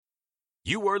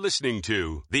You are listening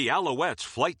to the Alouettes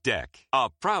Flight Deck,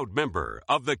 a proud member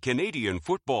of the Canadian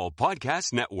Football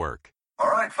Podcast Network.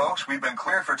 All right, folks, we've been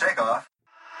cleared for takeoff.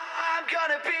 I'm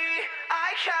gonna be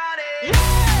iconic. Yeah!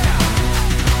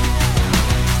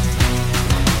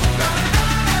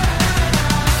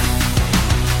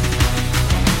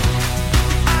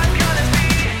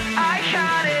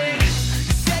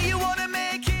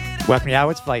 Welcome to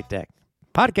Alouettes Flight Deck,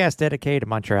 podcast dedicated to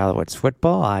Montreal Alouettes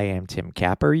football. I am Tim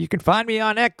Capper. You can find me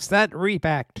on X, that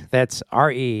Repact. That's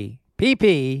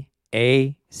REPPACT.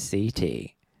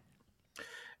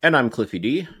 And I'm Cliffy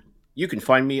D. You can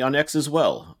find me on X as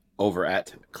well, over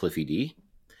at Cliffy D.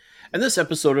 And this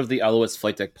episode of the Alouettes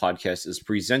Flight Deck podcast is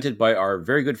presented by our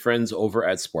very good friends over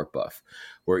at SportBuff,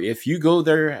 where if you go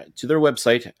there to their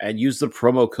website and use the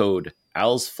promo code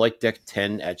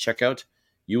ALSFlightDeck10 at checkout,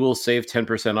 you will save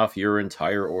 10% off your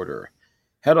entire order.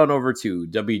 Head on over to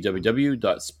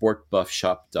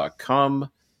www.sportbuffshop.com,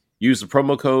 use the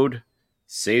promo code,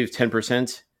 save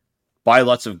 10%, buy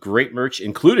lots of great merch,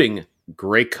 including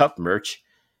Grey Cup merch,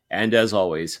 and as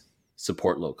always,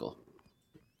 support local.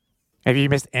 Have you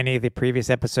missed any of the previous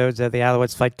episodes of the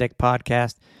Alouettes Flight Deck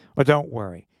podcast? Well, don't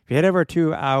worry. If you head over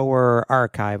to our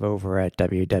archive over at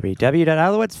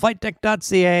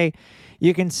www.alouettesflightdeck.ca,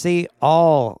 you can see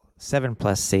all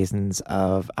 7+ seasons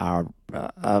of our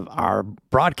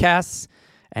broadcasts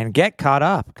and get caught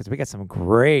up because we got some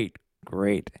great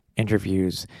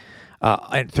interviews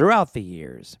throughout the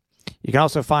years. You can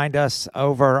also find us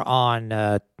over on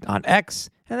X,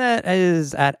 and that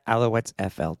is at Alouettes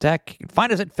FL Deck. You can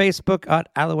find us at Facebook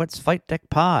at Alouettes Flight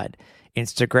Deck Pod.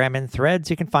 Instagram and Threads,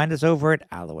 you can find us over at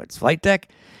Alouettes Flight Deck.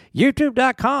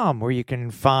 YouTube.com, where you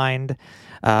can find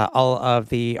all of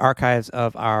the archives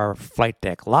of our Flight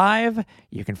Deck Live.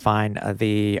 You can find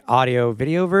the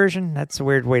audio-video version. That's a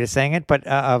weird way of saying it, but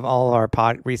of all our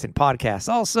recent podcasts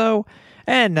also,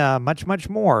 and much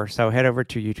more. So head over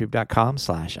to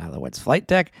youtube.com/Alouettes Flight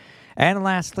Deck. And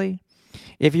lastly,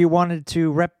 if you wanted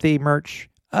to rep the merch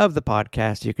of the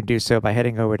podcast, you can do so by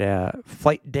heading over to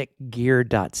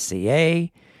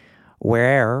FlightDeckGear.ca,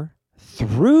 where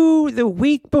through the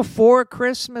week before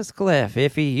Christmas, Cliff,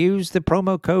 if you use the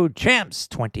promo code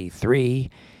CHAMPS23,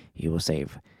 you will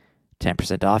save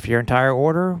 10% off your entire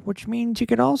order, which means you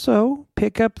can also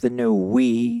pick up the new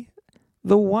We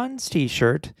the Ones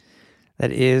t-shirt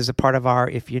that is a part of our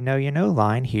If You Know, You Know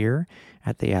line here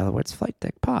at the Alouettes Flight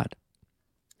Deck Pod.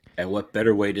 And what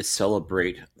better way to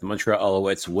celebrate the Montreal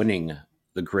Alouettes winning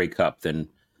the Grey Cup than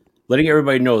letting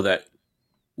everybody know that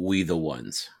we the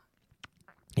ones.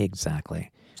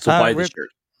 Exactly. So buy the shirt.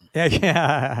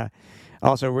 Yeah.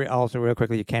 Also, real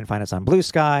quickly, you can find us on Blue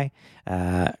Sky.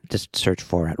 Just search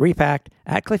for at Repact,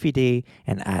 at Cliffy D,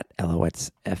 and at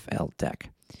Alouettes FL Deck.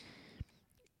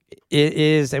 It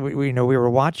is. We were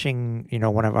watching.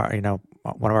 One of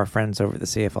our friends over at the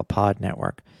CFL Pod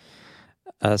Network.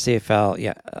 CFL.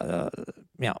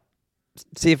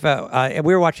 CFL.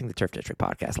 We were watching the Turf District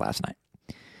podcast last night,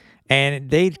 and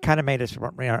they kind of made us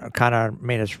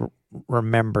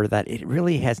remember that it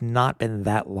really has not been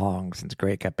that long since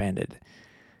Grey Cup ended,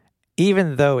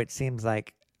 even though it seems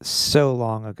like so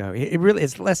long ago. It really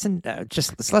is less than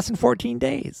 14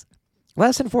 days.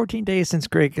 Less than 14 days since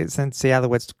the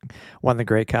Alouettes won the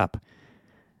Grey Cup.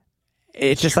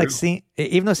 It's just true.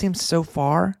 Even though it seems so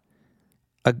far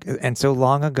and so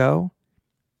long ago,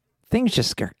 things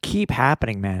just keep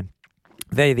happening, man.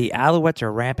 The Alouettes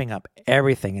are ramping up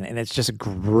everything, and it's just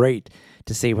great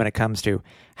to see when it comes to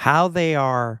how they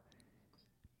are.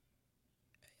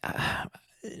 I'm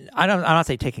not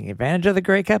saying taking advantage of the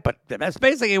Grey Cup, but that's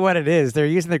basically what it is. They're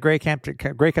using the Grey Cup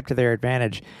to their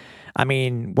advantage. I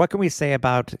mean, what can we say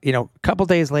about a couple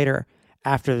days later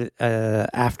after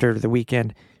the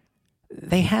weekend,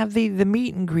 they have the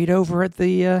meet and greet over at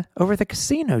the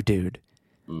casino, dude.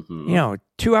 Mm-hmm.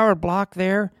 2-hour block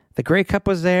there. The Grey Cup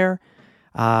was there.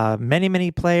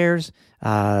 Many players.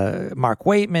 Mark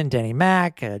Waitman, Danny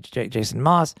Mack, Jason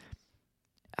Moss.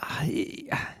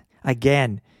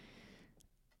 Again,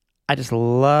 I just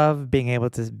love being able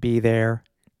to be there.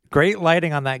 Great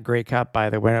lighting on that Grey Cup, by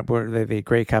the way, the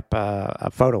Grey Cup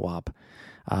photo op.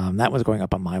 That was going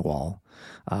up on my wall.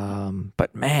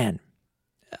 But man,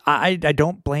 I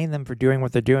don't blame them for doing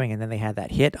what they're doing. And then they had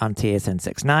that hit on TSN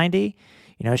 690.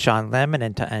 Sean Lemon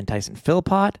and Tyson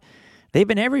Philpott. They've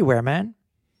been everywhere, man.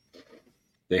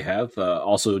 They have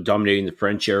also dominating the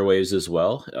French airwaves as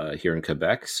well here in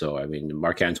Quebec. So, I mean,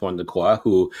 Marc-Antoine Lacroix,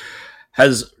 who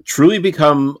has truly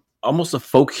become almost a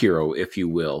folk hero, if you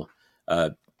will,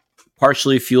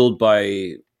 partially fueled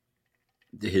by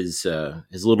his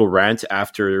little rant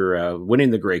after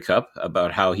winning the Grey Cup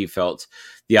about how he felt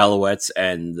the Alouettes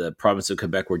and the province of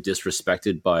Quebec were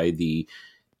disrespected by the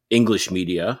English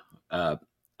media.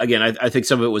 Again, I think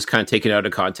some of it was kind of taken out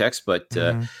of context, but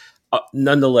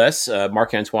nonetheless,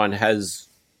 Marc-Antoine has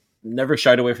never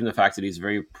shied away from the fact that he's a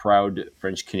very proud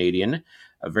French Canadian,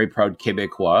 a very proud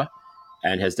Quebecois,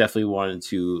 and has definitely wanted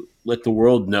to let the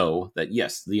world know that,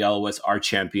 yes, the Alouettes are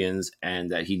champions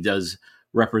and that he does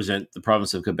represent the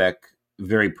province of Quebec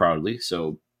very proudly.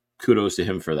 So kudos to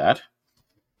him for that.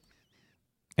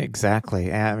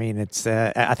 Exactly. I mean, it's.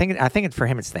 I think for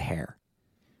him, it's the hair.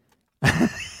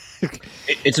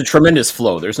 It's a tremendous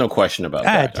flow. There's no question about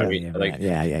that. I mean,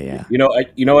 yeah. You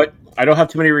know what? I don't have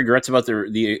too many regrets about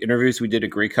the interviews we did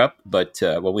at Grey Cup, but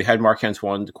when we had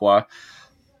Marc-Antoine Dequoy,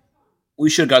 we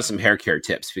should have got some hair care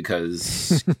tips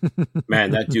because,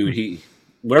 man, that dude,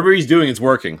 whatever he's doing is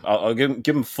working. I'll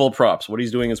give him full props. What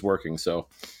he's doing is working. So,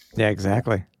 yeah,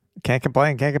 exactly. Can't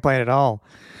complain at all.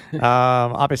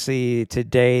 Obviously,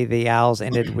 today the Owls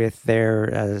ended with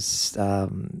their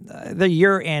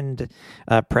year-end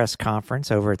press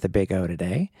conference over at the Big O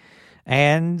today,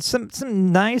 and some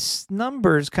nice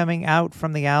numbers coming out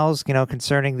from the Owls.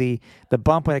 Concerning the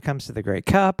bump when it comes to the Grey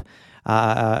Cup,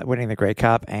 winning the Grey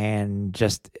Cup, and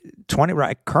just 20.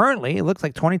 Right, currently, it looks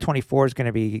like 2024 is going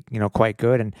to be quite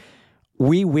good, and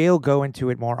we will go into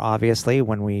it more obviously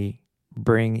when we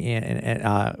bring in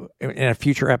a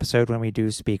future episode when we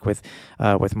do speak with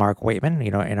Mark Waitman,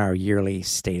 in our yearly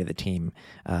State of the Team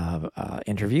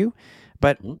interview.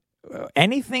 But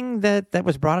anything that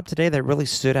was brought up today that really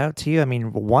stood out to you? I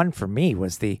mean, one for me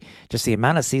was the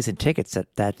amount of season tickets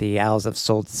that the Owls have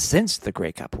sold since the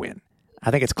Grey Cup win.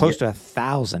 I think it's close to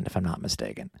 1,000, if I'm not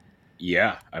mistaken.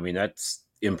 Yeah, I mean, that's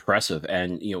impressive.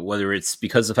 And whether it's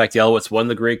because of the fact the Alouettes won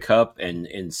the Grey Cup and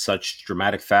in such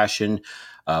dramatic fashion,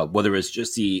 whether it's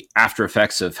just the after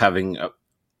effects of having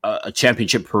a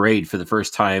championship parade for the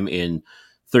first time in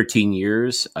 13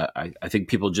 years, I think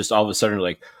people just all of a sudden are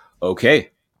like,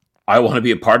 okay, I want to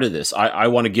be a part of this. I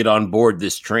want to get on board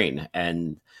this train,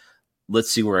 and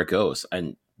let's see where it goes.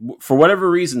 And for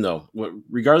whatever reason, though,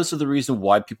 regardless of the reason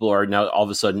why people are now all of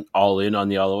a sudden all in on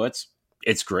the Alouettes,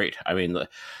 it's great. I mean,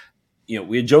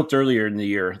 we had joked earlier in the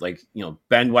year,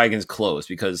 bandwagons closed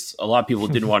because a lot of people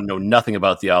didn't want to know nothing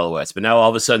about the Alouettes. But now all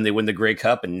of a sudden they win the Grey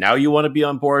Cup and now you want to be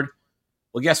on board?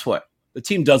 Well, guess what? The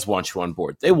team does want you on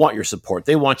board. They want your support.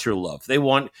 They want your love. They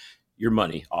want your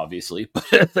money, obviously.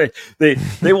 But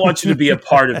they want you to be a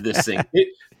part of this thing.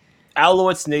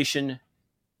 Alouettes Nation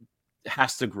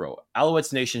has to grow.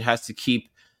 Alouettes Nation has to keep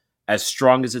as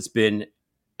strong as it's been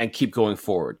and keep going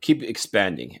forward, keep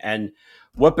expanding. And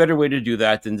what better way to do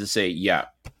that than to say, yeah,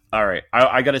 all right,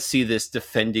 I got to see this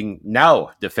defending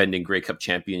Grey Cup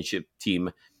championship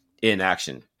team in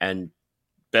action. And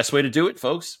best way to do it,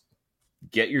 folks,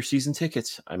 get your season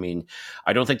tickets. I mean,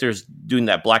 I don't think there's doing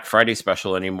that Black Friday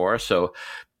special anymore. So,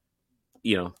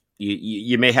 you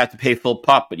may have to pay full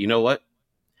pop, but you know what?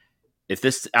 If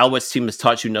this Alouettes team has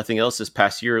taught you nothing else this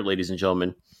past year, ladies and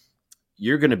gentlemen,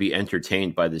 you're going to be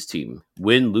entertained by this team.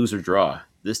 Win, lose, or draw.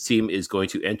 This team is going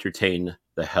to entertain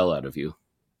the hell out of you.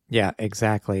 Yeah,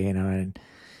 exactly. And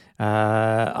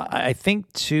I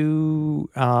think too,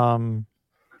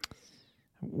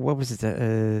 what was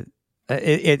it?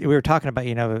 We were talking about,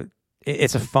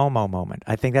 it's a FOMO moment.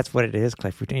 I think that's what it is,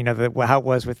 Cliff. How it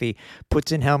was with the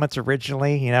puts in helmets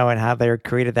originally, and how they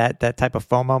created that type of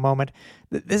FOMO moment.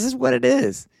 This is what it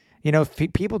is.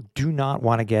 People do not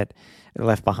want to get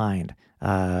left behind,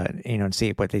 and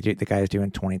see what the guys do in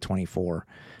 2024.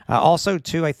 Also,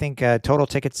 too, I think total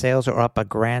ticket sales are up a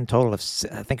grand total of,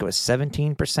 I think it was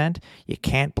 17%. You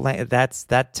can't blame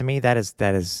that. To me, that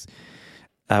is.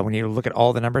 When you look at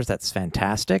all the numbers, that's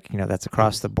fantastic. That's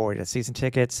across the board. That's season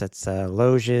tickets, that's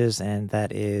loges, and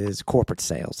that is corporate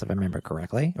sales, if I remember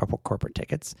correctly, or corporate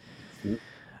tickets.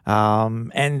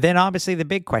 And then obviously the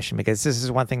big question, because this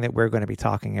is one thing that we're going to be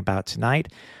talking about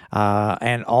tonight.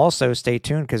 And also stay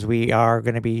tuned because we are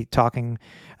going to be talking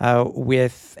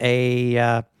with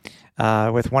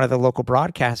one of the local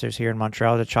broadcasters here in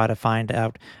Montreal to try to find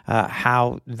out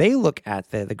how they look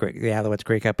at the Alouettes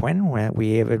Grey Cup win.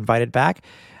 We have invited back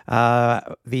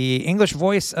the English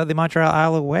voice of the Montreal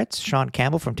Alouettes, Sean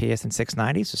Campbell from TSN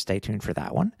 690. So stay tuned for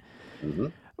that one. Mm-hmm.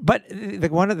 But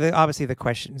one of the obviously the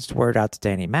questions to word out to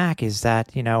Danny Mac is that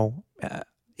what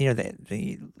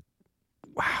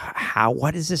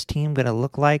is this team going to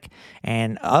look like,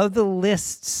 and of the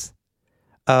lists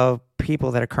of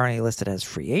people that are currently listed as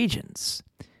free agents,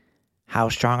 how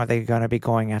strong are they going to be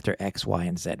going after X, Y,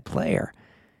 and Z player?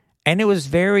 And it was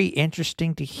very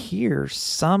interesting to hear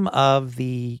some of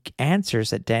the answers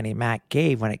that Danny Mac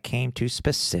gave when it came to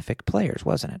specific players,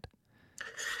 wasn't it?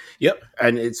 Yep.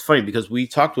 And it's funny because we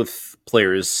talked with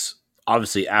players,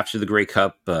 obviously, after the Grey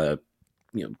Cup, talking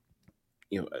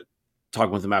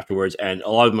with them afterwards, and a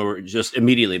lot of them were just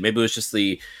immediately, maybe it was just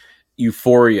the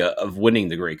euphoria of winning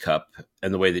the Grey Cup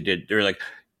and the way they did. They're like,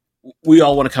 we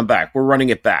all want to come back. We're running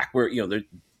it back. We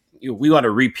want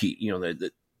to repeat,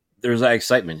 there's that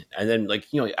excitement. And then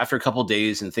after a couple of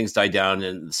days and things die down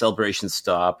and the celebrations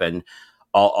stop and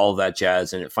all that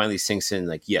jazz. And it finally sinks in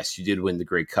like, yes, you did win the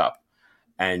Grey Cup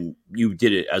and you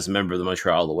did it as a member of the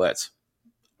Montreal Alouettes.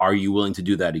 Are you willing to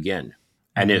do that again?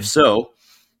 And if so,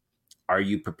 are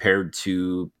you prepared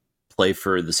to play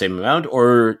for the same amount?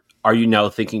 Or are you now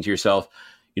thinking to yourself,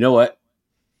 you know what?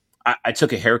 I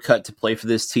took a haircut to play for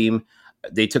this team.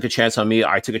 They took a chance on me.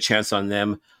 I took a chance on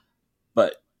them.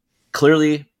 But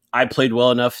clearly, I played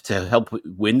well enough to help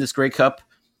win this Grey Cup.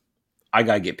 I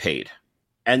got to get paid.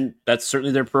 And that's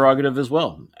certainly their prerogative as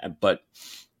well. But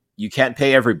you can't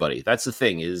pay everybody. That's the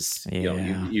thing is,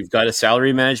 you've got a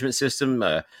salary management system.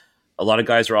 A lot of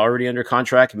guys are already under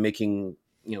contract and making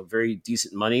very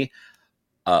decent money.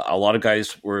 A lot of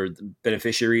guys were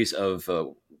beneficiaries of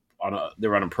they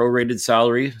were on a prorated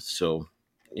salary. So,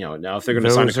 now if they're going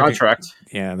to sign a contract,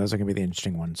 those are going to be the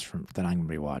interesting ones that I'm going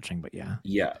to be watching. But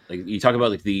like you talk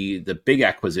about like the big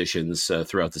acquisitions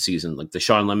throughout the season, like the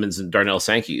Sean Lemons and Darnell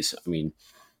Sankeys. I mean,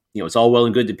 it's all well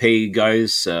and good to pay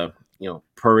guys,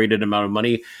 prorated amount of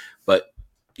money, but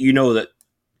that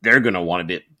they're going to want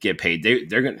to get paid.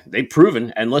 They've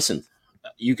proven. And listen,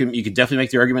 you can definitely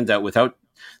make the argument that without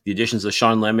the additions of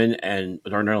Sean Lemon and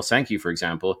Darnell Sankey, for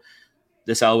example,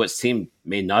 this Alouettes team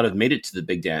may not have made it to the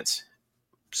big dance.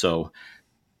 So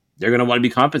they're going to want to be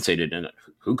compensated, and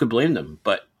who could blame them?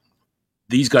 But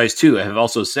these guys, too, have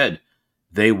also said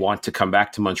they want to come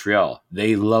back to Montreal.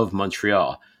 They love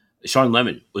Montreal. Sean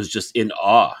Lemon was just in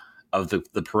awe of the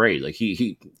parade. Like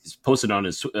he posted on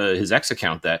his X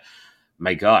account that,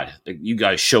 my God, like, you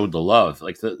guys showed the love.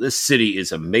 Like this city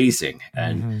is amazing.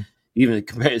 And even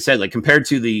compared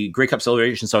to the Grey Cup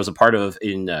celebrations I was a part of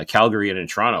in Calgary and in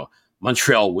Toronto,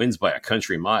 Montreal wins by a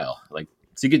country mile. Like,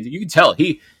 so you can tell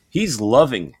he's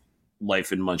loving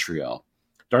life in Montreal.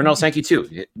 Darnell Sankey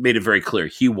too made it very clear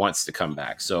he wants to come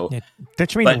back. So,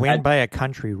 don't you mean win by a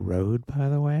country road? By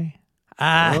the way,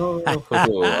 I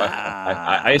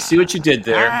see what you did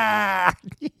there.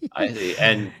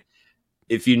 And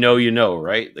if you know,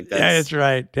 right? Like that's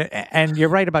right. And you're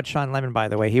right about Sean Lemon. By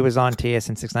the way, he was on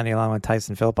TSN 690 along with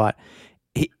Tyson Philpott.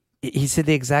 He said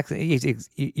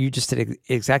you just said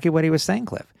exactly what he was saying,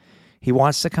 Cliff. He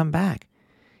wants to come back.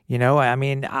 I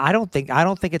mean, I don't think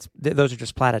it's those are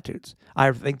just platitudes.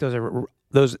 I think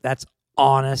that's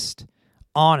honest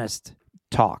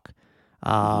talk.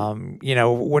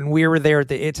 When we were there,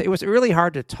 it was really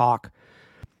hard to talk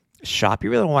shop. You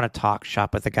really don't want to talk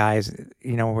shop with the guys.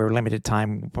 We were limited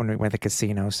time when we went to the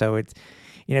casino, so it's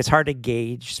hard to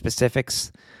gauge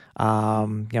specifics.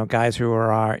 Guys who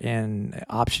are in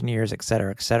option years, et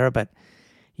cetera. But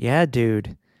yeah,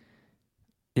 dude.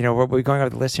 We're going over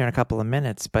the list here in a couple of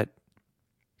minutes, but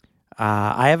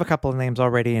I have a couple of names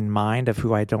already in mind of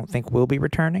who I don't think will be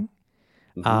returning.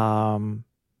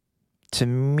 To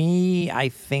me, I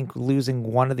think losing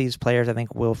one of these players, I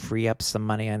think will free up some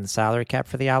money on the salary cap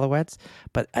for the Alouettes.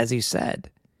 But as you said,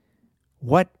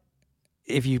 what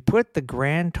if you put the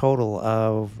grand total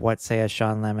of what, say, a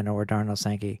Sean Lemon or Darnell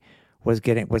Sankey was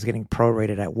getting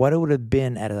prorated at, what it would have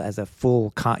been as a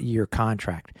full year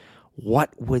contract? What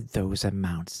would those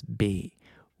amounts be?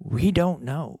 We don't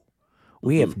know.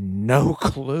 We have no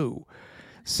clue.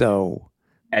 So,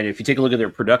 and if you take a look at their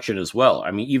production as well,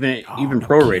 I mean, even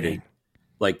prorated,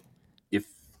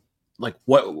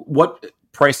 what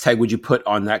price tag would you put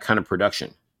on that kind of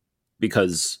production?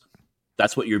 Because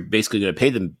that's what you're basically going to pay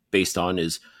them based on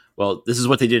is, well, this is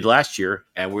what they did last year,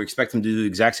 and we expect them to do the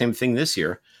exact same thing this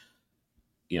year.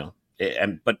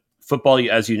 But football,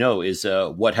 as you know, is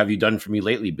what have you done for me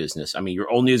lately business. I mean,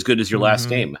 you're only as good as your last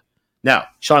game. Now,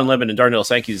 Sean Lemon and Darnell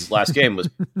Sankey's last game was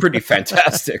pretty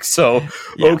fantastic. So,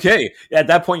 okay, at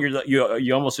that point,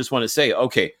 you almost just want to say,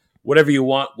 okay, whatever you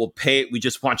want, we'll pay it. We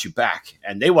just want you back,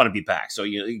 and they want to be back. So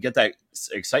you get that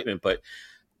excitement. But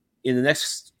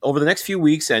over the next few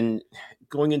weeks and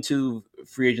going into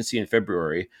free agency in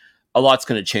February, a lot's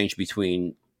going to change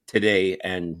between today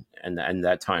and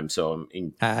that time. So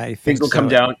I think things will come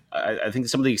down. I think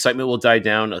some of the excitement will die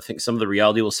down. I think some of the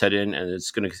reality will set in, and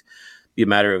it's going to be a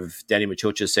matter of Danny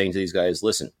Machocha saying to these guys,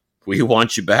 listen, we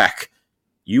want you back.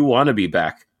 You want to be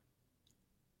back.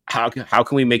 how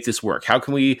can we make this work? How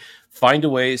can we find a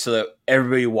way so that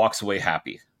everybody walks away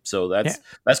happy? So that's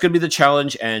going to be the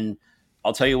challenge. And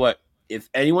I'll tell you what, if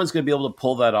anyone's going to be able to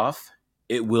pull that off,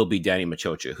 it will be Danny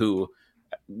Machocha, who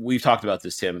we've talked about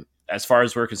this, Tim. As far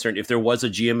as we're concerned, if there was a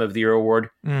GM of the Year award,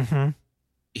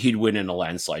 he'd win in a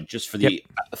landslide just for the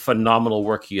phenomenal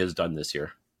work he has done this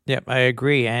year. Yep, I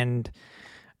agree. And,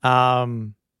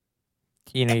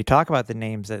 you talk about the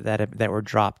names that were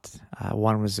dropped.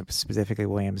 One was specifically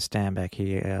William Stanback.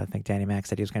 I think Danny Mac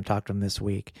said he was going to talk to him this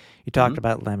week. He talked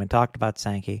about Lemon, talked about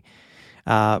Sankey.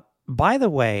 By the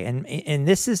way, and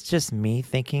this is just me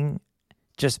thinking,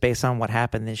 just based on what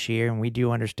happened this year, and we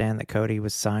do understand that Cody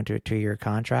was signed to a 2-year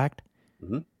contract.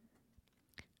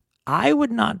 I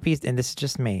would not be, and this is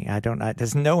just me,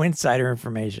 there's no insider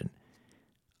information.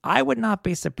 I would not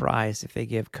be surprised if they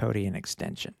give Cody an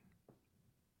extension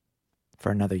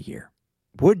for another year.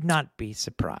 Would not be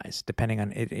surprised, depending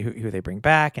on who they bring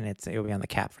back, and it'll be on the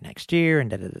cap for next year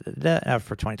and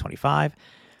for 2025.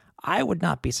 I would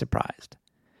not be surprised.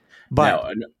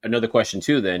 But now, another question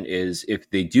too then is, if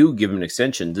they do give him an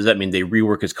extension, does that mean they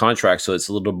rework his contract so it's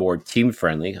a little more team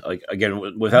friendly? Like,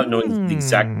 again, without knowing the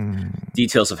exact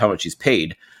details of how much he's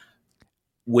paid,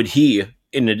 would he,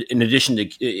 in addition to,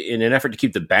 in an effort to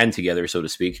keep the band together, so to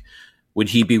speak, would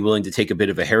he be willing to take a bit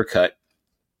of a haircut?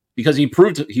 Because he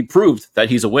proved that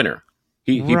he's a winner.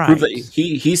 He proved that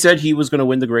he said he was going to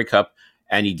win the Grey Cup,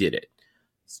 and he did it.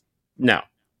 Now,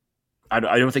 I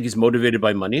don't think he's motivated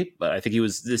by money, but I think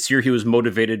this year he was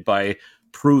motivated by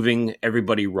proving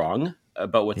everybody wrong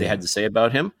about what they had to say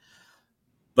about him.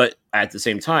 But at the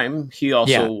same time, he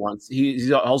also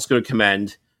he's also going to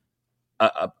command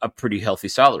a pretty healthy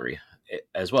salary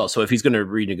as well. So if he's going to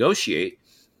renegotiate,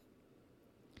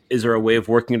 is there a way of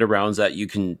working it around that you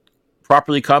can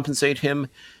properly compensate him,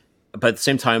 but at the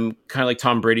same time, kind of like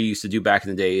Tom Brady used to do back in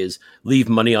the day, is leave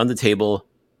money on the table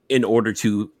in order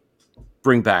to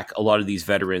bring back a lot of these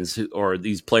veterans or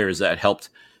these players that helped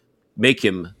make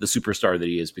him the superstar that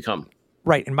he has become.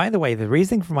 Right. And by the way, the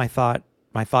reasoning for my thought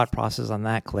process on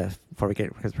that, Cliff,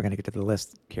 because we're going to get to the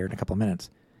list here in a couple of minutes,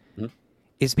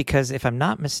 is because if I'm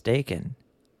not mistaken,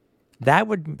 that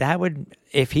would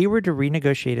if he were to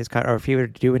renegotiate his contract, or if he were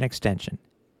to do an extension,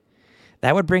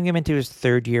 that would bring him into his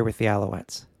 3rd year with the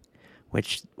Alouettes,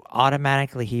 which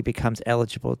automatically he becomes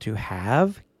eligible to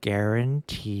have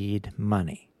guaranteed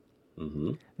money.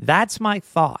 That's my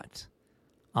thought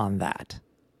on that.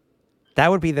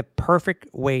 That would be the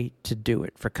perfect way to do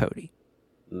it for Cody,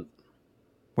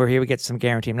 where he would get some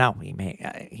guarantee. Now he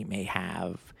may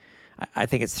have, I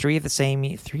think it's 3 of the same,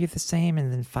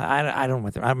 and then 5. I don't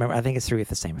remember. I think it's 3 of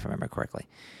the same, if I remember correctly.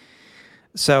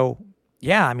 So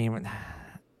yeah, I mean,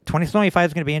 2025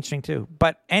 is going to be interesting too.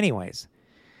 But anyways,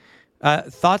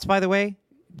 thoughts, by the way.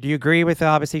 Do you agree with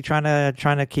obviously trying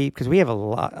to keep, because we have a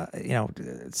lot,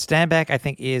 Stanback I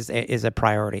think is a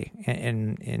priority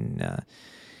in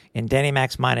Danny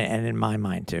Mac's mind and in my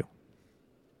mind too.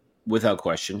 Without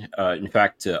question. In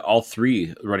fact, all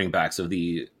 3 running backs of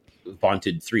the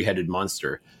vaunted 3-headed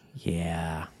monster,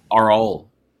 are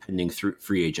all pending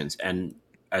free agents, and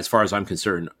as far as I'm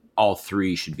concerned, all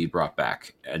 3 should be brought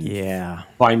back and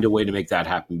find a way to make that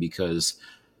happen, because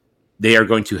they are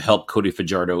going to help Cody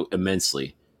Fajardo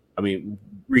immensely. I mean,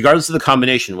 regardless of the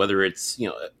combination, whether it's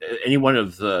any one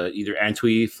of the either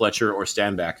Antwi, Fletcher, or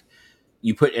Stanback,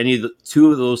 you put any of the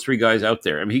 2 of those 3 guys out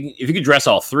there. I mean, if you could dress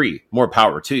all 3, more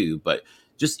power to you. But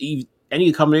just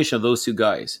any combination of those 2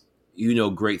 guys,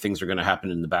 great things are going to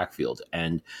happen in the backfield.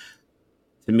 And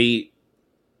to me,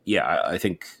 I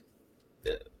think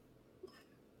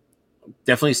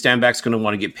definitely Stanback's going to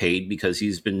want to get paid, because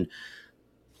he's been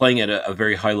playing at a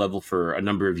very high level for a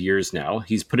number of years now.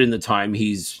 He's put in the time.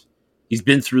 He's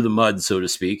been through the mud, so to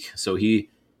speak. So he's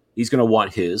going to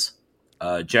want his.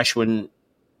 Jeshwin,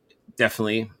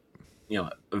 definitely, a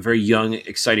very young,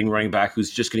 exciting running back who's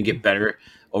just going to get better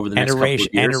over the next couple of years.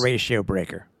 And a ratio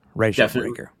breaker.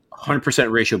 Definitely,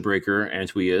 100% ratio breaker,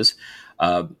 Antwi is.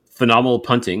 Phenomenal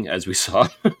punting, as we saw.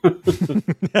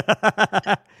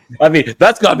 I mean,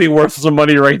 that's got to be worth some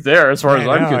money right there, as far as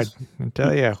I'm concerned. I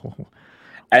tell you.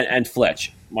 And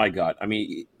Fletch, my God. I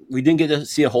mean, we didn't get to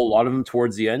see a whole lot of him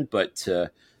towards the end, but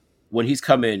when he's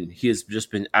come in, he has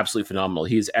just been absolutely phenomenal.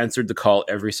 He has answered the call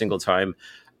every single time.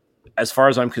 As far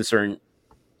as I'm concerned,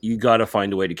 you got to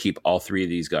find a way to keep all 3 of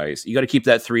these guys. You got to keep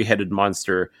that 3-headed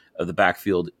monster of the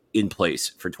backfield in place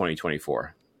for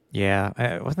 2024. Yeah.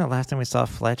 Wasn't the last time we saw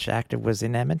Fletch active was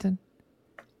in Edmonton?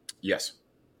 Yes.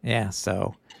 Yeah,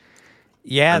 so...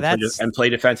 Yeah, and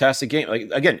played a fantastic game. Like,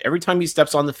 again, every time he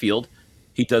steps on the field,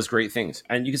 he does great things.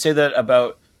 And you can say that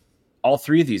about all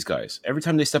three of these guys every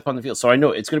time they step on the field. So I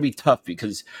know it's going to be tough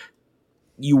because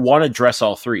you want to dress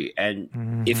all three, and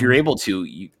if you're able to,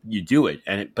 you do it.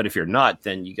 But if you're not,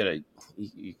 then you gotta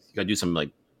do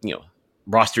some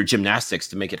roster gymnastics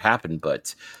to make it happen.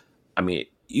 But I mean,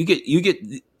 you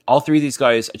get all three of these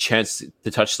guys a chance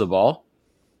to touch the ball.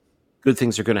 Good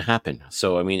things are going to happen.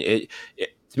 So I mean,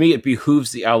 to me, it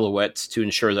behooves the Alouettes to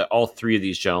ensure that all three of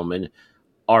these gentlemen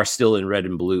are still in red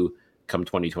and blue come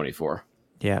 2024.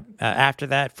 Yeah. After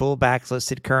that, fullbacks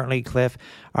listed currently, Cliff,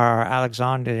 are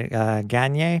Alexander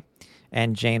Gagne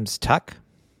and James Tuck.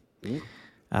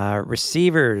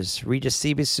 Receivers, Regis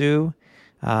Sibisu,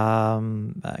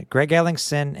 Greg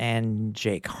Ellingson, and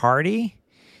Jake Hardy.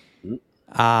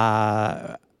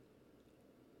 I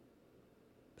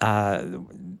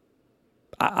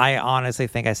honestly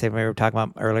think I said we were talking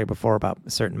about earlier before about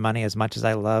certain money. As much as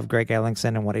I love Greg Ellingson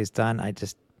and what he's done,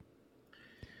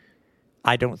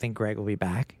 I don't think Greg will be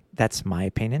back. That's my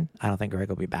opinion. I don't think Greg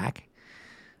will be back.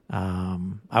 I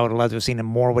would have loved to have seen him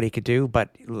more what he could do,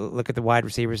 but look at the wide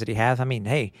receivers that he has. I mean,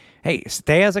 hey,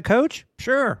 stay as a coach?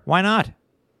 Sure. Why not?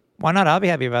 I'll be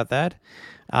happy about that.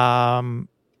 I mean,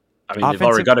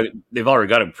 they've already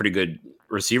got a pretty good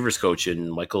receivers coach in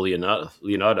Michael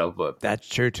Leonardo, but that's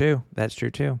true too.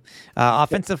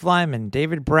 Offensive linemen,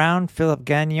 David Brown, Philip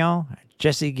Gagnon,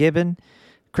 Jesse Gibbon,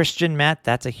 Christian Matt.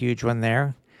 That's a huge one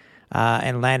there.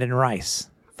 And Landon Rice.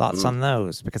 Thoughts on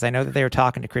those? Because I know that they were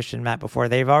talking to Christian Matt before.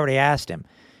 They've already asked him.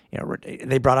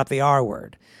 They brought up the R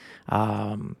word.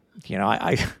 I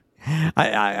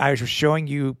was showing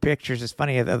you pictures. It's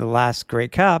funny of the last Grey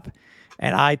Cup,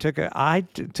 and I took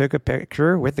a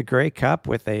picture with the Grey Cup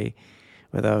with a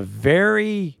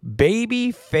very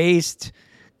baby faced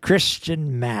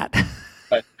Christian Matt.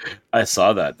 I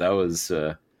saw that. That was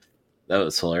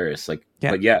hilarious.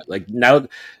 But now.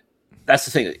 That's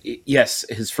the thing. Yes,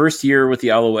 his first year with the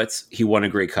Alouettes, he won a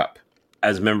Grey Cup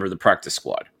as a member of the practice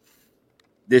squad.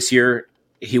 This year,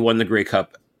 he won the Grey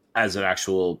Cup as an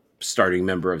actual starting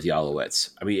member of the Alouettes.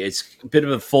 I mean, it's a bit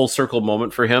of a full circle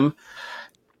moment for him.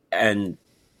 And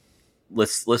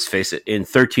let's face it, in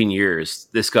 13 years,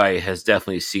 this guy has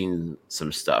definitely seen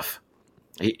some stuff.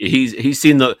 He's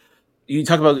seen you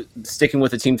talk about sticking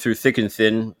with the team through thick and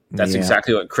thin. That's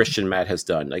exactly what Christian Matt has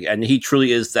done. And he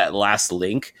truly is that last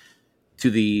link to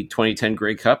the 2010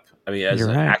 Grey Cup. I mean,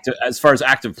 as far as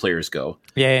active players go.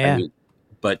 Yeah. I mean,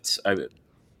 but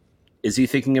is he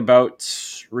thinking about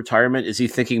retirement? Is he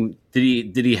thinking,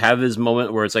 did he have his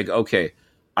moment where it's like, okay,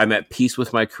 I'm at peace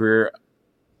with my career.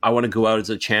 I want to go out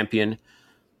as a champion.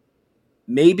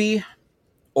 Maybe,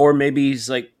 or maybe he's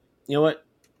like, you know what?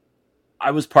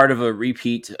 I was part of a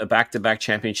back-to-back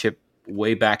championship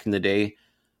way back in the day.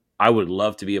 I would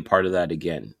love to be a part of that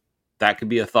again. That could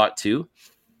be a thought too.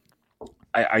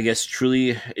 I guess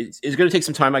truly it's going to take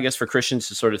some time, I guess, for Christians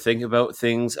to sort of think about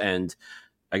things and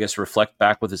I guess reflect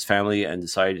back with his family and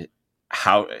decide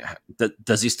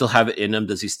does he still have it in him?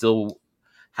 Does he still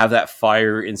have that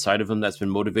fire inside of him that's been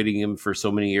motivating him for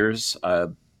so many years? I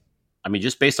mean,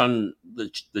 just based on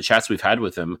the chats we've had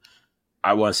with him,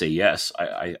 I want to say yes.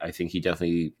 I think he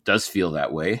definitely does feel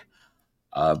that way.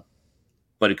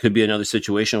 But it could be another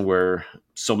situation where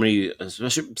so many,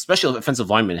 especially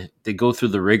offensive linemen, they go through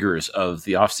the rigors of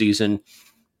the offseason,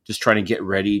 just trying to get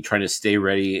ready, trying to stay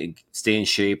ready, stay in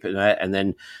shape, and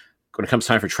then when it comes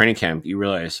time for training camp, you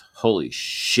realize, holy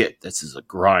shit, this is a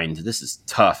grind. This is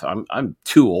tough. I'm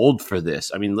too old for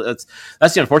this. I mean, that's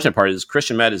the unfortunate part is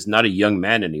Christian Matt is not a young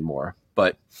man anymore.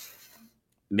 But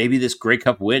maybe this Grey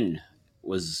Cup win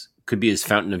could be his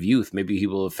fountain of youth. Maybe he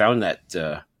will have found that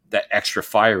extra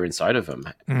fire inside of him.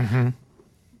 Mm-hmm.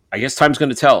 I guess time's going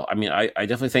to tell. I mean, I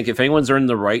definitely think if anyone's earned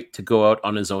the right to go out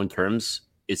on his own terms,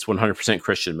 it's 100%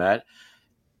 Christian Matt.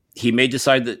 He may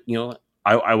decide that,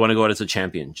 I want to go out as a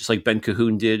champion, just like Ben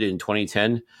Cahoon did in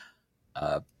 2010.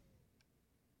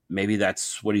 Maybe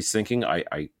that's what he's thinking.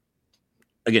 Again,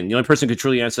 the only person who could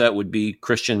truly answer that would be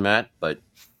Christian Matt, but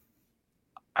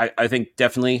I think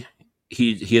definitely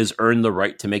he has earned the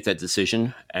right to make that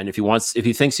decision. And if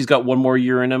he thinks he's got one more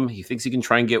year in him, he thinks he can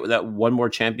try and get that one more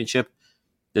championship,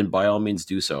 then by all means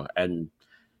do so. And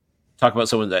talk about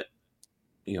someone that,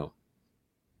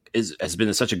 has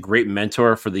been such a great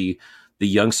mentor for the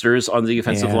youngsters on the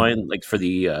offensive line, like for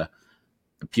the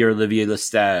Pierre-Olivier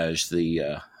Lestage,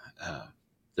 the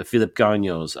Philippe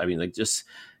Gagnons. I mean, like just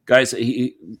guys,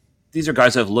 these are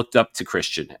guys that have looked up to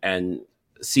Christian and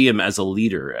see him as a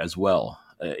leader as well.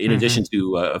 In addition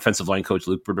to offensive line coach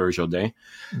Luc Brodeur-Jourdain.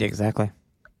 Exactly.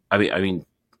 I mean,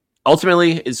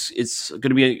 ultimately, it's going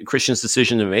to be a Christian's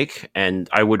decision to make, and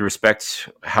I would respect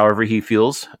however he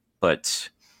feels. But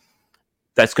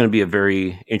that's going to be a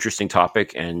very interesting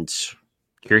topic, and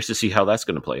curious to see how that's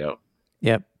going to play out.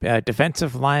 Yep.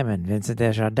 Defensive lineman, Vincent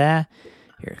Desjardins.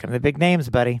 Here come the big names,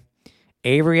 buddy.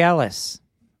 Avery Ellis,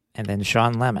 and then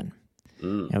Sean Lemon.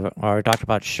 We talked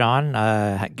about Sean.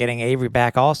 Getting Avery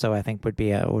back also, I think, would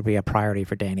be a priority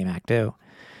for Danny Mac, too.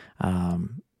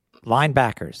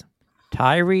 Linebackers,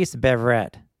 Tyrese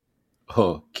Beverett.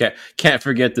 Oh, can't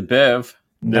forget the Bev.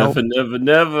 Nope.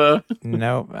 Never.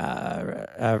 No.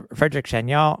 Frederick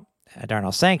Chagnon,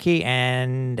 Darnell Sankey,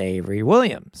 and Avery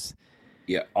Williams.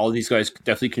 Yeah, all these guys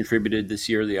definitely contributed this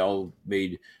year. They all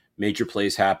made major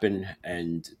plays happen,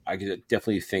 and I could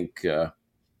definitely think, I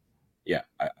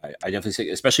definitely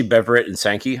think, especially Beverett and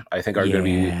Sankey, I think are going to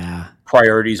be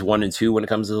priorities 1 and 2 when it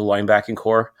comes to the linebacking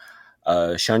core.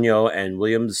 Chagnon and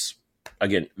Williams,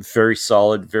 again, very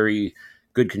solid, very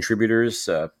good contributors.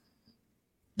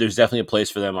 There's definitely a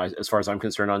place for them, as far as I'm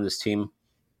concerned, on this team.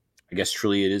 I guess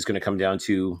truly it is going to come down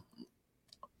to,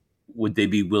 would they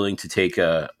be willing to take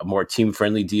a more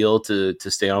team-friendly deal to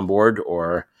stay on board,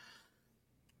 or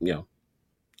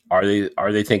are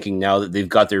they thinking now that they've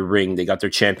got their ring, they got their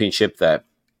championship, that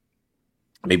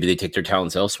maybe they take their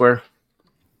talents elsewhere?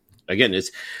 Again,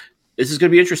 this is going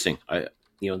to be interesting.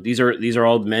 These are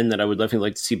all men that I would definitely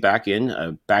like to see backing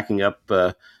up.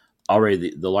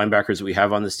 Already the linebackers that we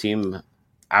have on this team,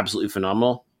 absolutely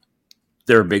phenomenal.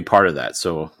 They're a big part of that.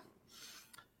 So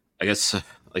I guess, like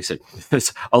I said,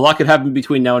 a lot could happen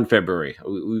between now and February.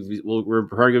 We're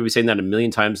probably going to be saying that a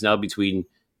million times now between,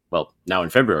 now in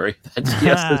February.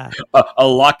 Yes, a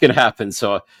lot can happen.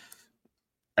 So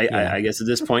I guess at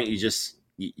this point, you just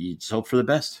hope for the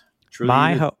best. Truly,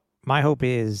 my hope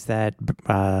is that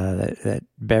that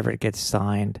Beverett gets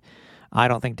signed. I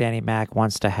don't think Danny Mac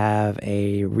wants to have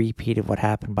a repeat of what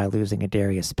happened by losing a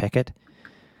Darius Pickett.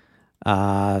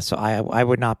 So I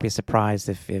would not be surprised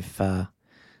if Tyrese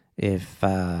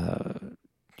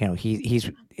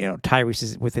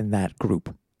is within that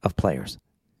group of players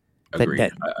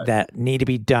that need to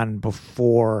be done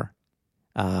before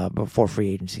free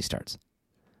agency starts.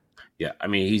 Yeah, I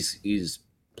mean he's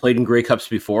played in Grey Cups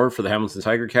before for the Hamilton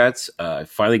Tiger Cats.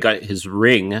 Finally got his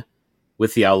ring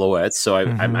with the Alouettes, so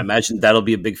I imagine that'll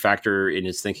be a big factor in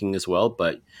his thinking as well.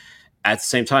 But at the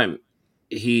same time,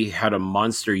 he had a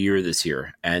monster year this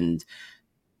year, and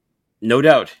no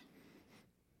doubt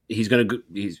he's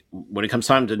when it comes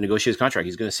time to negotiate his contract,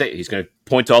 he's going to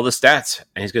point to all the stats,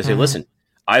 and he's going to say, listen,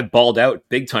 I balled out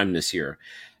big time this year,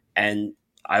 and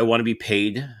I want to be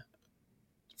paid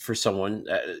for someone,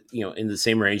 in the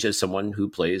same range as someone who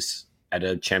plays at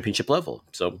a championship level.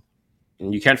 So,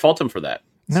 and you can't fault him for that.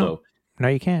 No,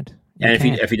 you can't.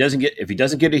 If he doesn't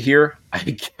get it here,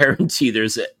 I guarantee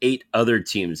there's 8 other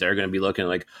teams that are going to be looking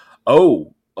like,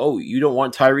 oh, you don't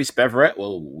want Tyrese Beverett?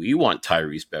 Well, we want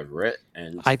Tyrese Beverett.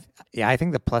 And I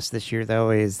think the plus this year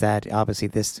though is that obviously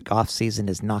this offseason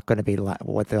is not going to be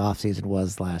what the offseason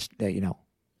was last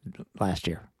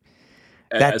year.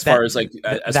 That's a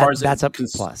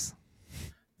plus.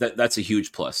 That's a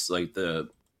huge plus. Like the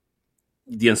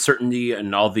uncertainty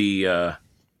and all the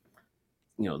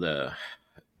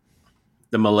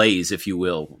the malaise, if you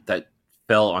will, that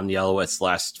fell on the Alouettes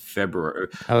last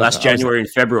January and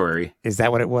February. Is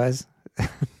that what it was?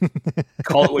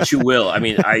 Call it what you will. I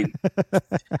mean,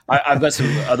 I've got some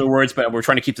other words, but we're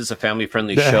trying to keep this a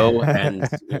family-friendly show, and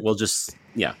we'll just,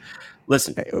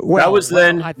 listen. That was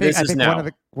then. I think now.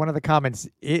 One of the comments,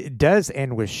 it does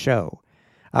end with show.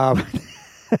 It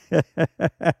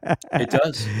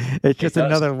does. It's just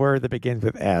another word that begins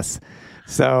with S.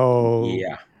 So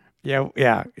yeah.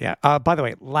 By the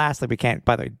way, lastly,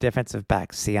 defensive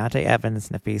backs: Ciante Evans,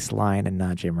 Nafis Lyon, and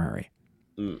Najee Murray.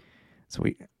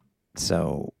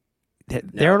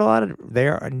 There are a lot of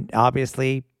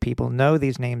obviously people know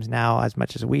these names now as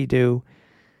much as we do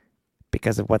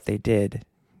because of what they did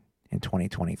in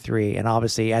 2023. And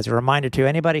obviously, as a reminder to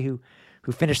anybody who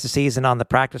finished the season on the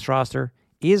practice roster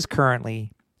is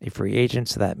currently a free agent.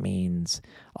 So that means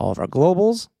all of our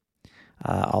globals,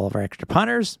 all of our extra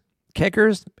punters,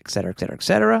 kickers, et cetera, et cetera, et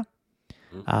cetera.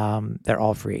 They're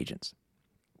all free agents.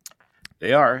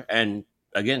 They are. And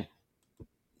again,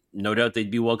 no doubt they'd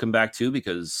be welcome back too,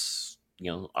 because,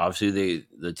 obviously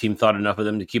the team thought enough of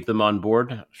them to keep them on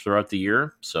board throughout the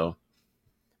year. So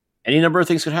any number of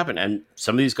things could happen. And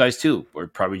some of these guys too were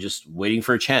probably just waiting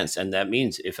for a chance. And that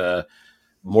means if a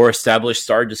more established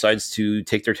star decides to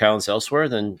take their talents elsewhere,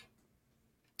 then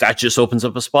that just opens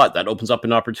up a spot. That opens up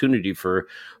an opportunity for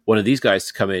one of these guys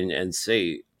to come in and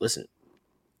say, listen,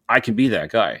 I can be that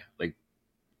guy. Like,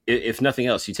 if nothing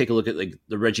else, you take a look at like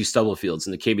the Reggie Stubblefields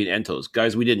and the Kabian Entos,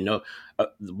 guys we didn't know.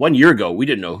 1 year ago, we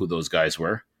didn't know who those guys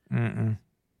were.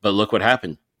 But look what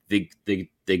happened.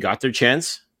 they got their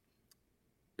chance,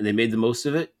 and they made the most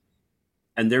of it,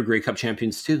 and they're Grey Cup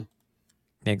champions too.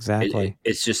 Exactly.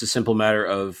 It's just a simple matter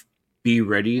of be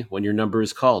ready when your number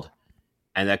is called,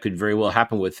 and that could very well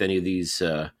happen with any of these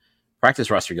practice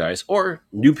roster guys, or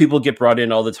new people get brought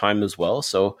in all the time as well.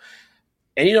 So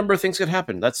any number of things could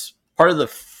happen. That's part of the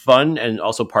fun and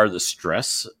also part of the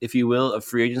stress, if you will, of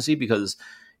free agency, because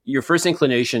your first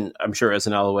inclination, I'm sure, as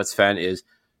an Alouettes fan is,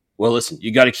 well, listen,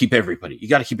 you got to keep everybody. You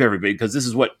got to keep everybody because this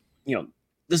is what,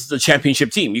 this is the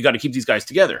championship team. You got to keep these guys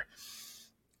together.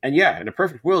 And yeah, in a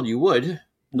perfect world, you would,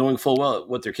 knowing full well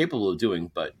what they're capable of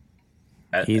doing. But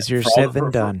easier said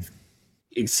than done.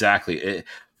 Exactly.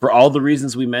 For all the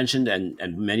reasons we mentioned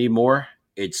and many more,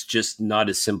 it's just not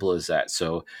as simple as that.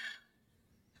 So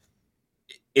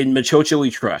in Machocha, we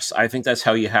trust. I think that's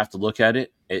how you have to look at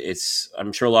it.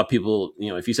 I'm sure a lot of people,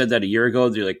 if you said that a year ago,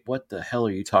 they're like, what the hell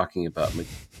are you talking about?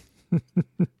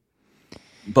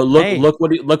 But look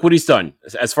what he's done.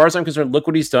 As far as I'm concerned, look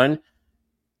what he's done.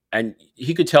 And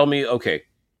he could tell me, okay,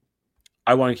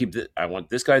 I want to keep I want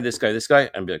this guy,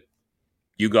 and be like,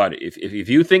 you got it. If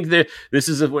you think that this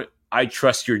is what I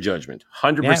trust your judgment,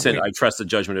 100%. I trust the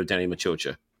judgment of Danny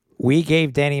Machocha. We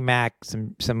gave Danny Mac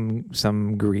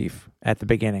some grief at the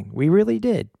beginning. We really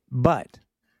did, but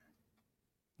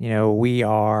we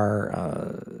are,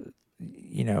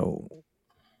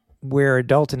 we're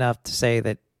adult enough to say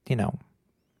that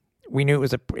we knew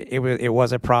it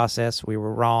was a process. We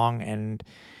were wrong, and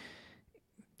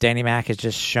Danny Mac has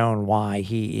just shown why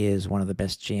he is one of the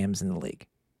best GMs in the league.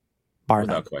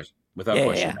 Without question.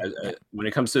 Yeah. When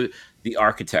it comes to the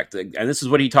architect, and this is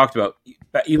what he talked about,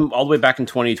 even all the way back in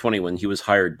 2020 when he was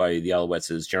hired by the Alouettes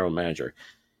as general manager,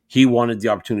 he wanted the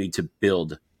opportunity to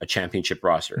build a championship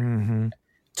roster. Mm-hmm.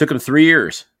 Took him 3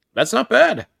 years. That's not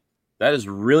bad. That is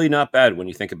really not bad when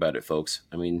you think about it, folks.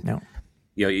 I mean, no.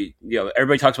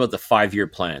 Everybody talks about the 5-year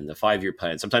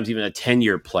plan, sometimes even a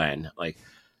 10-year plan. Like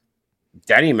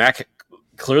Danny Mac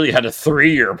clearly had a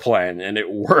 3-year plan and it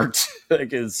worked.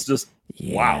 Like it's just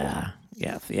wow.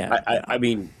 Yeah. I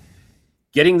mean,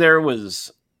 getting there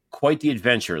was quite the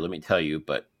adventure, let me tell you.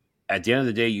 But at the end of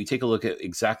the day, you take a look at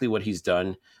exactly what he's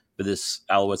done for this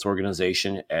Alouettes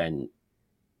organization, and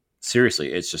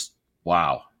seriously, it's just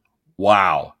wow.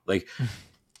 Like,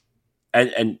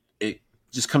 and it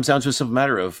just comes down to a simple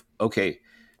matter of, okay,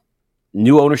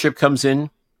 new ownership comes in.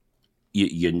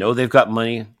 You know they've got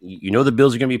money. You know the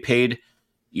bills are going to be paid.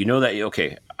 You know that,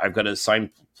 okay, I've got to sign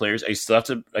players. You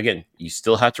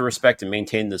still have to respect and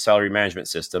maintain the salary management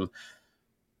system.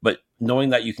 But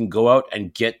knowing that you can go out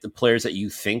and get the players that you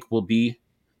think will be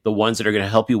the ones that are going to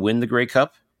help you win the Grey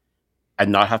Cup and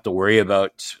not have to worry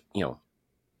about,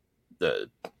 the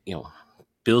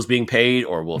bills being paid,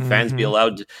 or will fans be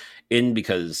allowed in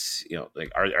because,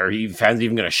 are fans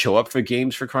even going to show up for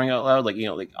games, for crying out loud?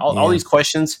 All these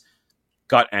questions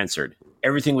got answered.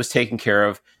 Everything was taken care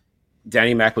of.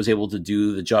 Danny Mac was able to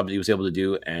do the job that he was able to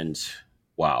do, and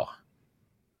wow.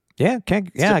 Yeah,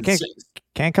 can't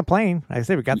complain. Like I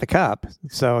said, we got the cup,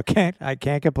 so I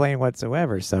can't complain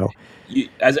whatsoever. So,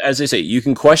 as they say, you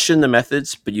can question the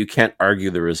methods, but you can't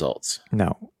argue the results.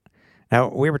 No. Now,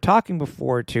 we were talking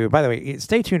before, too. By the way,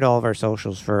 stay tuned to all of our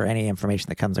socials for any information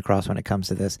that comes across when it comes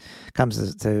to this,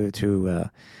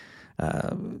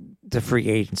 to free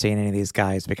agency and any of these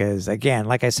guys, because again,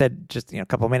 like I said just a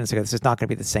couple of minutes ago, this is not going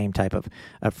to be the same type of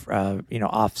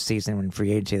off season and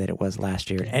free agency that it was last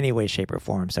year in any way, shape, or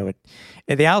form. So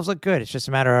the Owls look good. It's just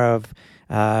a matter of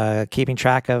keeping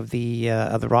track of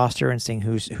the roster and seeing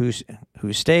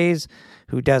who stays,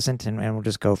 who doesn't, and we'll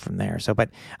just go from there. So,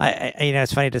 but I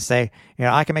it's funny to say,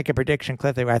 I can make a prediction,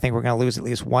 Cliff, that I think we're going to lose at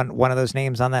least one of those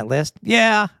names on that list.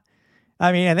 Yeah.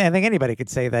 I mean, I think anybody could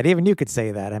say that. Even you could say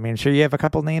that. I mean, sure, you have a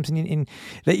couple names in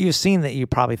that you've seen that you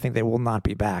probably think they will not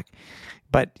be back.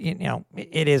 But,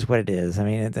 it is what it is. I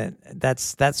mean,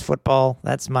 that's football.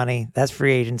 That's money. That's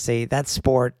free agency. That's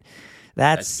sport.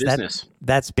 That's business.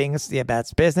 That's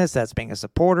business. That's being a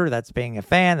supporter. That's being a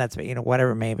fan. That's,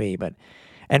 whatever it may be.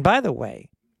 And by the way,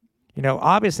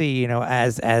 obviously,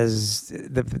 as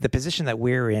the position that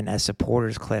we're in as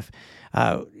supporters, Cliff,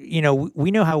 we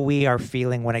know how we are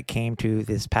feeling when it came to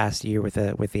this past year with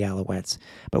the Alouettes,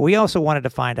 but we also wanted to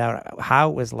find out how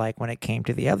it was like when it came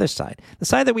to the other side, the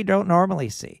side that we don't normally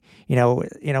see.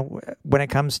 When it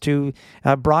comes to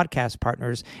broadcast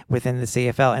partners within the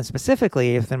CFL, and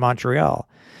specifically within Montreal.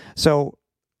 So.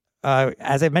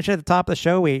 As I mentioned at the top of the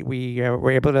show, we were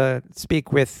able to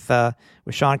speak with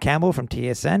Sean Campbell from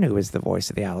TSN, who is the voice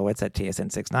of the Alouettes at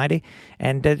TSN 690,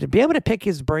 and to be able to pick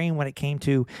his brain when it came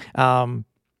to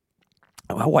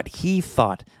what he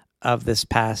thought of this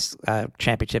past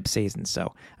championship season.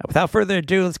 So without further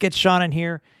ado, let's get Sean in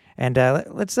here and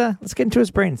let's get into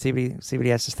his brain and see what he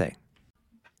has to say.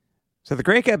 So the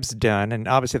Grey Cup's done, and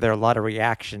obviously there are a lot of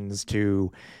reactions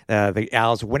to the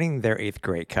Owls winning their 8th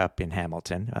Grey Cup in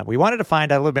Hamilton. We wanted to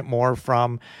find out a little bit more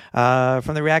from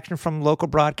the reaction from local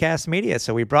broadcast media.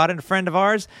 So we brought in a friend of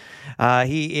ours.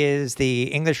 He is the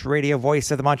English radio voice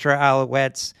of the Montreal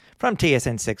Alouettes from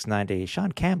TSN 690,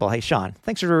 Sean Campbell. Hey, Sean,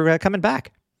 thanks for coming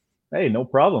back. Hey, no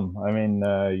problem. I mean,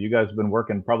 you guys have been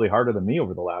working probably harder than me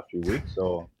over the last few weeks,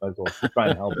 so I was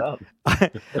trying to help out.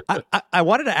 I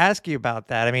wanted to ask you about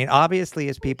that. I mean, obviously,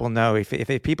 as people know,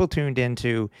 if people tuned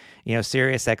into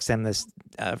Sirius XM this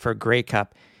for Grey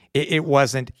Cup, it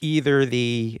wasn't either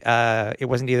the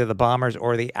Bombers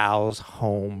or the Owls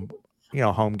home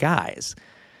guys.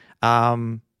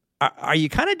 Are you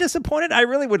kind of disappointed? I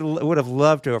really would have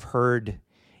loved to have heard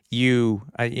you,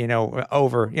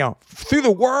 over, through the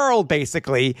world,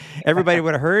 basically, everybody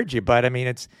would have heard you. But I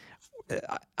mean,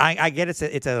 I get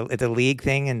it's a league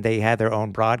thing and they had their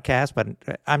own broadcast, but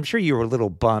I'm sure you were a little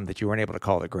bummed that you weren't able to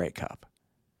call the Grey Cup.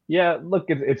 Yeah, look,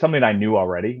 it's something I knew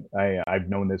already. I've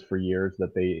known this for years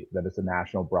that it's a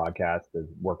national broadcast is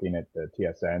working at the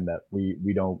TSN that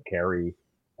we don't carry,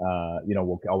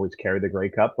 we'll always carry the Grey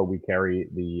Cup, but we carry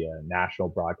the national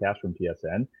broadcast from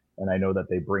TSN. And I know that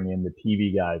they bring in the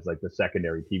TV guys, like the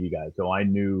secondary TV guys. So I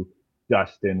knew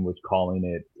Dustin was calling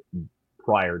it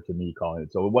prior to me calling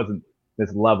it. So it wasn't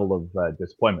this level of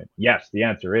disappointment. Yes, the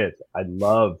answer is I'd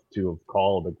love to have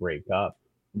called the Grey Cup.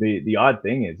 The odd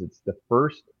thing is it's the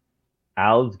first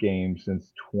Owls game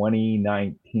since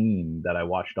 2019 that I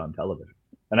watched on television.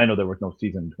 And I know there was no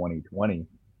season in 2020,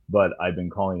 but I've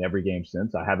been calling every game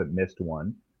since. I haven't missed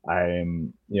one.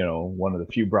 I'm, one of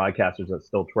the few broadcasters that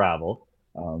still travel.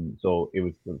 So it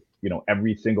was,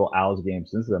 every single Owls game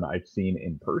since then I've seen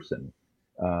in person.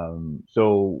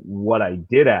 So what I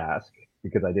did ask,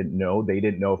 because they didn't know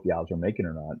if the Owls were making it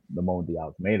or not. The moment the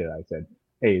Owls made it, I said,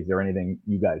 hey, is there anything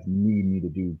you guys need me to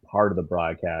do? Part of the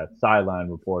broadcast, sideline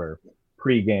reporter,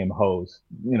 pregame host,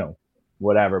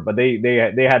 whatever. But they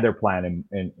had their plan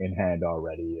in hand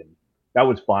already. And that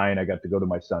was fine. I got to go to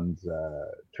my son's,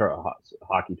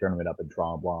 hockey tournament up in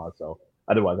Tremblant. So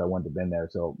otherwise, I wouldn't have been there.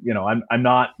 So, I'm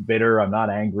not bitter. I'm not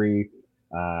angry.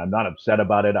 I'm not upset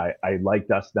about it. I like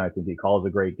Dustin. I think he calls a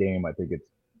great game. I think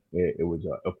it was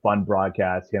a fun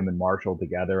broadcast. Him and Marshall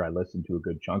together. I listened to a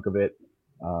good chunk of it.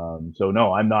 So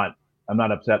no, I'm not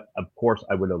upset. Of course,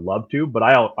 I would have loved to, but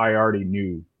I already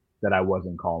knew that I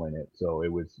wasn't calling it. So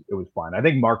it was fine. I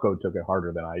think Marco took it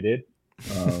harder than I did.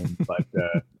 But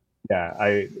yeah,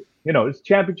 it's a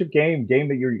championship game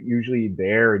that you're usually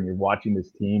there and you're watching this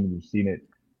team and you've seen it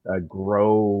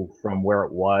grow from where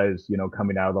it was,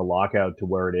 coming out of the lockout to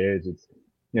where it is. It's,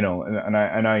 and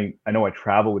I know I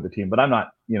travel with the team, but I'm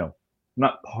not,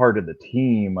 not part of the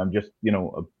team. I'm just,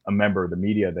 a member of the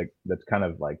media that's kind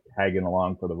of like tagging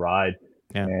along for the ride.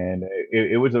 Yeah. And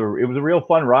it was a real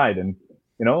fun ride. And,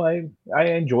 I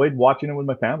enjoyed watching it with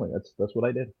my family. That's what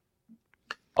I did.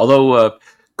 Although,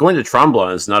 going to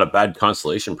Tremblant is not a bad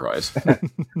consolation prize.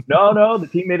 No, the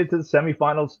team made it to the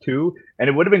semifinals too, and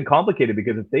it would have been complicated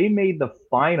because if they made the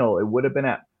final, it would have been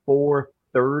at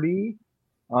 4:30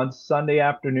 on Sunday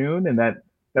afternoon, and that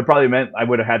probably meant I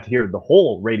would have had to hear the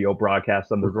whole radio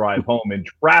broadcast on the drive home in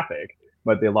traffic.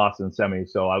 But they lost in semi,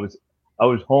 so I was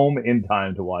home in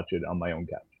time to watch it on my own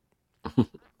couch,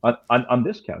 on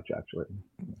this couch actually.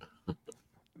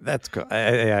 That's cool.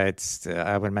 It's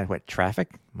I would imagine what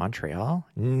traffic, Montreal,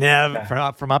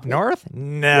 never from up north,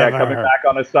 never. Yeah, coming back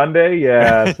on a Sunday,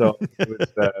 yeah. So, it was,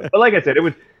 but like I said, it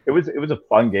was a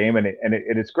fun game, and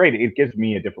it's great. It gives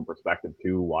me a different perspective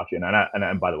too, watching.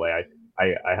 And by the way,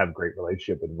 I have a great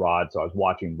relationship with Rod, so I was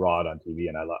watching Rod on TV,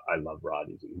 and I love Rod.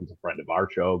 He's a friend of our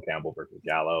show, Campbell versus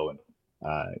Gallo, and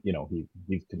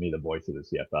he's to me the voice of the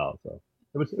CFL. So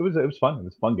it was fun. It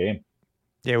was a fun game.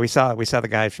 Yeah, we saw the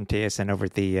guys from TSN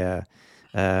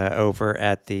over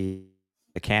at the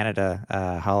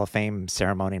Canada Hall of Fame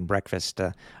ceremony and breakfast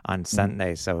on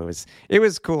Sunday. So it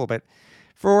was cool. But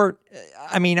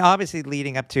obviously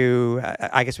leading up to,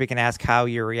 I guess we can ask how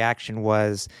your reaction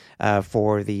was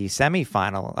for the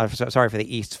semifinal. For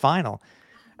the East final.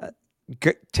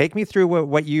 Take me through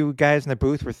what you guys in the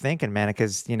booth were thinking, man.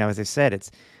 Because as I said, it's.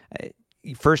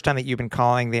 First time that you've been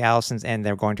calling the Allisons and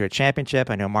they're going to a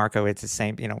championship. I know Marco, it's the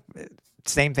same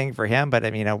thing for him, but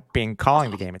being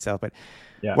calling the game itself. But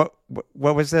yeah,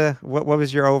 what was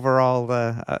your overall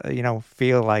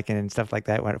feel like and stuff like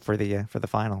that for the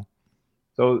final?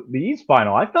 So the East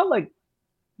final, I felt like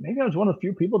maybe I was one of the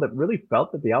few people that really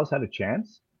felt that the Owls had a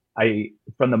chance.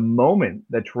 From the moment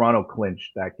that Toronto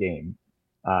clinched that game,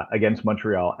 against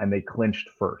Montreal, and they clinched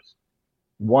first.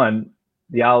 One,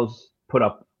 the Owls put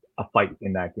up a fight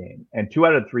in that game, and 2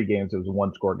 out of 3 games it was a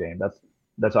one-score game.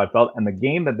 That's how I felt. And the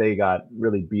game that they got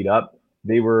really beat up,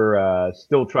 they were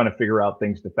still trying to figure out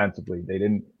things defensively. They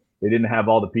didn't have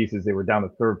all the pieces. They were down to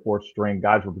third, fourth string.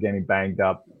 Guys were getting banged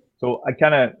up. So I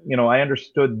kind of, I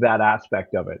understood that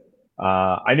aspect of it.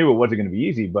 I knew it wasn't going to be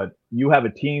easy, but you have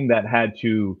a team that had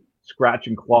to scratch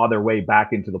and claw their way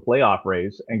back into the playoff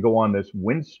race and go on this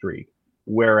win streak,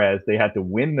 whereas they had to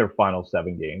win their final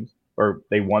 7 games, or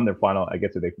they won their final, I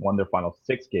guess they won their final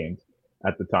 6 games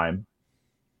at the time.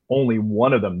 Only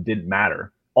one of them didn't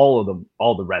matter. All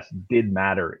the rest did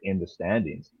matter in the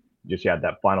standings. Just you had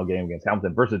that final game against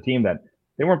Hamilton versus a team that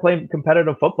they weren't playing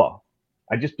competitive football.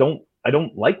 I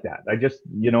don't like that. I just,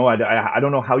 I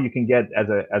don't know how you can get as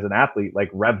an athlete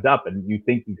like revved up and you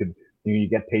think you could, you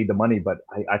get paid the money, but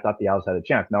I thought the Owls had a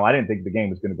chance. Now, I didn't think the game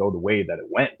was going to go the way that it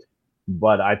went,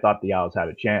 but I thought the Owls had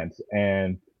a chance.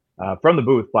 And from the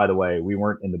booth, by the way, we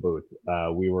weren't in the booth.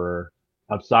 We were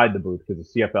outside the booth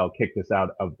because the CFL kicked us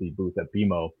out of the booth at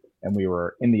BMO, and we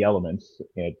were in the elements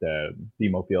at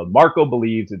BMO Field. Marco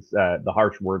believes it's the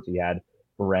harsh words he had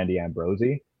for Randy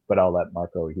Ambrosie, but I'll let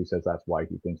Marco. He says that's why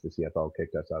he thinks the CFL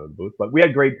kicked us out of the booth. But we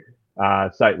had great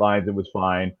sight lines. It was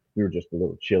fine. We were just a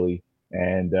little chilly.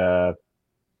 And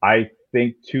I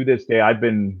think to this day, I've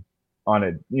been on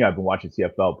it. I've been watching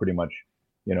CFL pretty much,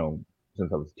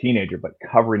 since I was a teenager, but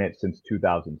covering it since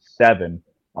 2007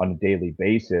 on a daily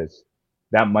basis.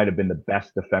 That might have been the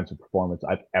best defensive performance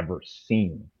I've ever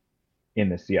seen in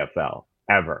the CFL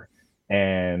ever.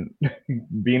 And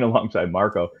being alongside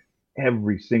Marco,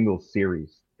 every single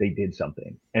series they did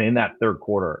something. And in that third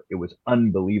quarter, it was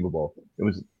unbelievable. It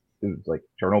was like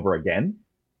turnover again.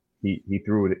 He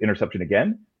threw an interception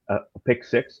again, a pick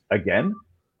 6 again,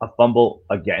 a fumble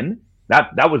again.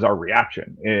 That was our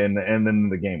reaction. And then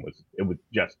the game was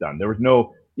just done. There was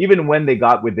no, even when they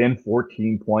got within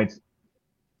 14 points,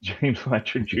 James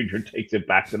Fletcher Jr. takes it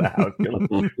back to the house. You're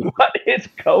like, what is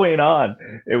going on?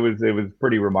 It was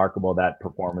pretty remarkable, that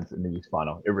performance in the East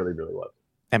Final. It really, really was.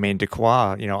 I mean,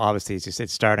 Duquois, obviously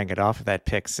it's starting it off with that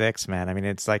pick 6, man. I mean,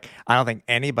 it's like, I don't think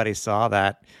anybody saw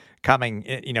that coming,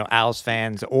 Owls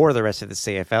fans or the rest of the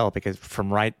CFL, because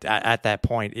from right at that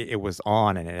point, it was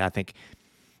on. And I think,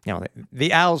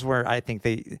 the Owls were, I think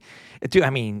we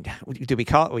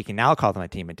can now call them a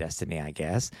team of destiny, I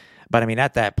guess. But I mean,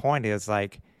 at that point, it was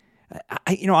like,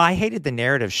 I hated the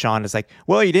narrative, Sean. It's like,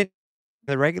 well, you didn't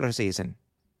the regular season.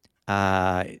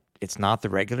 It's not the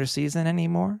regular season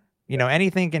anymore.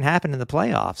 Anything can happen in the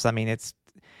playoffs. I mean,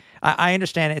 I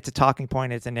understand it's a talking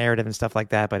point, it's a narrative and stuff like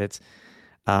that, but it's,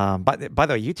 by the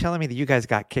way, you telling me that you guys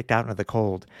got kicked out into the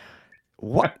cold?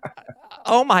 What?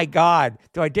 Oh my God!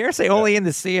 Do I dare say only in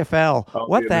the CFL?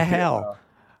 What the hell?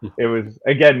 It was,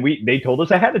 again, they told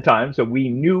us ahead of time, so we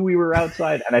knew we were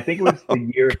outside. And I think it was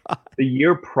the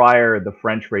year prior, the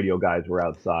French radio guys were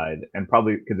outside, and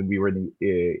probably because we were at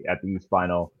the East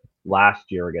Final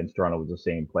last year against Toronto. Was the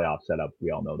same playoff setup.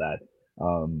 We all know that.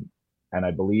 And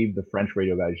I believe the French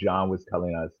radio guy Jean was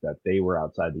telling us that they were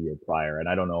outside the year prior. And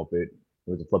I don't know if it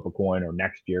was a flip a coin, or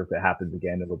next year, if it happens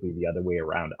again, it'll be the other way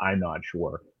around. I'm not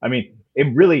sure. I mean, it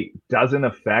really doesn't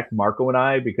affect Marco and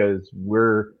I, because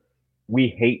we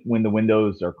hate when the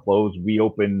windows are closed. We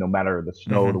open no matter the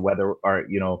snow, the weather, or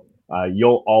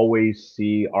you'll always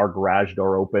see our garage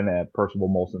door open at Percival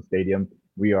Molson Stadium.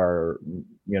 We are,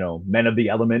 men of the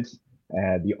elements.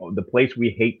 The place we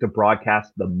hate to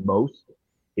broadcast the most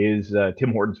is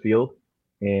Tim Hortons Field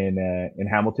in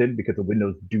Hamilton, because the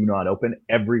windows do not open.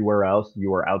 Everywhere else,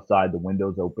 you are outside, the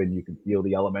windows open, you can feel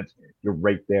the elements. You're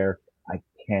right there. I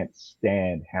can't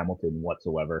stand Hamilton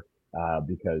whatsoever.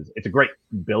 Because it's a great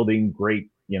building, great,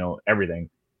 everything.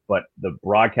 But the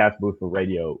broadcast booth for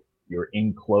radio, you're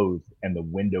enclosed and the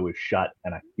window is shut,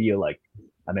 and I feel like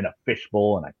I'm in a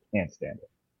fishbowl and I can't stand it.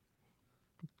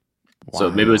 Wow.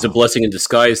 So maybe it was a blessing in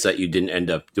disguise that you didn't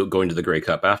end up going to the Grey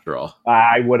Cup after all.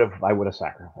 I would have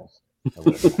sacrificed.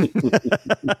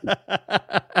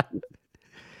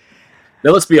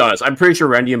 Now, let's be honest. I'm pretty sure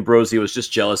Randy Ambrosie was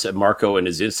just jealous at Marco and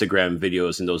his Instagram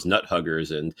videos and those nut huggers,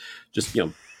 and just,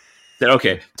 said,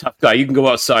 okay, tough guy, you can go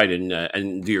outside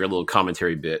and do your little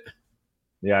commentary bit.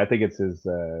 Yeah, I think it's his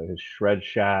shred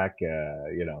shack,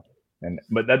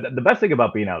 but the best thing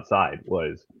about being outside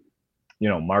was,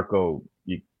 Marco,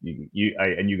 and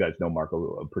you guys know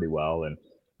Marco pretty well, and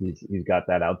he's got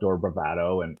that outdoor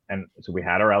bravado, and so we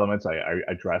had our elements.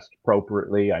 I dressed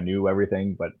appropriately. I knew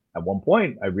everything, but at one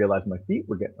point I realized my feet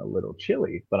were getting a little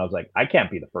chilly, but I was like, I can't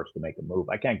be the first to make a move.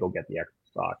 I can't go get the extra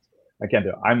socks. I can't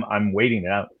do it. I'm waiting it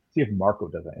out. See if Marco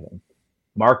does anything.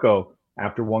 Marco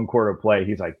after one quarter of play,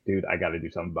 he's like, dude, I got to do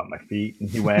something about my feet. And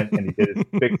he went and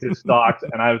fixed his socks.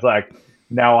 And I was like,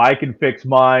 now I can fix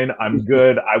mine. I'm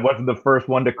good. I wasn't the first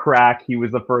one to crack. He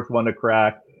was the first one to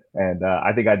crack. And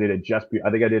I think I did it I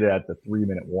think I did it at the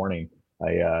 3-minute warning.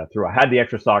 I had the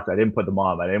extra socks. I didn't put them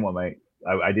on. I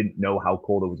didn't know how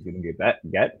cold it was going to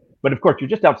get. But of course, you're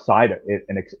just outside it,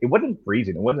 and it wasn't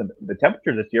freezing. It wasn't the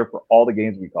temperature this year for all the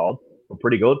games we called were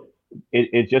pretty good.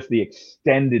 It's just the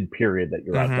extended period that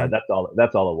you're outside. That's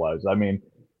all it was. I mean,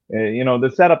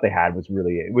 the setup they had was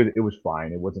really it was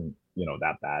fine. It wasn't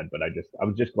that bad. But I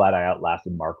was just glad I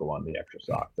outlasted Marco on the extra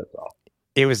socks. That's all.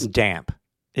 It was damp.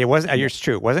 It wasn't. It's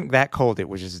true. It wasn't that cold. It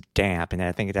was just damp, and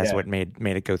I think that's what made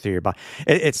it go through your body.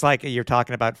 It's like you're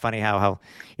talking about. Funny how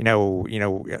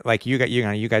like you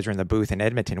guys were in the booth in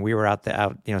Edmonton. We were out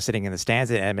sitting in the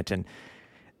stands in Edmonton.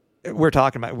 We're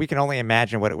talking about. We can only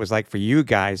imagine what it was like for you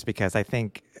guys, because I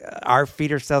think our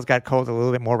feet ourselves got cold a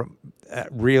little bit more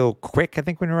real quick. I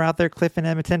think when we were out there, Cliff, in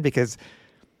Edmonton, because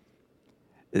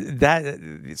that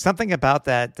something about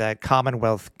that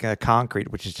Commonwealth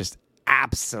concrete, which is just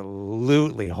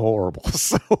absolutely horrible.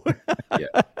 So it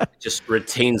just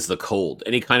retains the cold.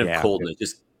 Any kind of cold, it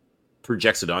just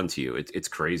projects it onto you. It's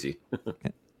crazy.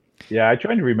 Yeah, I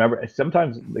try to remember.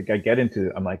 Sometimes, like,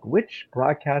 I'm like, which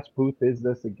broadcast booth is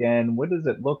this again? What does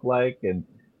it look like? And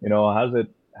how's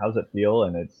it feel?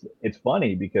 And it's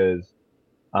funny because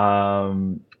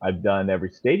I've done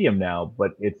every stadium now,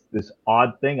 but it's this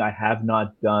odd thing. I have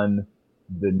not done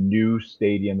the new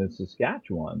stadium in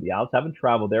Saskatchewan. The Alouettes haven't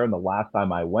traveled there, and the last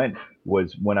time I went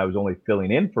was when I was only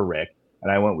filling in for Rick, and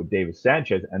I went with David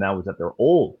Sanchez, and that was at their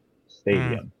old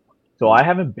stadium. So I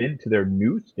haven't been to their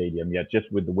new stadium yet, just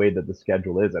with the way that the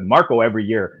schedule is. And Marco, every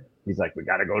year, he's like, we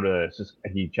got to go to,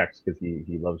 he checks because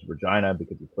he loves Regina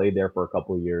because he played there for a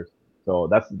couple of years. So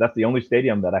that's the only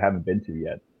stadium that I haven't been to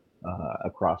yet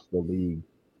across the league.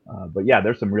 But yeah,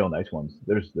 there's some real nice ones.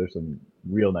 There's some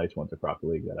real nice ones across the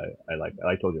league that I like.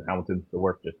 Like I told you, Hamilton's the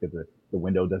worst just because the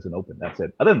window doesn't open. That's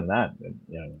it. Other than that,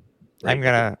 I'm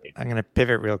gonna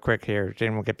pivot real quick here,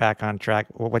 Jane. We'll get back on track.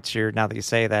 What's your, now that you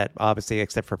say that, obviously,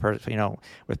 except for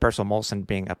with Percival Molson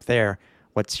being up there,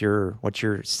 what's your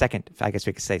second? I guess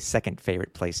we could say second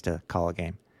favorite place to call a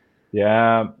game.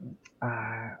 Yeah,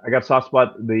 I got a soft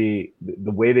spot. The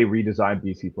way they redesigned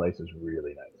BC Place is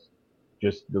really nice.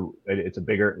 Just it's a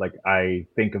bigger, like, I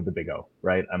think of the Big O,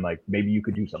 right? I'm like, maybe you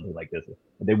could do something like this,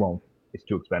 but they won't. It's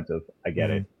too expensive. I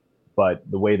get it. But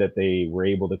the way that they were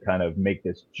able to kind of make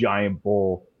this giant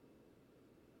bowl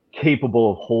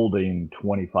capable of holding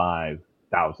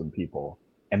 25,000 people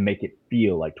and make it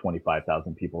feel like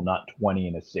 25,000 people, not 20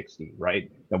 in a 60,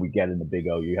 right? That we get in the Big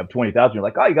O. You have 20,000, you're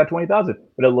like, oh, you got 20,000,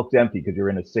 but it looks empty because you're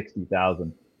in a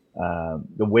 60,000.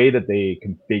 The way that they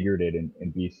configured it in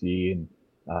BC and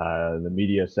the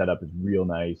media setup is real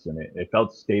nice, and it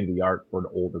felt state of the art for an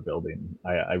older building.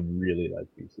 I really like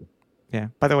BC. Yeah.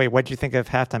 By the way, what did you think of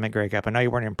halftime at Grey Cup? I know you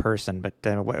weren't in person, but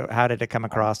how did it come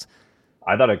across?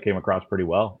 I thought it came across pretty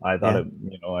well. I thought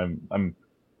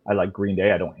I like Green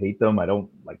Day. I don't hate them. I don't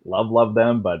love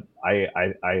them, but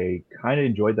I kind of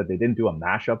enjoyed that they didn't do a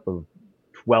mashup of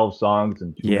 12 songs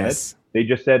in 2 minutes. They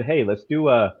just said, hey, let's do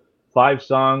 5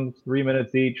 songs, 3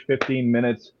 minutes each, 15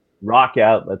 minutes, rock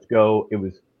out, let's go. It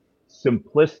was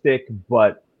simplistic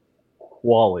but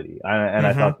quality, and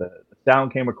I thought the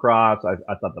sound came across. I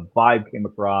thought the vibe came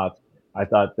across. I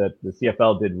thought that the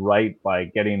CFL did right by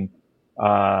getting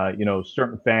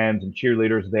certain fans and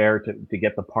cheerleaders there to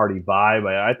get the party vibe.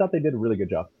 I thought they did a really good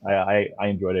job. I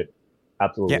enjoyed it.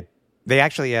 Absolutely. Yeah. They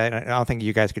actually, I don't think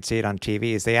you guys could see it on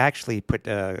TV, is they actually put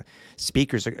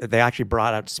speakers. They actually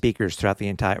brought out speakers throughout the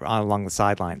entire, along the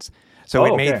sidelines. So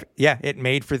it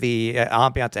made for the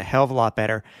ambiance a hell of a lot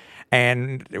better.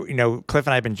 And, Cliff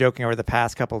and I have been joking over the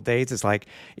past couple of days. It's like,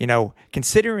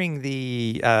 considering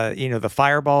the, the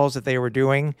fireballs that they were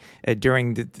doing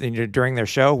during their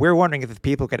show, we're wondering if the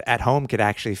people at home could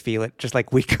actually feel it just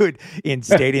like we could in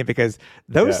stadium, because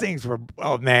those things were,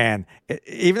 oh man,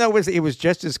 even though it was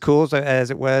just as cool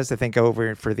as it was, I think,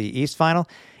 over for the East final.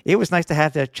 It was nice to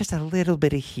have just a little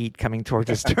bit of heat coming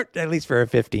towards us, at least for a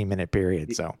 15-minute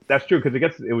period. So that's true,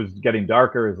 because it was getting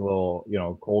darker. It was a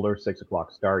little, colder. 6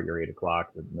 o'clock start. You're 8 o'clock,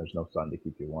 and there's no sun to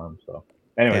keep you warm. So,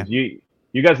 anyways, you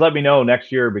guys let me know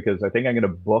next year, because I think I'm going to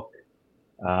book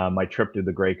my trip to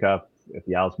the Grey Cup if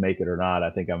the Owls make it or not.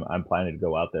 I think I'm planning to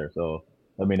go out there. So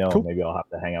let me know. Cool. Maybe I'll have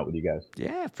to hang out with you guys.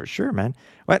 Yeah, for sure, man.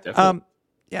 But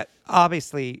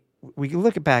obviously, we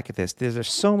look back at this. There's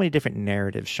so many different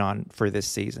narratives, Sean, for this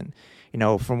season.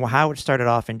 from how it started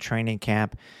off in training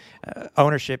camp,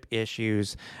 ownership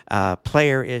issues,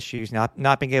 player issues,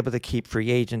 not being able to keep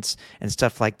free agents and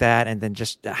stuff like that, and then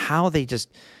just how they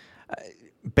just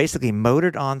basically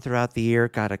motored on throughout the year,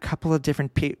 got a couple of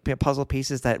different puzzle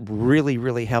pieces that really,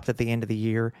 really helped at the end of the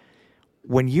year.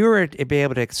 When you're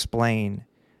able to explain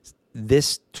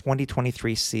this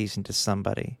 2023 season to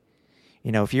somebody,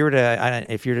 if you were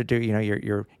to do,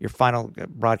 your final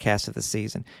broadcast of the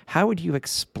season, how would you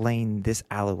explain this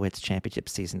Alouettes championship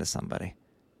season to somebody?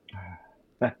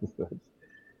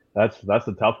 That's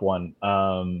a tough one.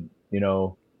 I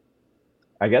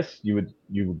guess you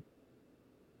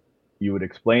would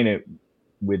explain it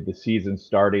with the season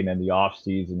starting and the off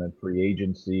season and free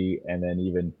agency, and then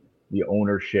even the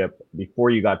ownership before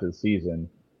you got to the season.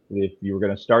 If you were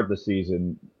going to start the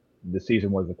season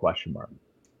was a question mark.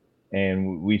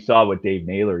 And we saw what Dave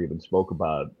Naylor even spoke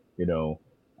about,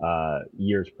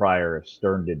 years prior. If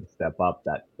Stern didn't step up,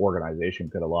 that organization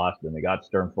could have lost. And they got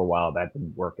Stern for a while. That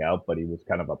didn't work out, but he was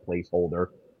kind of a placeholder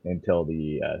until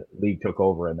the league took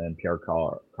over, and then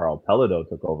Pierre-Karl Pelado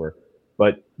took over.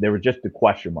 But there was just a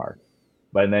question mark.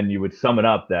 But then you would sum it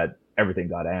up that everything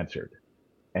got answered.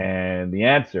 And the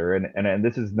answer, and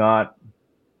this is not,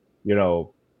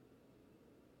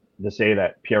 to say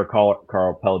that Pierre-Karl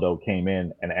Pelado came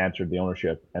in and answered the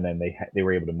ownership, and then they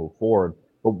were able to move forward.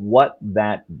 But what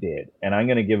that did, and I'm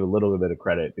going to give a little bit of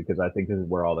credit because I think this is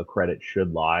where all the credit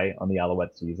should lie on the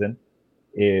Alouette season,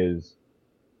 is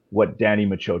what Danny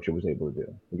Machocha was able to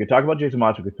do. We could talk about Jason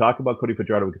Moss, we could talk about Cody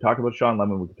Fajardo, we could talk about Sean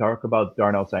Lemon, we could talk about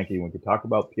Darnell Sankey, and we could talk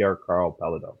about Pierre-Karl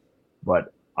Pelado.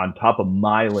 But on top of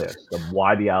my list of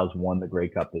why the Owls won the Grey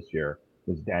Cup this year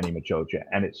was Danny Machocha.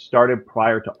 And it started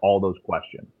prior to all those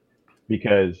questions,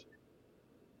 because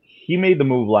he made the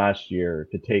move last year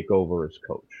to take over as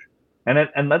coach.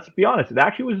 And let's be honest, it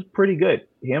actually was pretty good.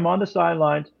 Him on the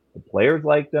sidelines, the players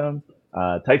liked him.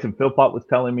 Tyson Philpott was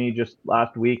telling me just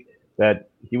last week that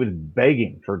he was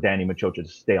begging for Danny Machocha to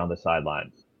stay on the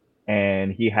sidelines.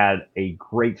 And he had a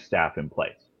great staff in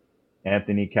place.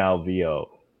 Anthony Calvillo,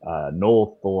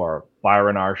 Noel Thorpe,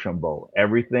 Byron Archambault,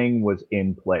 everything was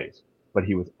in place. But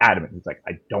he was adamant. He's like,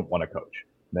 I don't want to coach.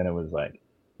 Then it was like,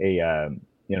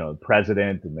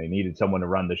 president, and they needed someone to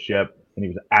run the ship. And he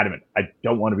was adamant. I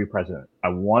don't want to be president. I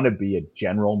want to be a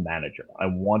general manager. I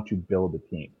want to build a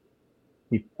team.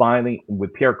 He finally,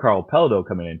 with Pierre-Karl Pelado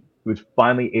coming in, he was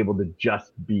finally able to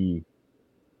just be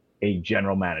a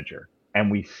general manager.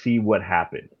 And we see what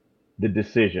happened. The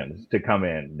decisions to come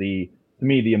in, to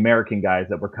me, the American guys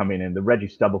that were coming in, the Reggie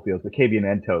Stubblefields, the Kavian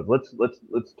Entos.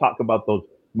 Let's talk about those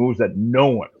moves that no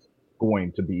one's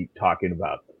going to be talking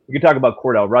about. We could talk about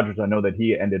Cordell Rogers. I know that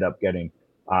he ended up getting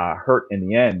hurt in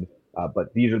the end,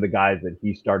 but these are the guys that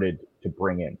he started to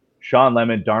bring in. Sean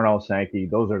Lemon, Darnell Sankey,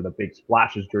 those are the big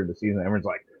splashes during the season. Everyone's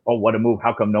like, oh, what a move.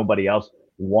 How come nobody else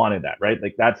wanted that, right?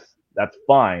 Like, that's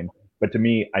fine. But to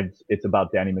me, it's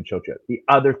about Danny Machocha. The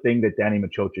other thing that Danny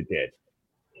Machocha did,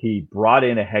 he brought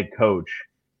in a head coach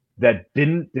that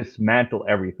didn't dismantle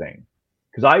everything.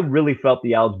 Because I really felt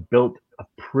the Owls built a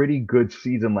pretty good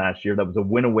season last year that was a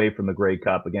win away from the Grey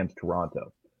Cup against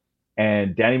Toronto.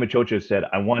 And Danny Machocha said,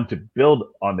 I want to build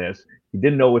on this. He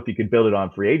didn't know if he could build it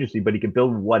on free agency, but he could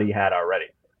build what he had already.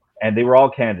 And they were all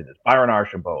candidates. Byron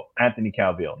Archambault, Anthony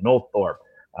Calvillo, Noel Thorpe.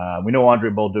 We know Andre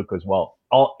Bolduc as well,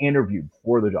 all interviewed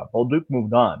for the job. Bolduc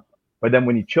moved on. But then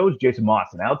when he chose Jason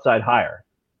Moss, an outside hire,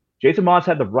 Jason Moss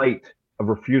had the right of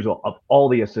refusal of all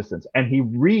the assistants. And he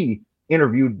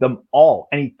re-interviewed them all,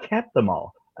 and he kept them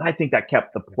all. And I think that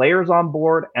kept the players on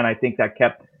board, and I think that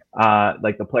kept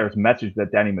the players' message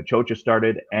that Danny Machocha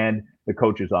started and the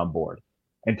coaches on board.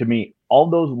 And to me, all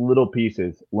those little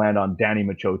pieces land on Danny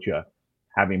Machocha,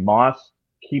 having Moss,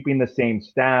 keeping the same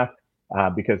staff,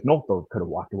 because Noel could have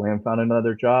walked away and found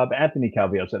another job. Anthony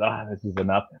Calvillo said, this is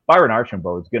enough. Byron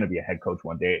Archambault is going to be a head coach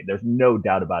one day. There's no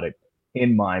doubt about it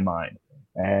in my mind.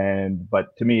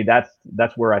 But to me,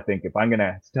 that's where I think if I'm going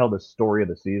to tell the story of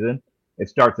the season, it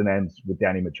starts and ends with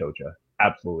Danny Machocha.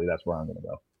 Absolutely, that's where I'm going to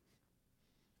go.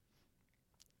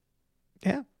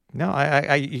 Yeah, no,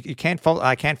 you can't fault.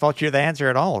 I can't fault you the answer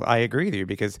at all. I agree with you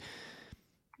because,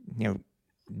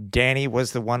 Danny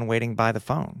was the one waiting by the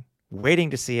phone,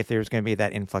 waiting to see if there was going to be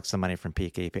that influx of money from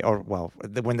PKP, or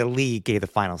when the league gave the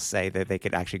final say that they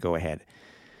could actually go ahead.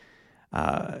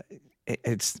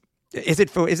 Is it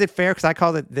fair? Because I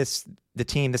call it the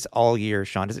team this all year,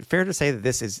 Sean. Is it fair to say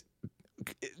that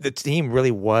the team really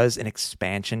was an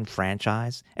expansion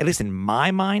franchise? At least in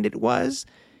my mind, it was.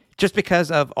 Just because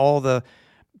of all the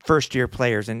first-year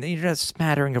players and a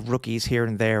smattering of rookies here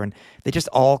and there, and they just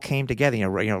all came together.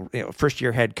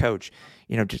 First-year head coach,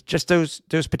 just those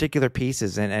particular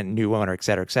pieces and new owner, et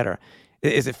cetera, et cetera.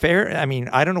 Is it fair? I mean,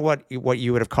 I don't know what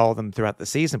you would have called them throughout the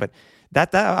season, but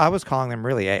that I was calling them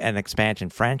really an expansion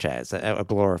franchise, a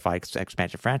glorified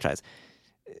expansion franchise.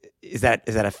 Is that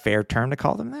a fair term to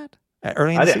call them that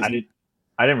early in the season?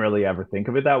 I didn't really ever think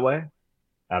of it that way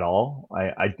at all.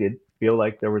 I did feel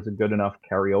like there was a good enough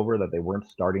carryover that they weren't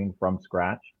starting from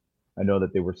scratch. I know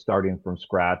that they were starting from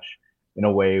scratch in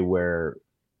a way where,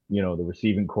 the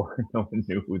receiving core, no one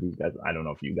knew who these guys. I don't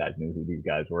know if you guys knew who these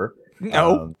guys were.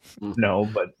 No, no,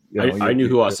 but I knew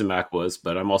who Austin Mack was,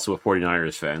 but I'm also a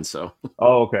 49ers fan, so.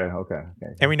 Oh, okay.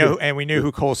 And we knew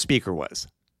who Cole Speaker was.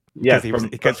 Yeah,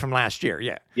 because from last year,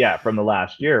 yeah, from the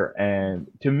last year. And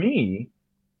to me,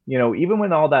 even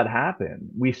when all that happened,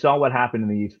 we saw what happened in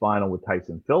the East Final with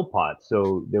Tyson Philpott.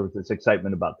 So there was this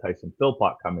excitement about Tyson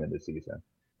Philpott coming into the season.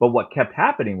 But what kept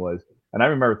happening was, and I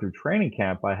remember through training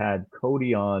camp, I had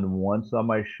Cody on once on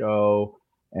my show,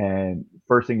 and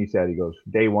first thing he said, he goes,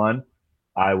 day one,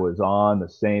 I was on the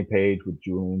same page with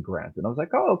Julian Grant. And I was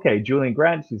like, oh, okay, Julian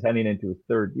Grant, he's heading into his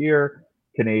third year,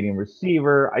 Canadian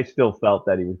receiver. I still felt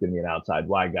that he was going to be an outside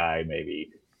wide guy. Maybe,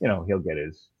 he'll get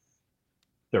his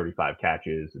 35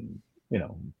 catches and,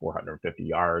 450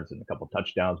 yards and a couple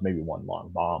touchdowns, maybe one long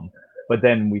bomb. But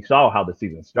then we saw how the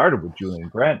season started with Julian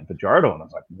Grant and Fajardo, and I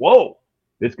was like, whoa,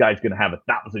 this guy's going to have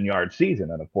 1,000-yard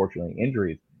season. And unfortunately,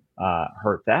 injuries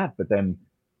hurt that. But then,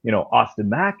 Austin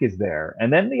Mack is there.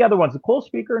 And then the other ones, the Cole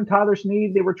Speaker and Tyler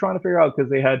Snead, they were trying to figure out because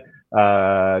they had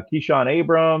Keyshawn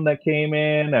Abram that came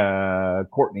in,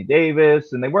 Courtney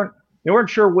Davis, and they weren't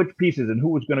sure which pieces and who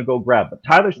was going to go grab. But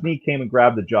Tyler Snead came and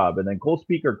grabbed the job, and then Cole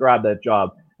Speaker grabbed that job.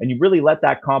 And you really let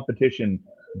that competition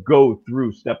go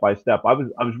through step by step. I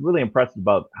was really impressed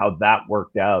about how that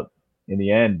worked out in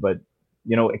the end. But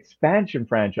expansion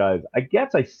franchise, I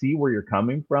guess I see where you're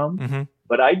coming from,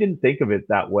 but I didn't think of it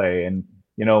that way. And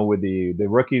with the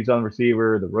rookies on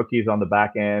receiver, the rookies on the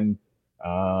back end,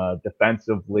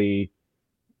 defensively,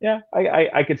 yeah,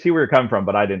 I could see where you're coming from,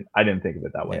 but I didn't think of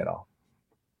it that way at all.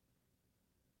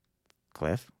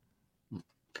 Cliff?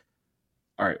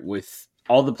 All right, with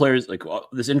all the players, like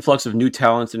this influx of new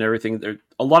talents and everything,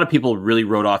 a lot of people really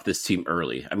wrote off this team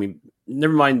early. I mean,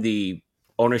 never mind the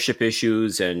ownership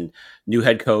issues and new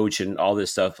head coach and all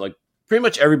this stuff. Like pretty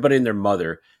much everybody and their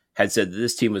mother had said that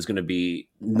this team was going to be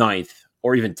 9th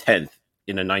or even 10th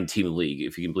in a 9-team league,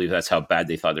 if you can believe that's how bad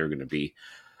they thought they were going to be.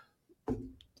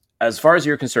 As far as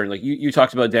you're concerned, like you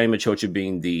talked about Danny Machocha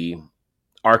being the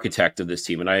architect of this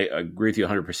team, and I agree with you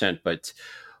 100%, but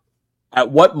at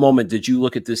what moment did you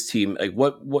look at this team? Like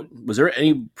what was there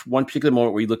any one particular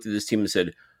moment where you looked at this team and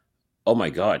said, oh my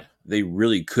God, they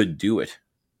really could do it?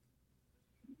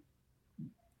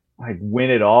 Like win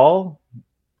it all?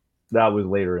 That was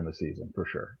later in the season for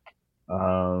sure.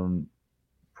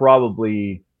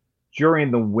 Probably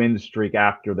during the win streak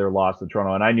after their loss to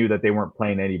Toronto, and I knew that they weren't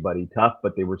playing anybody tough,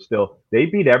 but they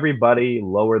beat everybody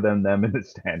lower than them in the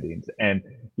standings. And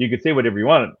you could say whatever you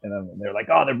want, and they're like,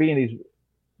 oh,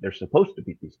 they're supposed to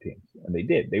beat these teams, and they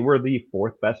did. They were the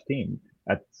 4th best team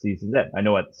at season's end. I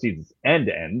know at season's end,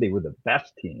 they were the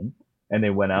best team, and they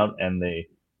went out and they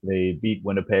beat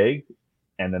Winnipeg,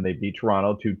 and then they beat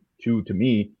Toronto to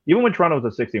me. Even when Toronto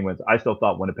was at 16 wins, I still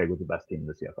thought Winnipeg was the best team in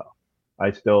the CFL.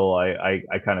 I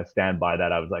kind of stand by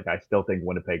that. I was like, I still think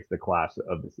Winnipeg's the class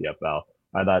of the CFL.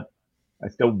 I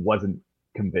still wasn't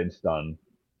convinced on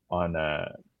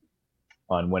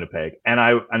Winnipeg, and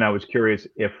I was curious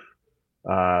if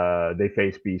they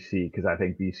faced BC, because I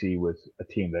think BC was a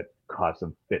team that caused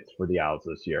some fits for the Owls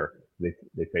this year.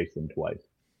 They faced them twice.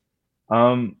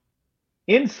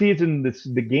 In season,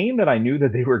 the game that I knew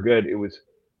that they were good. It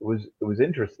was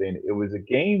interesting. It was a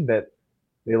game that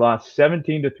they lost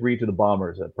 17-3 to the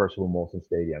Bombers at Percival Molson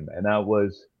Stadium, and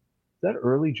is that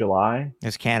early July?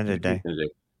 It's Canada Day.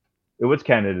 It was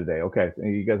Canada Day. Okay,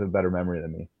 you guys have better memory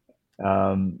than me.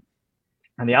 And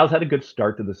the Owls had a good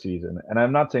start to the season, and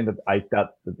I'm not saying that I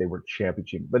thought that they were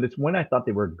championship, but it's when I thought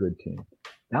they were a good team.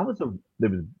 That was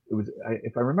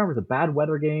if I remember, it was a bad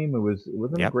weather game. It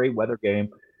wasn't a great weather game,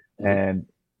 and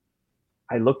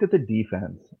I looked at the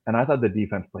defense, and I thought the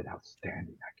defense played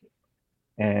outstanding that game.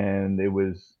 And it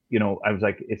was, I was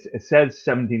like, it says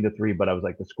 17-3, but I was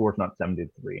like, the score's not 17-3.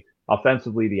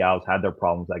 Offensively, the Owls had their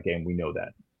problems that game. We know that.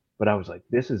 But I was like,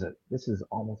 this is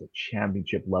almost a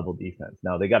championship level defense.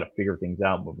 Now they got to figure things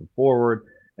out moving forward,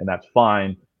 and that's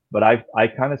fine. But I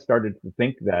kind of started to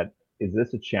think that, is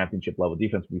this a championship level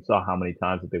defense? We saw how many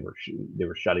times that they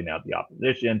were shutting out the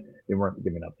opposition. They weren't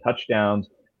giving up touchdowns.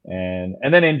 And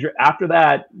then after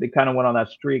that, they kind of went on that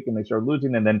streak and they started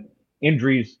losing, and then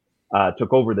injuries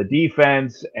took over the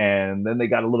defense, and then they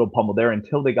got a little pummeled there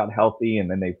until they got healthy, and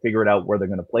then they figured out where they're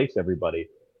going to place everybody.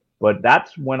 But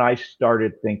that's when I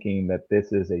started thinking that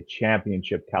this is a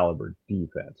championship caliber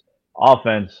defense.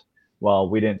 Offense, well,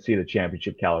 we didn't see the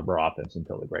championship caliber offense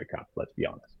until the Grey Cup, let's be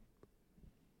honest.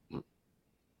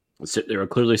 They were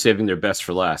clearly saving their best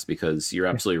for last, because you're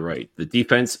absolutely right. The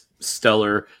defense,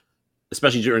 stellar,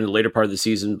 especially during the later part of the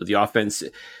season, but the offense,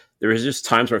 there was just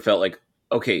times where I felt like,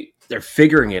 okay, they're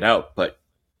figuring it out, but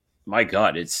my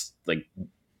God, it's like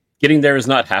getting there is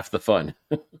not half the fun.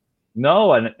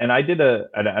 No, and I did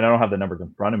I don't have the numbers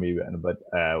in front of me, but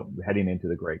heading into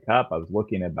the Grey Cup, I was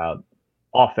looking about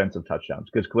offensive touchdowns,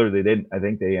 because clearly they didn't. I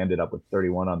think they ended up with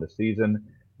 31 on the season,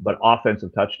 but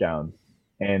offensive touchdowns,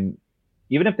 and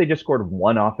even if they just scored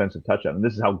one offensive touchdown, and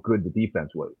this is how good the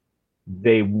defense was,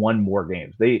 they won more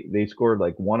games. They scored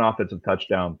like one offensive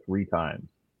touchdown 3 times,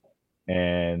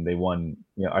 and they won.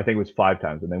 I think it was 5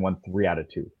 times, and they won 3 out of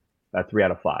 2, 3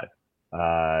 out of 5.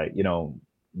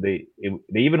 They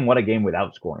even won a game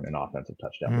without scoring an offensive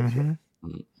touchdown this year.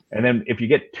 And then if you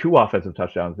get 2 offensive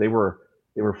touchdowns, they were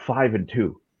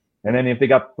 5-2. And then if they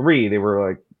got 3, they were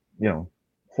like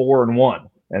 4-1.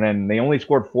 And then they only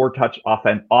scored 4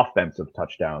 offensive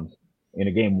touchdowns in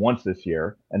a game once this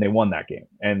year, and they won that game.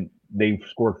 And they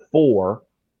scored 4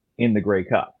 in the Grey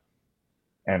Cup.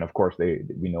 And of course, we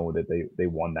know that they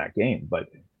won that game. But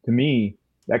to me,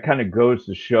 that kind of goes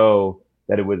to show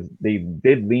that they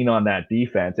did lean on that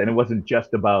defense, and it wasn't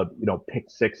just about pick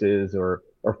sixes or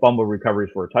fumble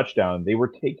recoveries for a touchdown. They were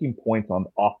taking points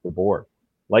off the board,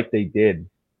 like they did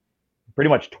pretty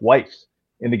much twice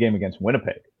in the game against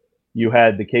Winnipeg. You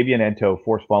had the Kavian Ento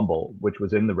forced fumble, which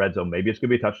was in the red zone. Maybe it's going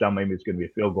to be a touchdown, maybe it's going to be a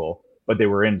field goal, but they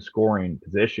were in scoring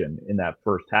position in that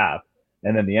first half.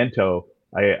 And then the Ento,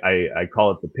 I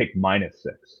call it the pick -6,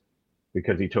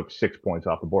 because he took 6 points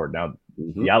off the board. Now,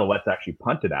 the Alouettes actually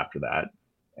punted after that,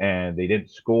 and they didn't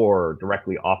score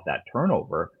directly off that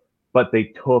turnover, but they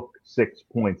took 6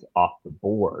 points off the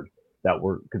board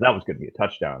because that was going to be a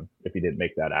touchdown if he didn't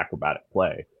make that acrobatic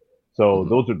play. So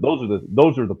those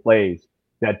are the plays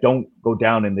that don't go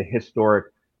down in the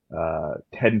historic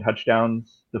 10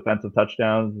 touchdowns, defensive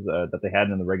touchdowns that they had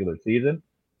in the regular season.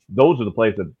 Those are the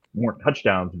plays that weren't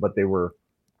touchdowns, but they were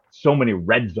so many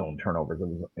red zone turnovers.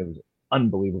 It was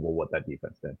unbelievable what that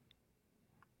defense did.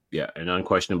 Yeah, and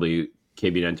unquestionably,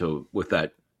 Ento with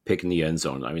that pick in the end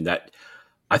zone. I mean, that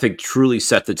I think truly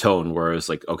set the tone where it's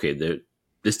like, okay,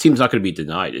 this team's not going to be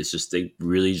denied. It's just they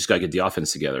really just got to get the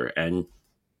offense together, and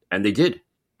they did.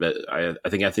 But I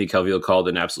think Anthony Calvillo called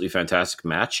an absolutely fantastic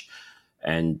match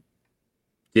and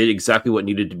did exactly what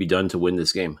needed to be done to win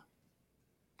this game.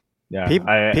 Yeah,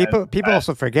 people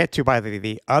also forget to buy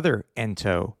the other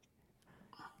Ento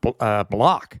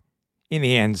block in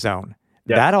the end zone.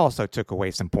 Yeah. That also took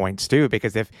away some points too,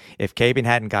 because if Kabian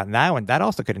hadn't gotten that one, that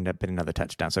also could end up been another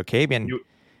touchdown. So Kabian,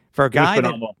 for a guy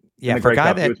that,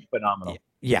 was phenomenal.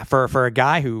 Yeah, for a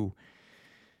guy who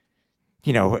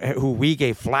we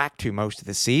gave flack to most of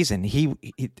the season, he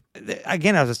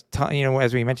again, I was just telling,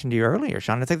 as we mentioned to you earlier,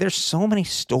 Sean, it's like there's so many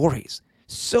stories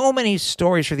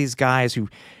for these guys who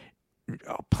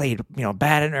played,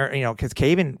 bad, because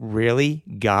Kabian really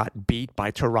got beat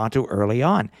by Toronto early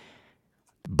on.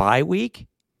 Bye week,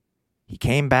 he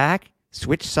came back,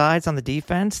 switched sides on the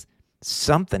defense.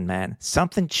 Something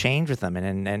changed with him,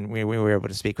 and we were able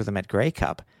to speak with him at Grey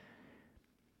Cup.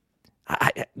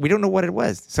 We don't know what it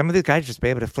was. Some of these guys just be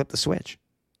able to flip the switch.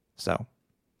 So,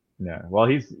 yeah. Well,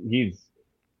 he's it's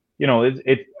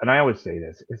and I always say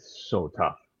this, it's so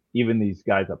tough. Even these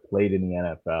guys that played in the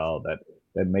NFL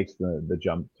that makes the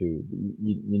jump to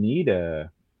you need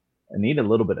a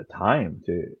little bit of time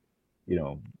to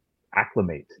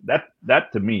acclimate.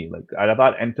 That to me, like I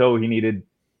thought Ento, he needed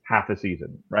half a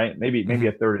season, right? Maybe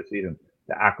a third of a season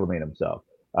to acclimate himself.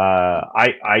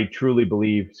 I truly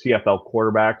believe CFL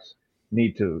quarterbacks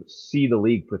need to see the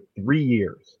league for 3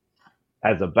 years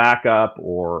as a backup,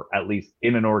 or at least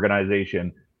in an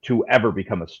organization, to ever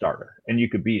become a starter. And you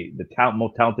could be the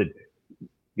most talented,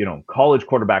 college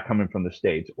quarterback coming from the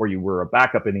States, or you were a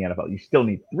backup in the NFL. You still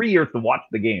need 3 years to watch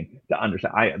the game to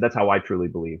understand. That's how I truly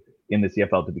believe in the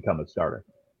CFL to become a starter.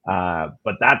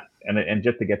 But that, and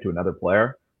just to get to another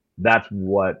player, that's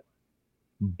what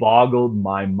boggled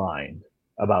my mind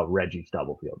about Reggie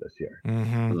Stubblefield this year.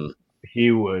 Mm-hmm.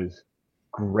 He was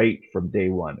great from day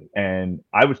one. And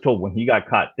I was told when he got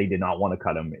cut, they did not want to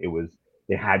cut him.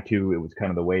 They had to. It was kind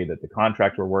of the way that the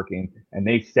contracts were working. And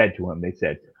they said to him,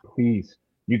 please,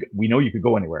 we know you could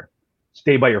go anywhere.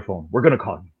 Stay by your phone. We're going to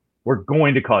call you. We're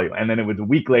going to call you. And then it was a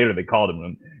week later they called him,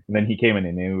 and then he came in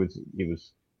and he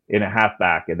was in a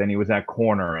halfback, and then he was at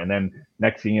corner, and then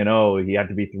next thing you know, he had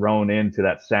to be thrown into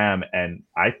that Sam. And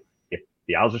if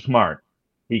the Owls are smart,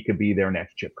 he could be their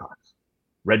next Chip Cox.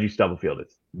 Reggie Stubblefield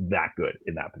is that good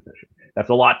in that position. That's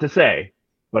a lot to say,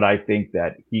 but I think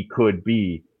that he could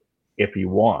be, if he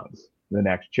wants, the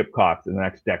next Chip Cox in the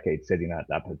next decade sitting at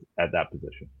that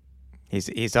position.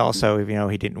 He's also, even though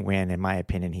he didn't win, in my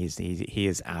opinion, he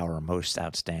is our most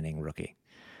outstanding rookie.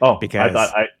 Oh, because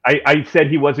I said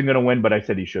he wasn't going to win, but I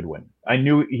said he should win. I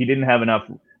knew he didn't have enough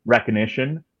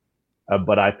recognition,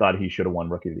 but I thought he should have won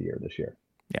Rookie of the Year this year.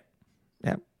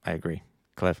 Yeah, I agree.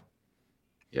 Cliff.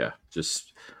 Yeah,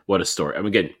 just what a story. I mean,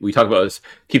 again, we talk about this,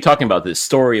 keep talking about this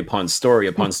story upon story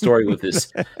upon story with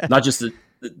this, not just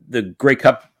the Grey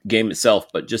Cup game itself,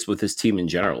 but just with this team in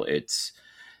general. It's,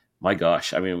 my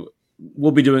gosh. I mean,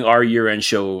 we'll be doing our year-end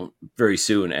show very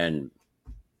soon, and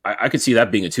I could see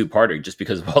that being a two-parter just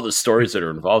because of all the stories that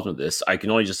are involved with this. I can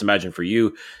only just imagine for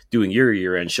you doing your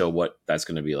year-end show what that's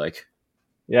going to be like.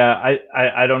 Yeah,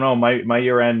 I don't know. My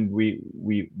year-end,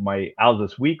 my Owls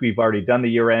this week, we've already done the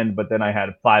year-end, but then I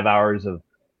had 5 hours of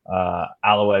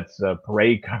Alouettes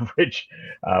parade coverage.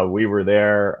 We were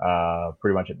there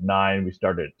pretty much at 9. We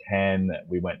started at 10.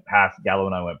 We went past, Gallo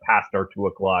and I went past our 2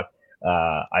 o'clock.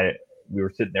 We were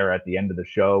sitting there at the end of the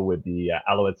show with the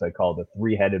Alouettes, I call the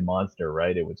 3-headed monster,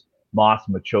 right? It was Moss,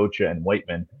 Machocha, and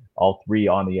Whiteman, all 3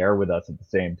 on the air with us at the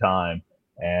same time.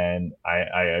 And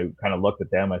I kind of looked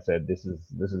at them. I said, these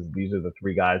are the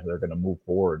 3 guys that are going to move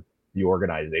forward the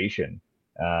organization,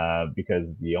 because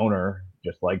the owner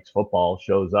just likes football,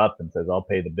 shows up and says, I'll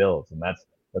pay the bills. And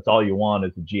that's all you want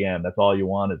as a GM. That's all you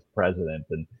want as president.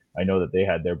 And I know that they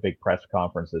had their big press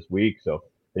conference this week, so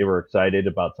they were excited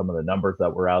about some of the numbers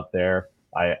that were out there.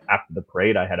 After the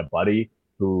parade, I had a buddy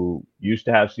who used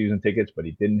to have season tickets, but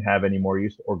he didn't have any more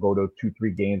use or go to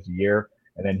 2-3 games a year.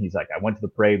 And then he's like, I went to the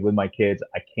parade with my kids.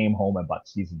 I came home and bought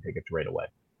season tickets right away.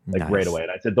 Right away.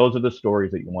 And I said, those are the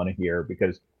stories that you want to hear,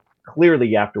 because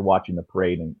clearly after watching the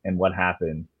parade and what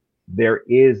happened, there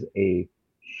is a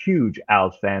huge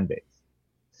Owls fan base.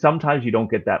 Sometimes you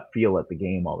don't get that feel at the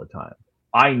game all the time.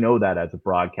 I know that as a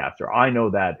broadcaster. I know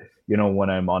that, when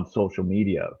I'm on social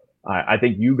media. I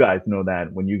think you guys know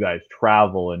that when you guys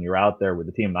travel and you're out there with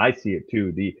the team. And I see it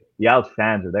too. The Owls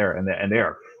fans are there, and they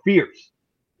are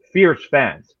fierce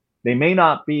fans. They may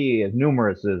not be as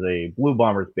numerous as a Blue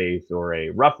Bombers base or a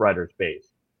Rough Riders base,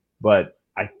 but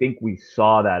I think we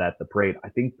saw that at the parade. I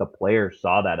think the players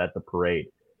saw that at the parade,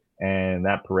 and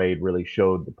that parade really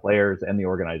showed the players and the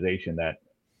organization that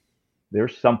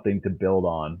there's something to build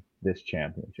on this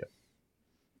championship.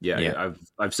 Yeah.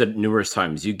 I've said it numerous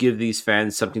times. You give these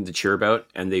fans something to cheer about,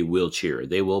 and they will cheer.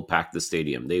 They will pack the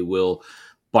stadium. They will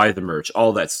buy the merch,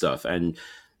 all that stuff. And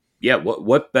yeah,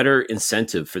 what better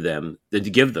incentive for them than to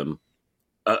give them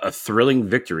a thrilling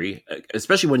victory,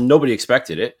 especially when nobody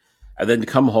expected it, and then to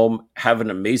come home, have an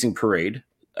amazing parade.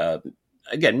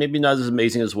 Again, maybe not as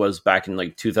amazing as was back in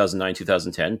like 2009,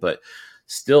 2010, but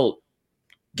still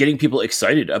getting people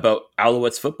excited about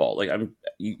Alouettes football. Like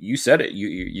you said it,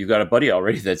 you got a buddy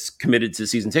already that's committed to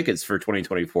season tickets for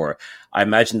 2024. I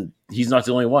imagine he's not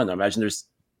the only one. I imagine there's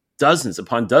dozens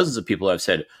upon dozens of people who have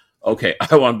said, okay,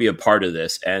 I want to be a part of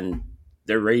this, and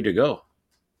they're ready to go.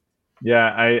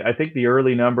 Yeah, I think the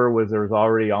early number was there was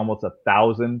already almost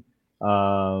 1,000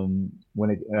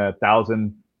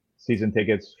 1,000 season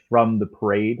tickets from the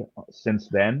parade since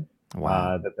then.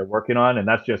 Wow. That they're working on, and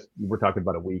that's just, we're talking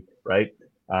about a week, right?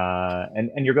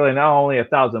 And you're going, not only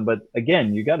 1,000, but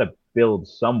again, you got to build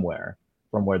somewhere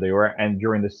from where they were. And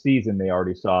during the season, they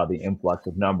already saw the influx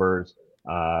of numbers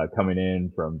coming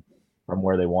in from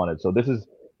where they wanted. So this is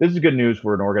good news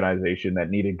for an organization that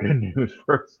needed good news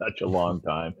for such a long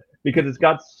time, because it's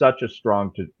got such a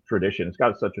strong tradition. It's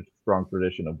got such a strong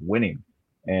tradition of winning.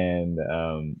 And,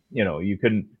 you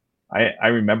couldn't, I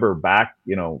remember back,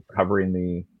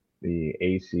 covering the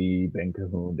AC Ben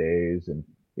Cahoon days, and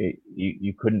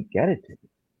you couldn't get a ticket.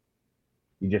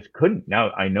 You just couldn't. Now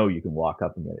I know you can walk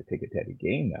up and get a ticket to a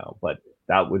game now, but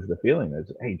that was the feeling.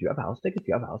 Is, hey, do you have house tickets? Do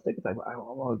you have house tickets? I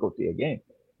want to go see a game.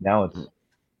 Now it's,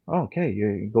 oh, okay,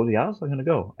 you go to the house? I'm going to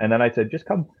go. And then I said, just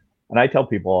come. And I tell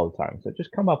people all the time, I said,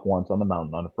 just come up once on the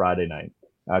mountain on a Friday night.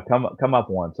 Come up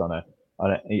once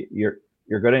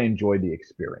you're going to enjoy the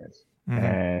experience. Mm-hmm.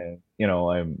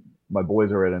 And, my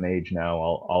boys are at an age now,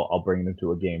 I'll bring them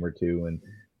to a game or two. And,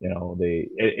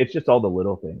 it's just all the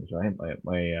little things, right?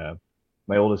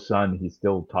 My oldest son, he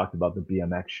still talked about the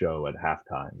BMX show at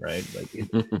halftime, right? Like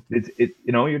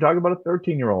you're talking about a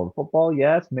 13-year-old. Football,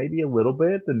 yes, maybe a little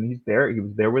bit. And he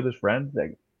was there with his friends.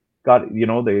 Like, got,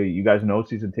 you guys know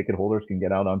season ticket holders can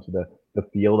get out onto the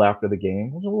field after the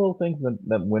game. Those are little things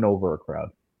that win over a crowd.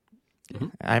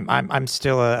 I'm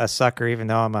still a sucker, even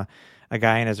though I'm a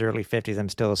guy in his early 50s. I'm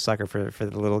still a sucker for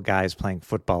the little guys playing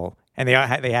football, and they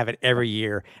have it every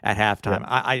year at halftime.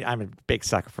 Yeah. I'm a big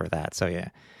sucker for that. So yeah,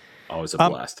 always a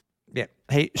blast. Yeah.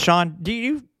 Hey, Sean, do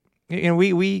you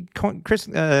Cliff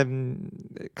and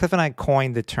I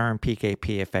coined the term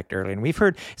PKP effect earlier, and we've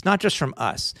heard it's not just from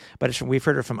us, but we've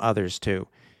heard it from others too.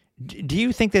 Do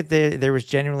you think that there was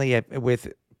genuinely with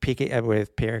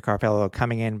Pierre Carpello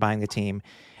coming in, buying the team,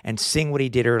 and seeing what he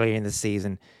did earlier in the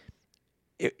season?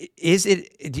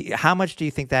 How much do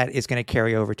you think that is going to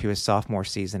carry over to his sophomore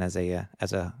season as an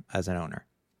owner?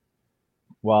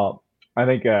 Well, I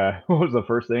think what was the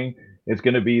first thing? It's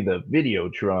going to be the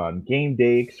Videotron game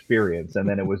day experience, and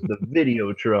then it was the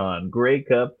Videotron Grey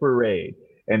Cup parade,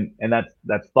 and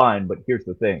that's fine. But here's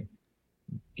the thing: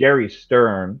 Gary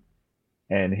Stern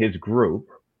and his group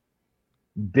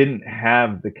didn't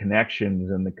have the connections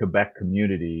in the Quebec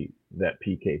community that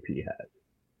PKP had,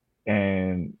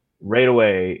 and right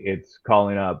away it's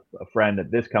calling up a friend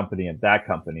at this company and that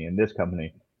company and this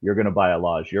company. You're going to buy a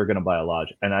lodge. You're going to buy a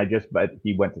lodge, and I just bet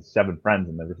he went to 7 friends,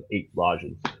 and there was 8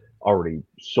 lodges already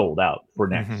sold out for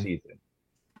next season,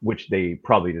 which they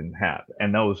probably didn't have.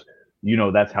 And those,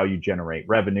 that's how you generate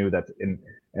revenue. That's and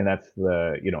that's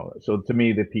the, so to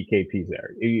me, the PKP's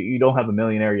there. You don't have a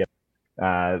millionaire yet.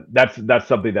 That's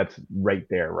something that's right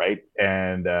there. Right.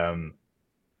 And,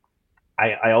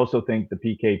 I also think the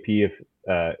PKP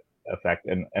effect,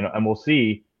 and we'll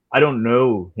see. I don't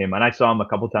know him, and I saw him a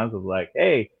couple times. I was like,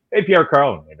 hey, Pierre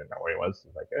Carl. I didn't know where he was. He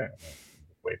was like, hey,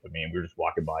 wait for me. And we were just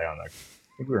walking by on I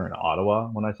think we were in Ottawa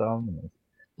when I saw him. And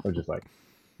I was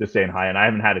just saying hi. And I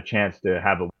haven't had a chance to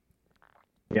have a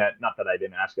yet. Not that I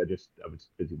didn't ask. I was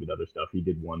busy with other stuff. He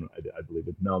did one, I believe,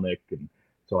 with Melnick, and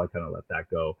so I kind of let that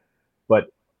go.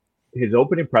 But his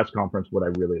opening press conference, what I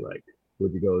really liked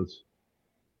was he goes,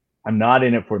 "I'm not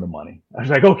in it for the money." I was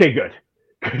like, okay, good.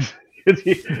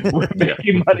 We're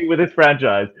making money with this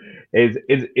franchise is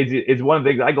one of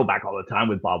the things. I go back all the time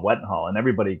with Bob Wettenhall, and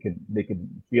everybody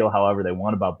can feel however they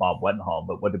want about Bob Wettenhall,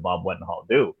 but what did Bob Wettenhall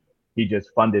do? He just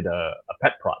funded a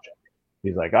pet project.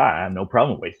 He's like, I have no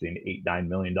problem wasting $8-9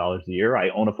 million a year. I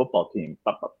own a football team,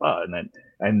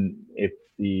 and if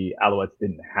the Alouettes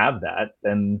didn't have that,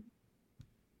 then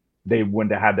they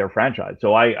wouldn't have had their franchise.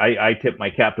 So I tip my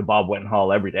cap to Bob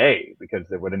Wettenhall every day, because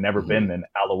there would have never been an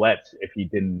Alouettes if he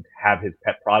didn't have his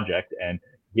pet project. And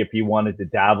if he wanted to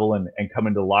dabble and come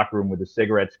into the locker room with his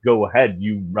cigarettes, go ahead,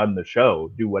 you run the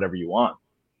show, do whatever you want.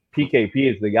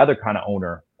 PKP is the other kind of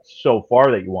owner so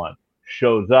far that you want.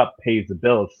 Shows up, pays the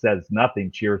bills, says nothing,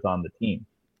 cheers on the team.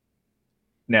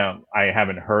 Now, I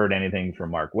haven't heard anything from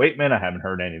Mark Waitman. I haven't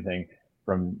heard anything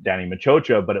from Danny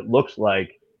Machocha, but it looks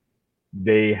like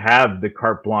they have the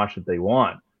carte blanche that they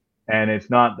want. And it's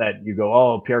not that you go,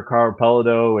 oh, Pierre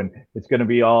Carpello, and it's going to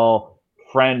be all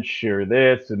French or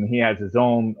this, and he has his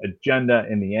own agenda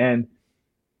in the end.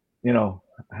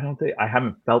 I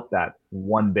haven't felt that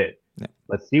one bit. Yeah.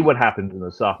 Let's see what happens in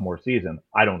the sophomore season.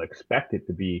 I don't expect it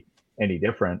to be any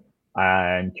different.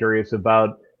 I'm curious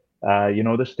about,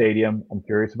 the stadium. I'm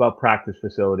curious about practice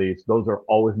facilities. Those are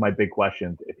always my big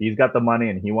questions. If he's got the money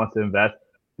and he wants to invest,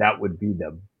 that would be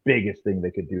the biggest thing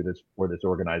they could do for this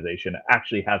organization.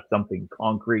 Actually have something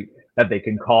concrete that they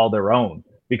can call their own.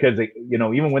 Because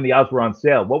even when the outs were on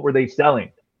sale, what were they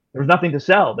selling? There was nothing to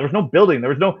sell. There was no building.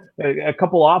 There was a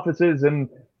couple offices and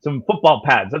some football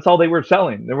pads. That's all they were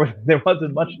selling. There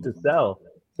wasn't much to sell.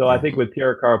 So I think with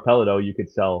Pierre Carpello, you could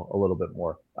sell a little bit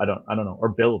more. I don't know, or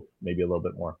build maybe a little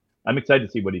bit more. I'm excited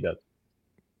to see what he does.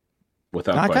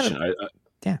 Without question,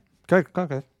 Go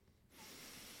ahead.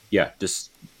 Yeah,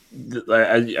 just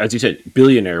as you said,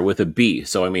 billionaire with a B.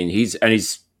 So I mean, he's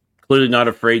clearly not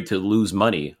afraid to lose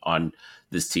money on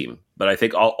this team. But I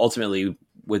think ultimately,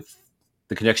 with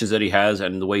the connections that he has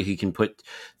and the way he can put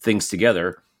things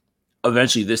together,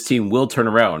 eventually this team will turn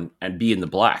around and be in the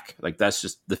black. Like, that's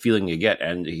just the feeling you get.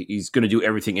 And he's going to do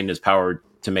everything in his power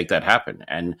to make that happen.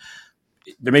 And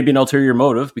there may be an ulterior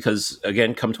motive because,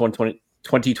 again, come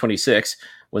 2026,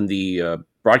 when the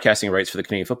broadcasting rights for the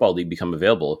Canadian Football League become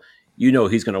available,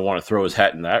 he's going to want to throw his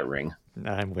hat in that ring.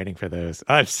 I'm waiting for those.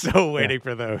 I'm so waiting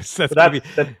for those.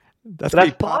 That's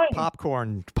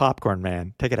popcorn,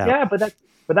 man. Take it out. Yeah,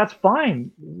 but that's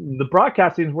fine. The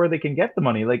broadcasting is where they can get the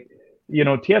money. Like,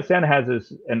 TSN has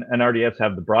this, and RDS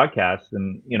have the broadcast,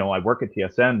 and I work at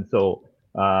TSN, so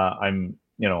I'm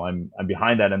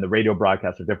behind that, and the radio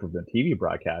broadcasts are different than TV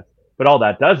broadcasts. But all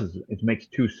that does is it makes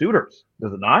 2 suitors,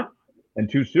 does it not? And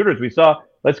 2 suitors, we saw.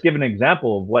 Let's give an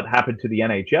example of what happened to the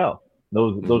NHL.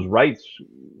 Those rights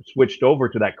switched over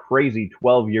to that crazy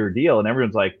 12-year deal, and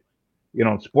everyone's like,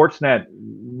 Sportsnet,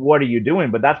 what are you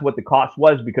doing? But that's what the cost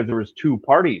was because there was two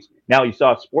parties. Now you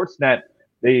saw Sportsnet,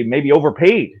 they maybe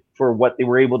overpaid for what they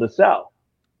were able to sell.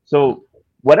 So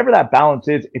whatever that balance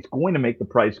is, it's going to make the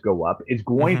price go up. It's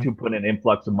going to put an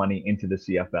influx of money into the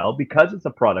CFL because it's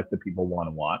a product that people want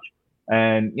to watch.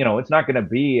 And, it's not going to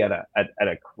be at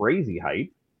a crazy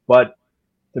height, but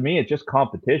to me, it's just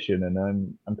competition, and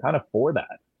I'm kind of for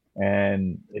that.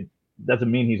 And it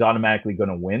doesn't mean he's automatically going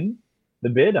to win the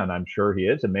bid, and I'm sure he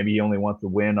is. And maybe he only wants to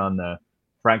win on the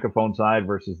francophone side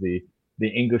versus the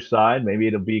English side. Maybe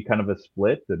it'll be kind of a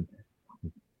split, and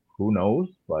who knows?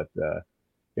 But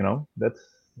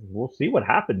we'll see what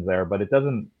happens there. But it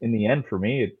doesn't, in the end, for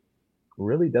me, it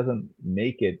really doesn't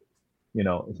make it.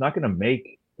 It's not going to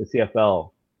make the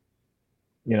CFL,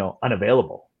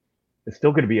 unavailable. It's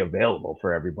still going to be available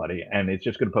for everybody, and it's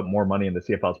just going to put more money in the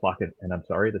CFL's pocket. And I'm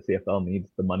sorry, the CFL needs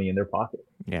the money in their pocket.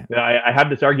 Yeah, I have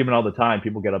this argument all the time.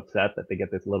 People get upset that they get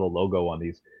this little logo on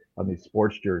these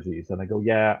sports jerseys, and I go,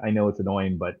 yeah, I know it's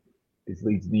annoying, but these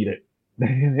leagues need it.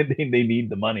 they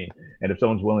need the money, and if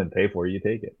someone's willing to pay for it, you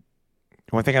take it.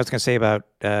 One thing I was going to say about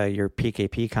your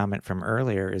PKP comment from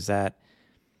earlier is that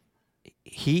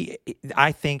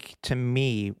I think to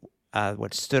me,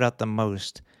 what stood out the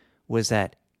most was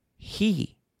that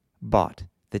he bought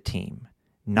the team,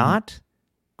 not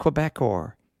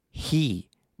Quebecor. He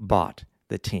bought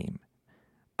the team.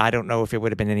 I don't know if it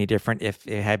would have been any different if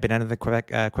it had been under the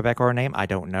Quebecor name. I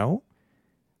don't know,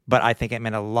 but I think it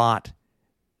meant a lot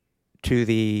to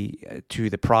the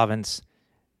province,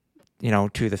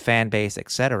 to the fan base,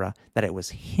 etc., that it was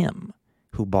him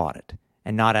who bought it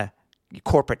and not a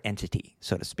corporate entity,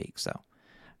 so to speak. So,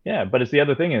 yeah, but it's the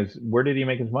other thing is, where did he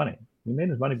make his money? He made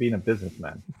his money being a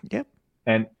businessman. Yep.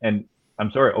 And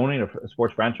I'm sorry, owning a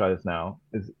sports franchise now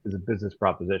is a business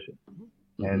proposition.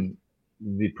 Mm-hmm. And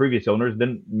the previous owners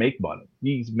didn't make money.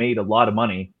 He's made a lot of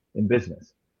money in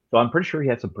business. So I'm pretty sure he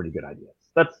had some pretty good ideas.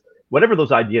 That's whatever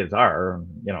those ideas are,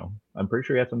 I'm pretty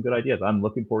sure he had some good ideas. I'm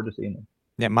looking forward to seeing them.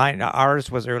 Yeah,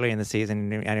 ours was early in the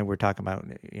season. I know we're talking about,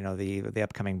 the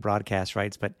upcoming broadcast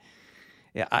rights, but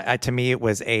yeah, to me, it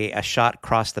was a shot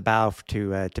across the bow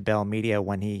to Bell Media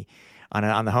when he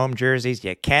on the home jerseys.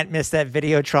 You can't miss that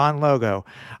Videotron logo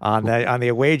on the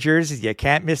away jerseys. You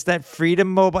can't miss that Freedom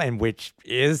Mobile, and which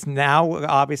is now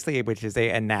obviously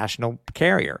a national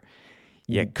carrier.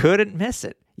 You couldn't miss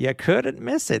it.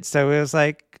 So it was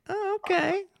like, oh,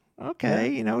 okay.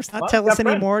 Yeah. It's not TELUS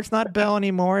anymore. It's not Bell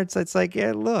anymore. It's like,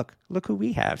 yeah, look who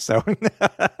we have. So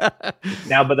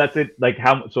now, but that's it. Like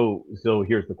how? So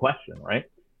here's the question, right?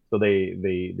 So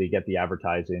they get the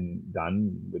advertising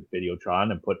done with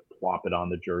Videotron and plop it on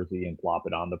the jersey and plop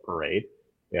it on the parade.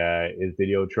 Is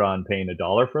Videotron paying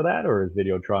 $1 for that, or is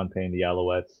Videotron paying the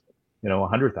Alouettes,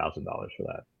 $100,000 for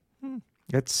that?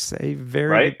 That's a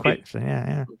very good question.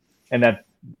 Yeah.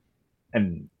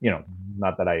 And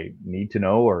not that I need to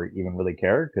know or even really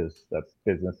care, because that's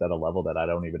business at a level that I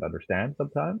don't even understand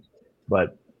sometimes.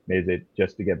 But is it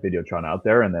just to get Videotron out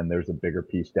there and then there's a bigger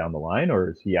piece down the line,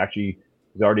 or is he's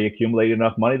already accumulated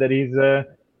enough money that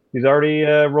he's already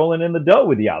rolling in the dough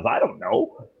with the Owls? I don't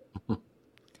know.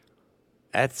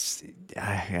 That's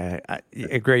I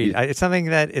agree. It's something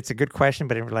that it's a good question,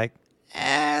 but we're like,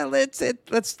 let's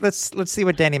see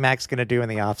what Danny Mac's going to do in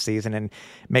the off season and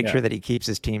make sure that he keeps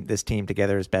this team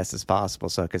together as best as possible.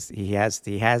 So because he has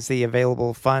the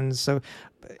available funds, so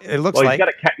it looks like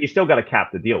he's still got a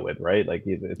cap to deal with, right? Like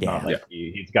it's not like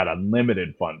he's got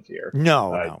unlimited funds here.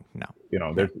 No.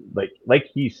 There's like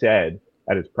he said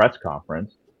at his press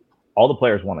conference, all the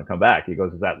players want to come back. He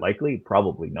goes, is that likely?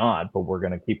 Probably not, but we're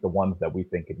going to keep the ones that we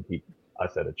think can keep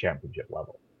us at a championship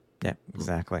level. Yeah,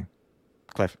 exactly.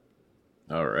 Cliff.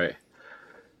 All right.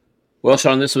 Well,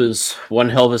 Sean, this was one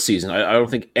hell of a season. I don't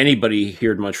think anybody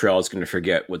here in Montreal is going to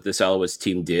forget what this Alouettes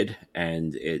team did,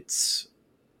 and it's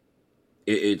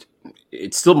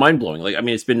still mind blowing. Like, I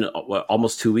mean, it's been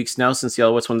almost 2 weeks now since the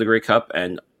Alouettes won the Grey Cup,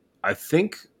 and I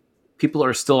think people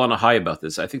are still on a high about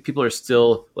this. I think people are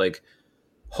still like,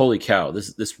 holy cow,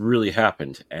 this really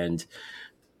happened. And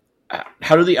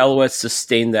how do the Alouettes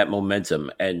sustain that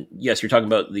momentum? And yes, you're talking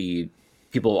about the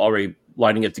people already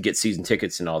lining up to get season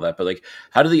tickets and all that, but like,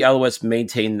 how do the Alouettes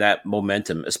maintain that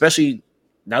momentum, especially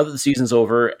now that the season's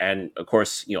over? And of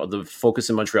course, the focus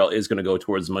in Montreal is going to go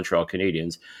towards the Montreal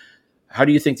Canadiens. How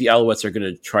do you think the Alouettes are going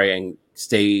to try and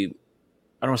stay,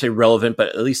 I don't want to say relevant, but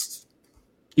at least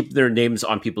keep their names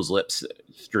on people's lips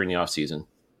during the off season?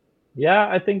 Yeah,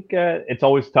 I think it's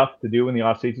always tough to do in the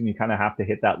off season. You kind of have to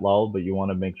hit that lull, but you want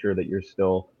to make sure that you're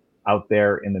still out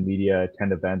there in the media,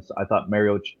 attend events. I thought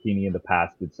Mario Cecchini in the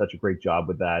past did such a great job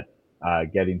with that,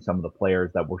 getting some of the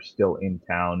players that were still in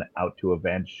town out to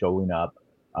events, showing up.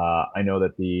 I know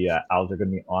that the Owls are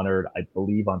going to be honored, I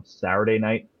believe, on Saturday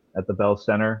night at the Bell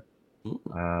Center.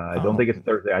 I don't think it's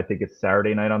Thursday. I think it's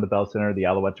Saturday night on the Bell Center. The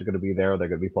Alouettes are going to be there. They're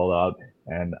going to be pulled out.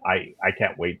 And I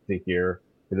can't wait to hear,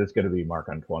 because it's going to be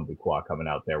Marc-Antoine Duquois coming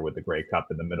out there with the Grey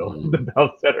Cup in the middle of the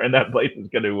Bell Center, and that place is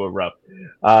going to erupt.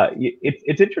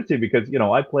 It's interesting because,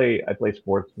 I play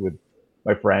sports with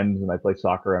my friends, and I play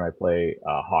soccer and I play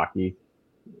hockey.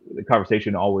 The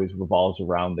conversation always revolves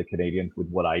around the Canadians with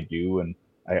what I do, and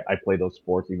I play those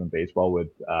sports, even baseball, with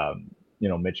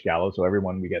Mitch Gallo. So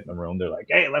everyone we get in the room, they're like,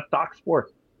 "Hey, let's talk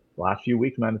sports." The last few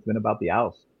weeks, man, it's been about the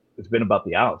Owls. It's been about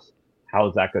the Owls. How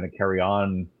is that going to carry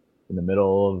on in the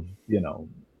middle of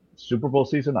Super Bowl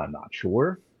season? I'm not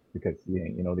sure, because the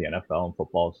NFL and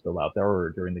football is still out there,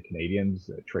 or during the Canadians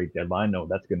trade deadline. No,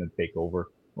 that's going to take over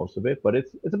most of it. But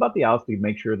it's about the Owls to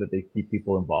make sure that they keep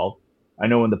people involved. I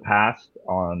know in the past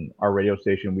on our radio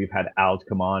station, we've had Owls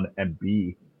come on and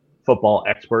be football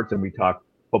experts, and we talk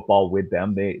football with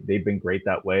them. They've been great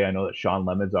that way. I know that Sean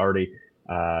Lemon's already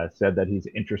said that he's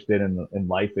interested in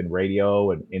life in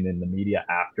radio and in the media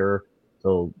after.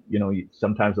 So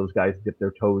sometimes those guys dip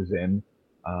their toes in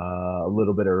a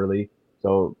little bit early.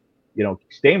 So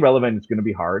staying relevant is going to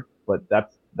be hard, but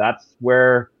that's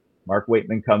where Mark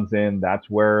Waitman comes in. That's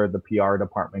where the PR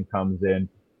department comes in,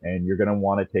 and you're going to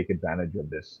want to take advantage of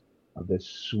this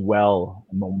swell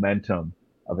momentum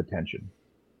of attention.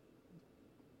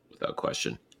 Without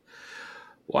question.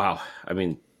 Wow. I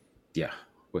mean, yeah.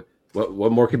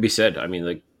 What more could be said? I mean,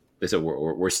 like I said,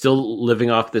 we're still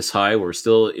living off this high. We're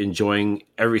still enjoying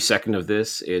every second of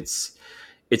this. It's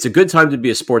a good time to be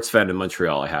a sports fan in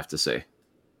Montreal, I have to say.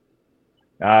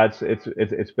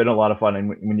 It's been a lot of fun, and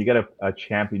when you get a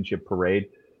championship parade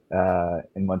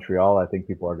in Montreal, I think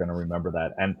people are going to remember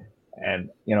that.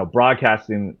 And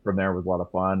broadcasting from there was a lot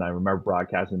of fun. I remember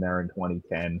broadcasting there in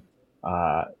 2010.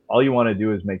 All you want to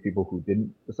do is make people who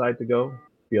didn't decide to go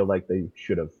feel like they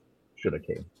should have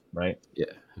came, right?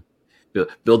 Yeah.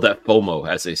 Build that FOMO,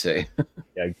 as they say.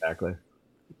 Yeah, exactly.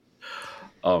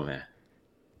 Oh, man.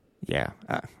 Yeah.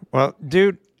 Well,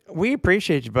 dude, we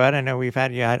appreciate you, bud. I know we've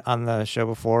had you on the show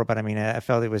before, but I mean, I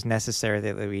felt it was necessary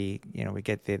that we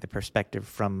get the perspective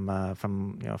from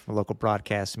local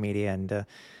broadcast media, and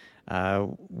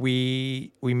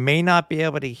we may not be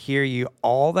able to hear you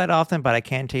all that often, but I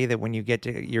can tell you that when you get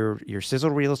to your sizzle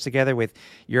reels together with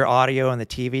your audio and the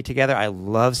TV together, I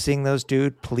love seeing those,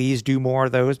 dude. Please do more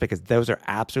of those, because those are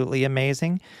absolutely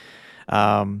amazing.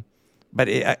 But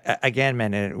again,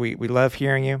 man, we love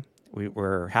hearing you.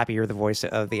 We're happy you're the voice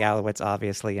of the Alouettes,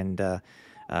 obviously, and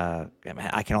I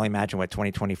can only imagine what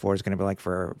 2024 is going to be like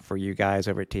for you guys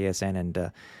over at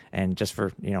TSN and just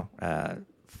for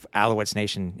Alouettes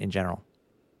Nation in general.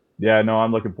 Yeah, no,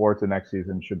 I'm looking forward to next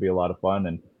season. Should be a lot of fun,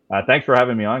 and thanks for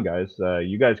having me on, guys.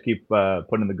 You guys keep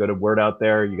putting the good word out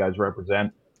there. You guys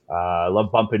represent. I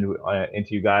love bumping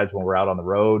into you guys when we're out on the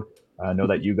road. I know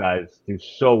that you guys do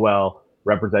so well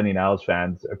representing Owls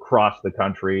fans across the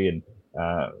country. And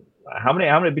how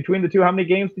many between the two? How many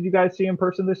games did you guys see in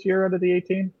person this year out of the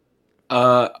 18?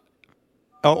 Or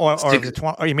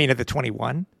you mean at the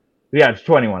 21? Yeah, it's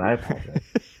 21. I apologize.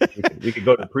 we could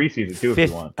go to preseason too if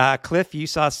you want. Cliff, you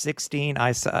saw 16.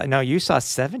 You saw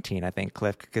 17. I think,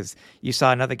 Cliff, because you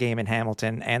saw another game in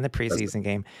Hamilton and the preseason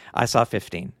game. I saw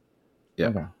 15. Yeah,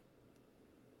 okay.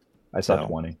 I saw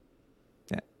 20.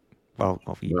 Yeah. Well,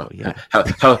 yeah.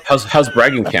 How's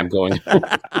bragging camp going?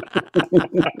 Yeah,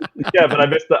 but I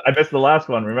missed the last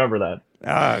one. Remember that.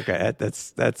 Oh, okay.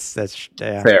 That's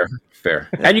yeah. Fair.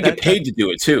 And you get paid to do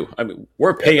it too. I mean,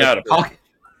 we're paying out of pocket.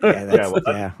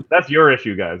 That's your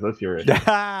issue, guys. That's your issue. You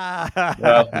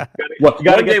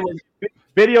gotta get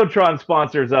Videotron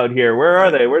sponsors out here. Where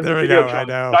are they? Where's the Videotron? I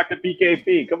know. Talk to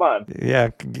PKP. Come on. Yeah.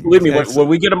 Believe me, when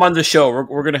we get them on the show,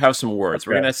 we're going to have some words. Okay.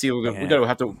 We're going to see. We're going to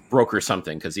have to broker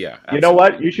something because, absolutely. You know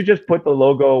what? You should just put the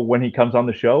logo when he comes on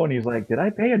the show and he's like, "Did I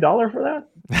pay $1 for that?"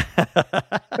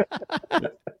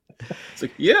 It's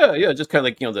like, yeah, just kind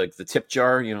of like, the tip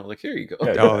jar, like, here you go.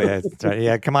 Oh, yeah. That's right.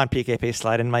 Yeah, come on, PKP,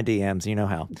 slide in my DMs. You know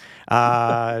how.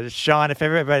 Sean, if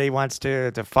everybody wants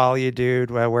to follow you, dude,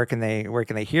 where can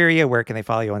they hear you? Where can they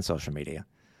follow you on social media?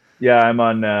 Yeah, I'm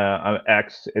on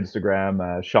X,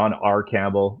 Instagram, Sean R.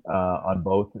 Campbell on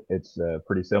both. It's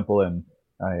pretty simple, and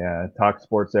I talk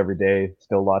sports every day.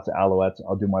 Still lots of Alouettes.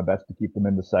 I'll do my best to keep them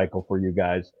in the cycle for you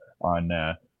guys on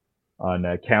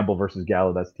Campbell versus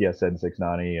Gallo. That's TSN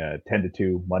 690, 10 to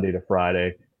 2, Monday to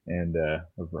Friday, and a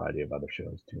variety of other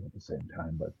shows too at the same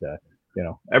time. But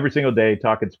every single day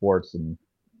talking sports, and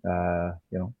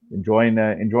enjoying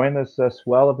this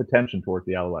swell of attention towards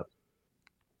the Alouettes.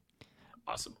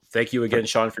 Awesome. Thank you again,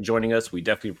 Sean, for joining us. We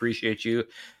definitely appreciate you.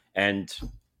 And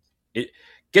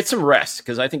get some rest,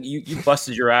 because I think you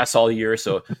busted your ass all year.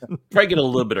 So try to get a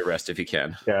little bit of rest if you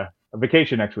can. Yeah. A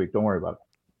vacation next week. Don't worry about it.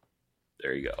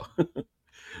 There you go.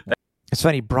 It's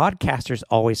funny. Broadcasters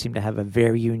always seem to have a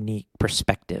very unique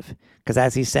perspective because,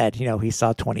 as he said, he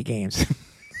saw 20 games.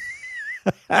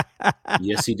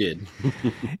 Yes, he did.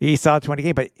 He saw 20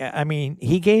 games, but I mean,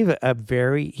 he gave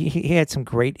he had some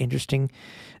great, interesting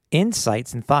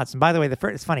insights and thoughts. And by the way,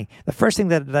 it's funny. The first thing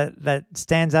that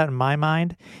stands out in my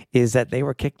mind is that they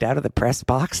were kicked out of the press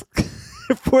box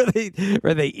for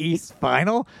the East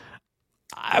final.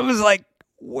 I was like,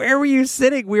 where were you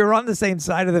sitting? We were on the same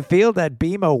side of the field at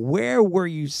BMO. Where were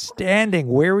you standing?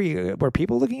 Where were you? Were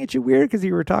people looking at you weird because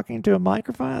you were talking to a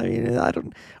microphone? I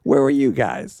mean, where were you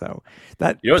guys? So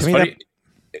that, it's funny.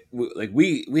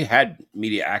 We had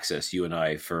media access, you and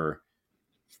I, for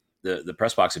the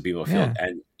press box at BMO Field,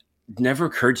 and it never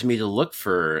occurred to me to look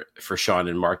for Sean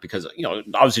and Mark because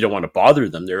obviously don't want to bother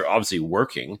them. They're obviously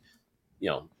working,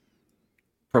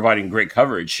 providing great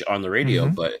coverage on the radio,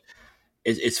 but.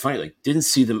 It's funny, didn't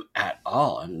see them at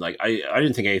all. And I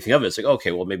didn't think anything of it. It's like,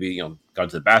 okay, well, maybe, gone to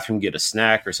the bathroom, get a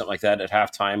snack or something like that at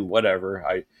halftime,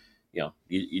 whatever.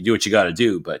 You do what you got to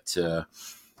do. But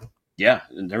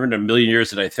never in a million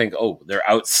years did I think, oh, they're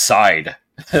outside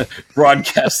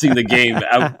broadcasting the game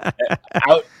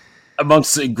out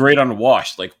amongst the great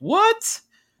unwashed. Like, what?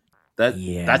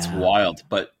 That's wild.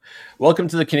 But welcome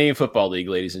to the Canadian Football League,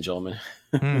 ladies and gentlemen.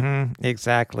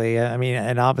 Exactly. I mean,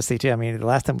 and obviously too. I mean, the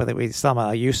last time that we saw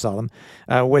them, you saw them,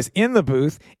 was in the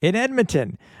booth in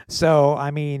Edmonton. So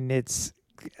I mean, it's.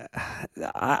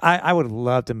 I would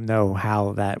love to know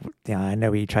how that. I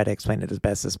know you try to explain it as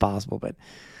best as possible, but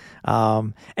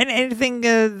and anything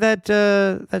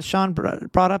that Sean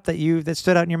brought up that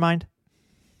stood out in your mind.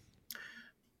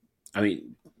 I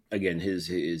mean, again,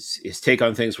 his take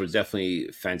on things was definitely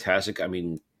fantastic. I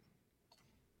mean.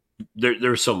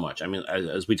 There's so much. I mean,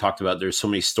 as we talked about, there's so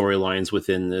many storylines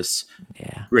within this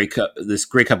Grey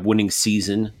Cup winning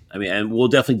season. I mean, and we'll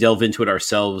definitely delve into it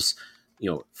ourselves,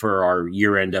 for our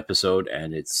year-end episode.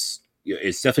 And it's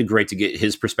definitely great to get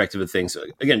his perspective of things.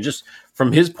 Again, just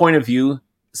from his point of view,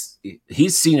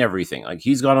 he's seen everything. Like,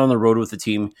 he's gone on the road with the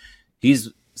team. He's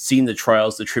seen the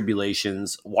trials, the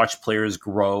tribulations, watched players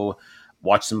grow,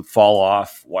 watched them fall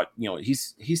off.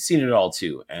 He's seen it all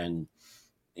too. And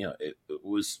it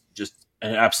was just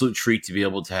an absolute treat to be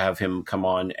able to have him come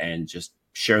on and just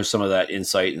share some of that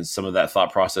insight and some of that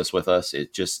thought process with us.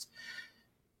 It just,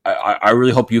 I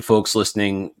really hope you folks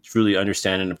listening truly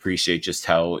understand and appreciate just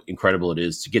how incredible it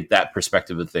is to get that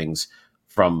perspective of things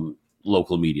from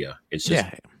local media. It's just,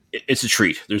 it's a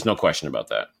treat. There's no question about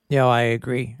that. Yeah, I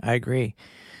agree.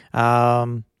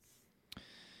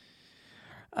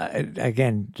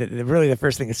 Again, really, the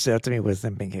first thing that stood out to me was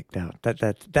them being kicked out.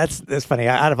 That's funny.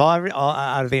 Out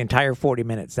of the entire 40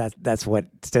 minutes, that's what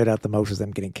stood out the most was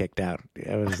them getting kicked out.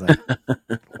 It was like,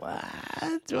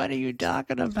 what are you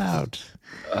talking about?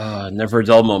 Never a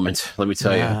dull moment. Let me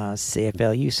tell you.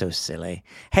 CFL, you so silly.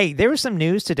 Hey, there was some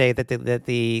news today that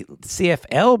the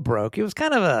CFL broke. It was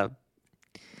kind of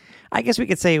I guess we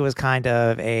could say it was kind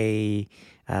of a.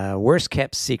 Worst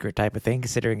kept secret type of thing,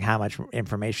 considering how much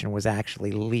information was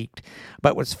actually leaked.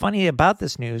 But what's funny about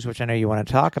this news, which I know you want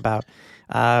to talk about,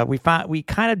 we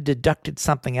kind of deducted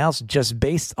something else just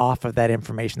based off of that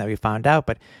information that we found out.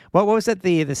 But what was it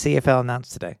the CFL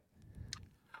announced today?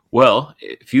 Well,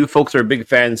 if you folks are big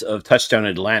fans of Touchdown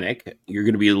Atlantic, you're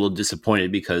going to be a little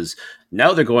disappointed because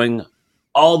now they're going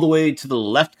all the way to the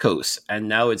left coast, and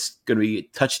now it's going to be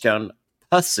Touchdown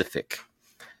Pacific.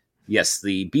 Yes,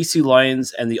 the BC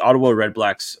Lions and the Ottawa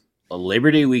Redblacks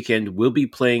Labor Day weekend will be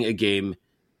playing a game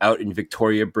out in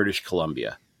Victoria, British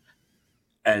Columbia.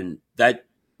 And that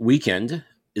weekend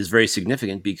is very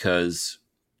significant because,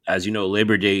 as you know,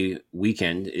 Labor Day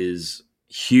weekend is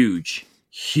huge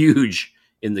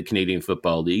in the Canadian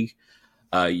Football League.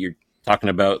 You're talking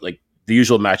about like the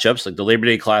usual matchups, like the Labor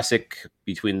Day Classic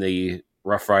between the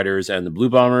Rough Riders and the Blue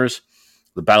Bombers,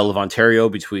 the Battle of Ontario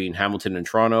between Hamilton and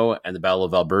Toronto, and the Battle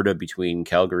of Alberta between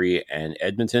Calgary and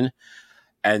Edmonton.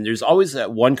 And there's always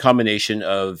that one combination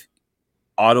of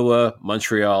Ottawa,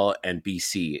 Montreal, and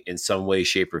BC in some way,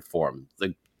 shape, or form.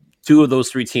 The two of those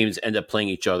three teams end up playing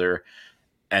each other,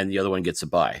 and the other one gets a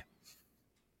bye.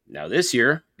 Now this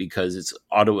year, because it's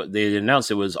Ottawa, they announced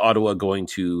it was Ottawa going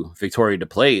to Victoria to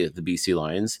play the BC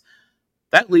Lions.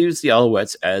 That leaves the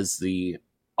Alouettes as the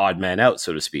odd man out,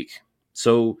 so to speak.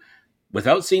 So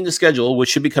without seeing the schedule, which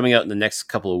should be coming out in the next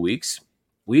couple of weeks,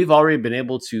 we've already been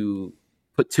able to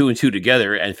put two and two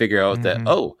together and figure out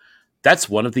that, that's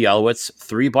one of the Alouettes'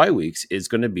 3 bye weeks is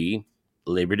going to be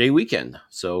Labor Day weekend.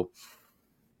 So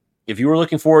if you were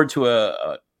looking forward to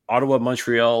a Ottawa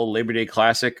Montreal Labor Day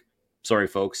Classic, sorry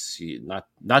folks,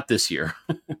 not this year.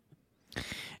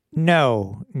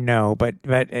 No, but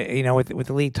with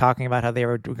the league talking about how they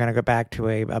were going to go back to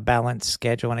a balanced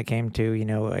schedule when it came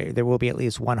to, there will be at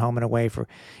least one home and away for,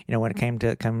 when it came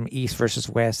to come East versus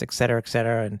West, et cetera,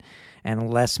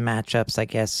 and less matchups, I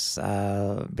guess,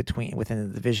 within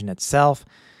the division itself.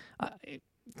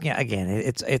 Again,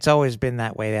 it's always been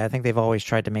that way. I think they've always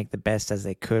tried to make the best as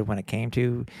they could when it came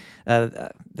to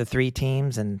the 3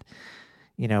 teams, and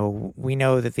we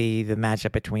know that the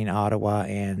matchup between Ottawa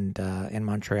and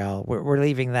Montreal, we're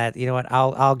leaving that. You know what?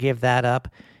 I'll give that up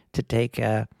to take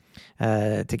to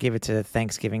give it to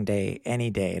Thanksgiving Day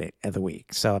any day of the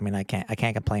week. So I mean, I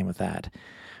can't complain with that.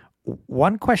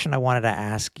 One question I wanted to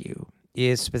ask you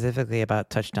is specifically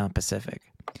about Touchdown Pacific.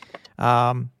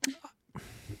 I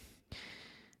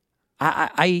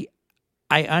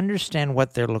understand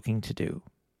what they're looking to do.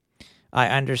 I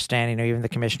understand, even the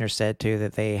commissioner said too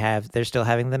that they're still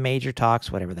having the major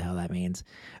talks, whatever the hell that means,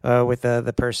 with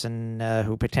the person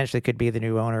who potentially could be the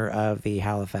new owner of the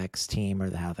Halifax team or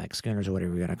the Halifax Schooners or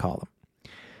whatever you're going to call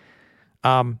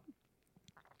them.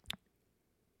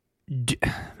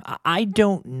 I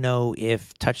don't know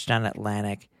if Touchdown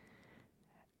Atlantic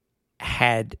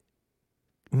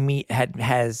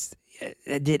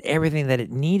did everything that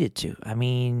it needed to. I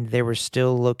mean, there were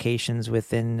still locations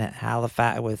within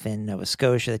Halifax, within Nova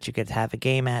Scotia that you could have a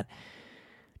game at.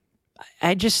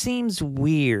 It just seems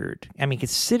weird. I mean,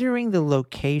 considering the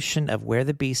location of where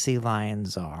the BC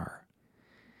Lions are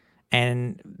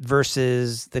and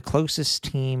versus the closest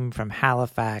team from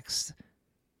Halifax,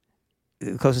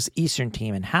 the closest Eastern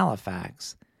team in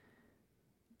Halifax,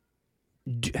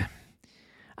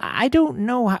 I don't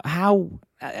know how.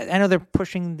 I know they're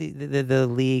pushing the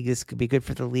league. This could be good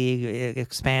for the league. It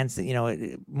expands,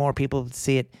 more people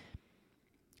see it.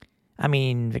 I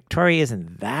mean, Victoria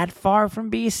isn't that far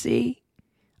from BC.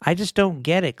 I just don't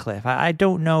get it, Cliff. I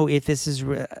don't know if this is.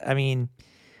 I mean,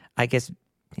 I guess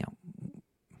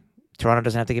Toronto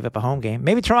doesn't have to give up a home game.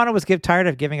 Maybe Toronto was tired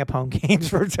of giving up home games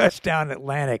for Touchdown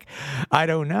Atlantic. I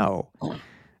don't know.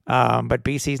 But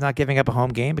BC's not giving up a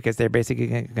home game because they're basically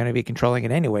going to be controlling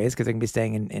it anyways because they can be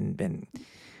staying in.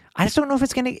 I just don't know if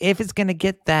it's going to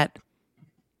get that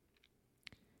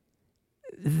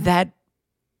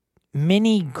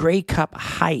mini Grey Cup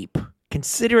hype,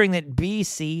 considering that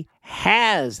BC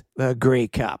has the Grey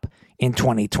Cup in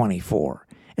 2024.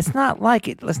 It's not like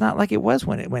it was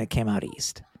when it came out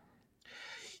east.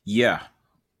 Yeah,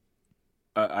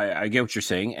 I get what you're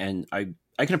saying, and I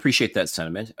can appreciate that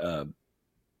sentiment.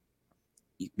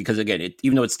 Because again,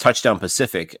 even though it's Touchdown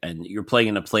Pacific and you're playing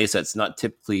in a place that's not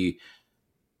typically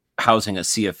housing a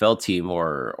CFL team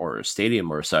or a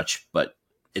stadium or such, but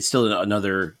it's still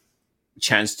another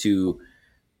chance to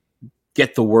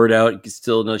get the word out. It's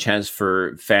still another chance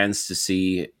for fans to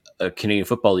see a Canadian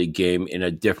Football League game in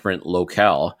a different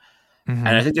locale. Mm-hmm.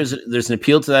 And I think there's an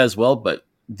appeal to that as well. But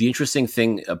the interesting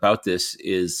thing about this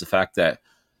is the fact that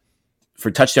for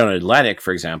Touchdown Atlantic,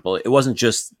 for example, it wasn't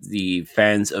just the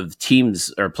fans of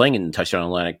teams are playing in Touchdown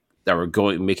Atlantic that were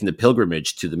making the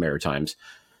pilgrimage to the Maritimes.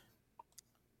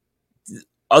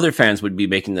 Other fans would be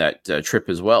making that trip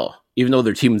as well, even though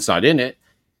their team's not in it.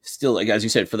 Still, like as you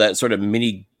said, for that sort of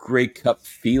mini Grey Cup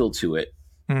feel to it.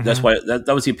 Mm-hmm. That's why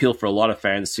that was the appeal for a lot of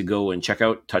fans to go and check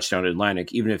out Touchdown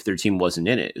Atlantic, even if their team wasn't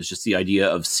in it. It was just the idea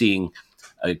of seeing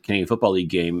a Canadian Football League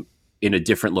game in a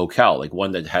different locale, like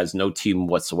one that has no team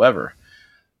whatsoever.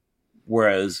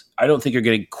 Whereas I don't think you're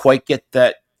going to quite get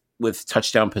that with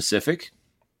Touchdown Pacific.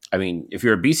 I mean, if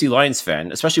you're a BC Lions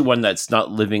fan, especially one that's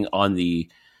not living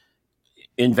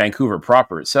in Vancouver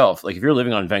proper itself, like if you're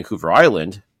living on Vancouver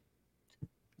Island,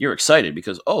 you're excited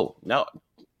because, now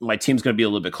my team's going to be a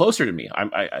little bit closer to me.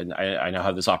 I now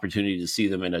have this opportunity to see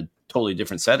them in a totally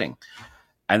different setting.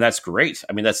 And that's great.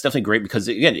 I mean, that's definitely great because,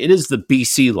 again, it is the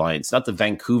BC Lions, not the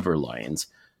Vancouver Lions.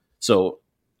 So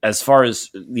as far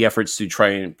as the efforts to try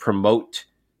and promote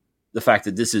the fact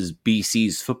that this is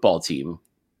BC's football team,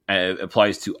 it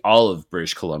applies to all of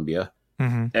British Columbia.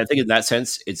 Mm-hmm. And I think in that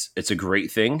sense, it's a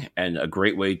great thing and a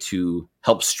great way to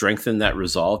help strengthen that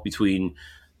resolve between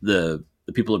the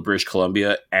people of British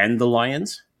Columbia and the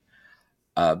Lions.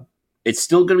 It's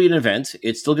still going to be an event.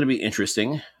 It's still going to be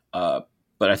interesting.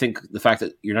 But I think the fact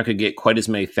that you're not going to get quite as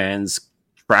many fans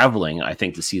traveling, I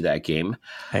think, to see that game.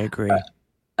 I agree.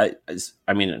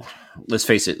 I mean, let's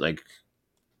face it, like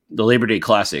the Labor Day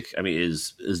Classic, I mean,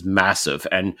 is massive.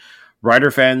 And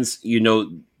Rider fans,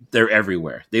 they're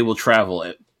everywhere. They will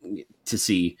travel to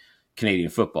see Canadian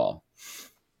football,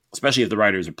 especially if the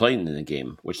Riders are playing in the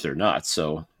game, which they're not.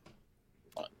 So,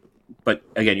 but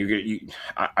again,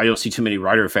 I don't see too many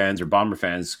Rider fans or Bomber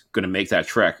fans going to make that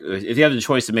trek. If you have the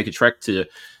choice to make a trek to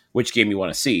which game you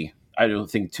want to see, I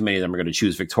don't think too many of them are going to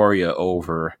choose Victoria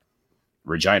over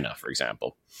Regina, for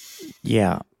example.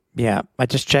 Yeah. I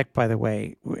just checked, by the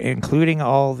way, including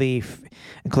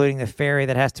including the ferry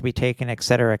that has to be taken, et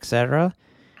cetera, et cetera.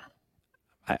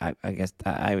 I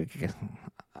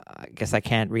guess I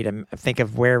can't think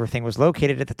of where everything was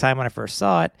located at the time when I first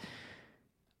saw it,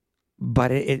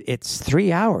 but it's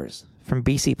 3 hours from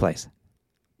BC Place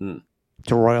to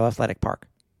Royal Athletic Park.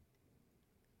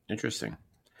 Interesting.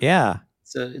 Yeah.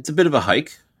 It's a bit of a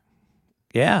hike.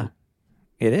 Yeah,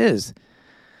 it is.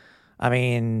 I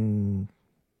mean,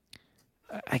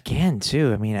 again,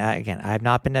 too. I mean, I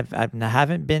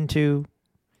haven't been to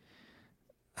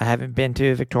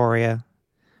Victoria.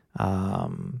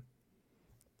 I'm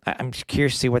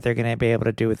curious to see what they're going to be able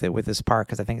to do with this park,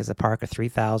 because I think it's a park of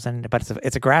 3,000, but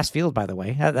it's a grass field, by the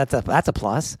way. That's a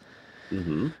plus.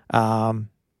 Mm-hmm.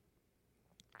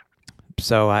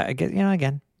 So I get,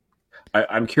 again.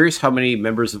 I'm curious how many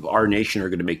members of our nation are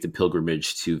going to make the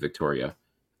pilgrimage to Victoria.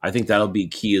 I think that'll be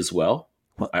key as well.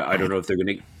 I don't know if they're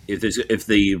going to, if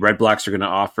the Red Blacks are going to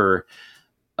offer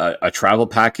a travel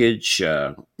package.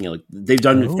 They've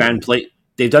done fan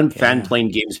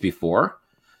plane games before,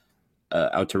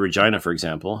 out to Regina, for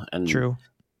example, and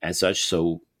such.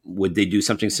 So would they do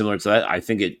something similar to that? I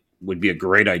think it would be a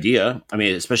great idea. I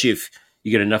mean, especially if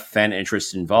you get enough fan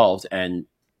interest involved and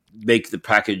make the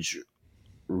package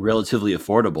relatively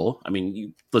affordable. I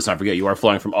mean, let's not forget, you are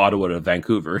flying from Ottawa to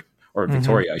Vancouver, or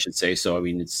Victoria, I should say. So, I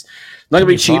mean, it's not going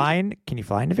to be cheap. Can you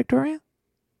fly into Victoria?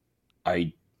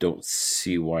 I don't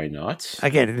see why not.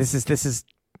 Again, this is.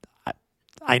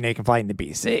 I know you can fly into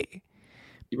BC,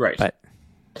 right?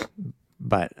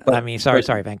 But I mean, sorry,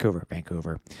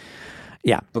 Vancouver.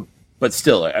 Yeah, but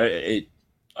still,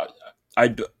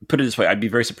 I'd put it this way: I'd be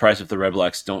very surprised if the Red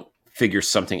Blacks don't figure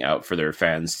something out for their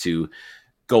fans to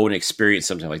go and experience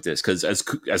something like this. Because as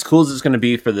cool as it's going to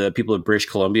be for the people of British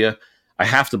Columbia, I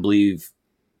have to believe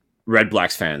Red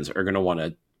Blacks fans are going to want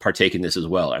to partake in this as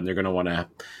well, and they're going to want to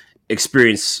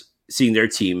experience seeing their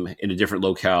team in a different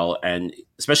locale, and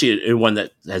especially in one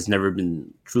that has never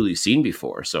been truly seen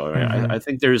before. So I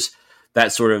think there's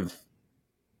got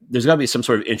to be some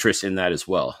sort of interest in that as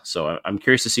well. So I'm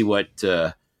curious to see what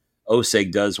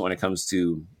OSEG does when it comes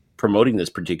to promoting this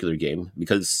particular game,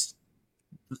 because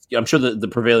I'm sure the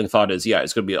prevailing thought is,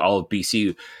 it's going to be all of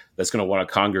BC that's going to want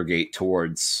to congregate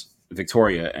towards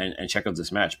Victoria and check out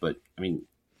this match. But I mean,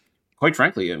 quite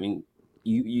frankly, I mean,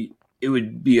 it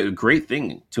would be a great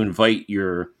thing to invite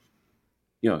your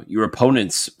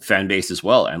opponent's fan base as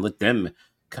well, and let them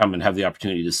come and have the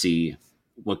opportunity to see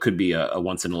what could be a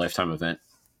once in a lifetime event.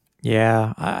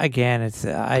 Yeah, again,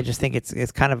 I just think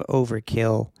it's kind of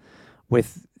overkill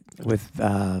with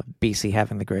BC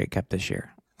having the Grey Cup this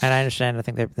year. And I understand. I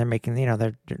think they're making,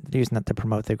 they're using that to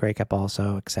promote the Grey Cup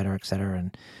also, et cetera,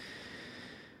 and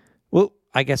well,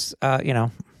 I guess I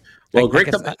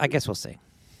guess we'll see.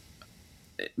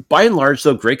 By and large,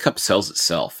 though, Grey Cup sells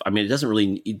itself. I mean, it doesn't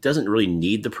really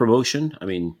need the promotion. I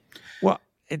mean, well,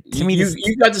 to me,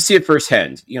 you got to see it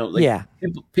firsthand.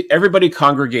 Everybody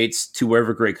congregates to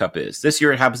wherever Grey Cup is. This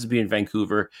year, it happens to be in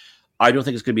Vancouver. I don't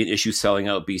think it's going to be an issue selling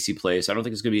out BC Place. I don't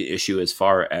think it's going to be an issue as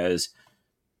far as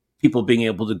people being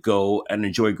able to go and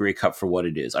enjoy Grey Cup for what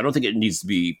it is. I don't think it needs to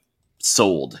be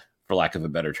sold, for lack of a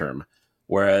better term.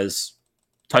 Whereas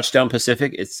Touchdown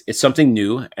Pacific, it's something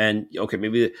new, and okay,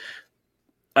 maybe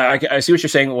I see what you're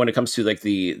saying when it comes to like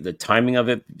the timing of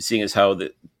it, seeing as how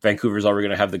Vancouver's already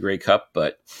going to have the Grey Cup,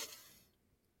 but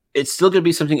it's still going to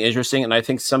be something interesting. And I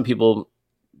think some people,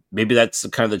 maybe that's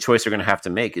kind of the choice they're going to have to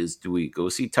make: is do we go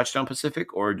see Touchdown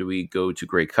Pacific or do we go to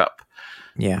Grey Cup?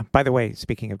 Yeah. By the way,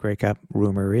 speaking of Grey Cup,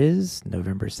 rumor is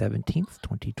November 17th,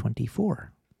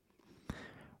 2024.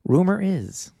 Rumor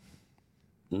is.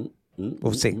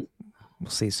 We'll see. We'll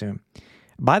see soon.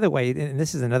 By the way, and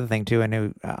this is another thing too. I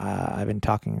know I've been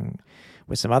talking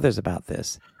with some others about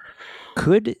this.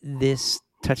 Could this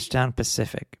Touchdown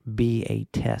Pacific be a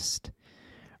test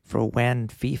for when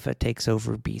FIFA takes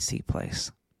over BC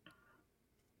Place?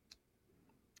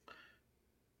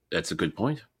 That's a good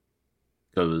point.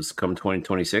 Because come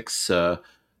 2026,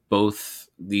 both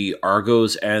the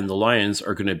Argos and the Lions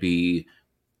are going to be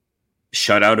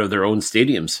shut out of their own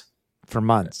stadiums for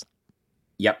months.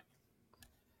 Yep.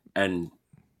 And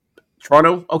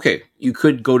Toronto, okay, you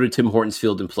could go to Tim Hortons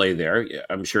Field and play there.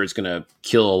 I'm sure it's going to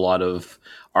kill a lot of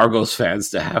Argos fans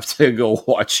to have to go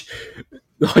watch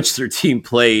their team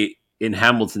play in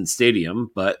Hamilton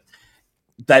Stadium, but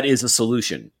that is a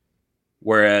solution.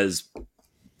 Whereas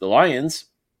the Lions,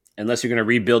 unless you're going to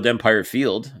rebuild Empire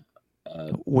Field,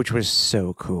 which was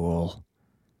so cool.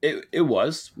 It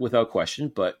was, without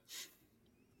question, but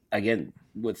again,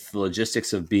 with the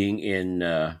logistics of being in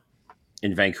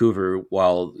Vancouver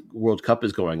while World Cup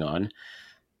is going on,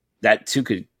 that too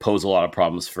could pose a lot of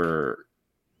problems for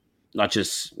not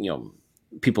just,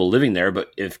 people living there,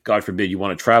 but if, God forbid, you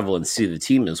want to travel and see the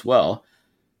team as well,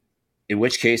 in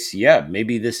which case, yeah,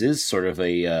 maybe this is sort of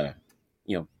a,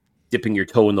 dipping your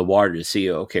toe in the water to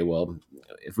see, okay, well,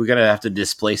 if we're going to have to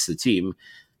displace the team,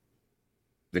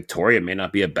 Victoria may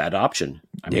not be a bad option.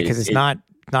 Because it's not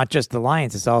just the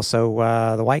Lions, it's also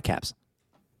the Whitecaps.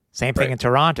 Same thing in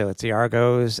Toronto. It's the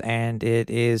Argos and it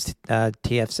is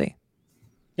TFC.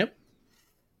 Yep.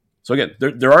 So again,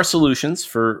 there are solutions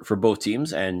for both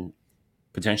teams, and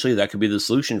potentially that could be the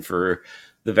solution for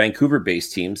the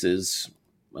Vancouver-based teams is,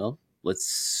 well, let's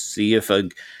see if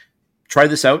try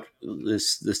this out,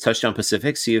 this Touchdown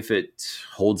Pacific, see if it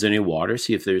holds any water,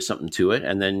 see if there's something to it,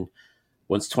 and then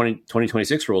once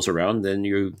 2026 rolls around, then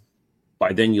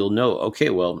you'll know, okay,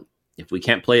 well, if we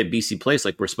can't play at BC Place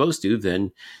like we're supposed to,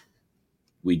 then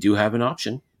we do have an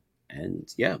option. And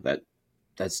yeah,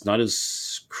 that's not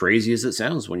as crazy as it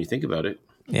sounds when you think about it.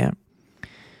 Yeah.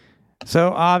 So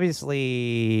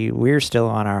obviously we're still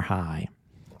on our high.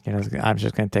 I'm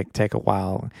just going to take a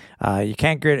while. You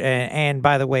can't get, and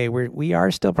by the way, we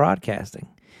are still broadcasting.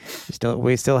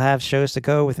 We still have shows to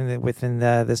go within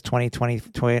this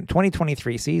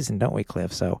 2023 season, don't we,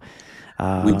 Cliff? So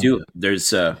we do.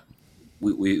 There's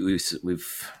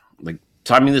we've like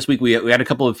timing this week. We had a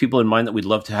couple of people in mind that we'd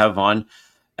love to have on.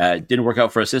 It didn't work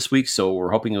out for us this week, so we're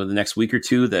hoping in the next week or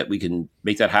two that we can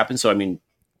make that happen. So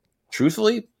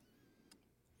truthfully,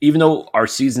 even though our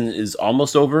season is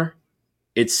almost over,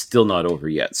 it's still not over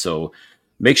yet. So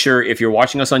make sure, if you're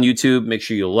watching us on YouTube, make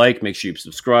sure you like, make sure you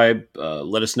subscribe.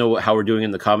 Let us know how we're doing in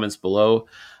the comments below.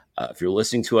 If you're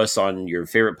listening to us on your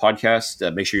favorite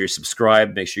podcast, make sure you're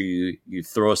subscribed. Make sure you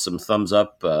throw us some thumbs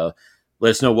up. Let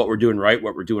us know what we're doing right,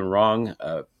 what we're doing wrong.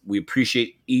 We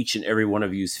appreciate each and every one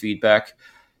of you's feedback.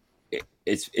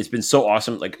 It's been so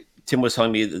awesome. Like Tim was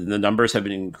telling me, the numbers have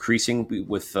been increasing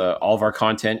with all of our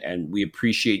content, and we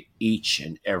appreciate each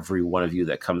and every one of you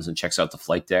that comes and checks out the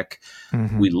Flight Deck.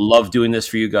 Mm-hmm. We love doing this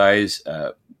for you guys.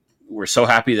 We're so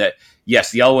happy that, yes,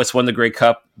 the Alouettes won the Grey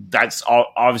Cup. That's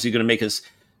obviously going to make us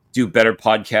do better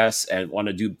podcasts and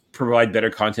want to provide better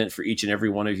content for each and every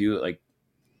one of you. Like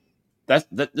this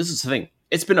is the thing.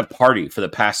 It's been a party for the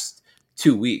past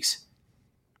 2 weeks,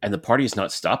 and the party is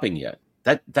not stopping yet.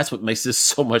 That's what makes this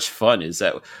so much fun, is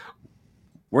that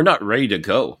we're not ready to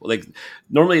go. Like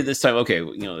normally at this time, okay,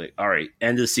 all right,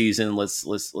 end of the season. Let's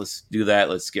do that.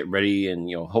 Let's get ready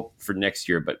and hope for next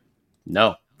year. But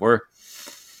no, we're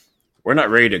not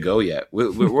ready to go yet.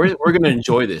 We're going to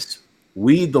enjoy this.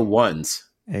 We the ones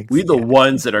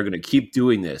that are going to keep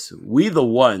doing this. We the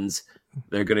ones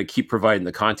that are going to keep providing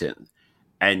the content,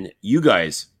 and you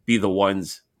guys be the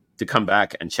ones to come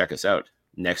back and check us out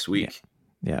next week.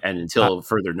 Yeah. And until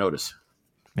further notice.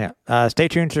 Yeah. Stay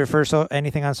tuned for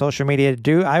anything on social media.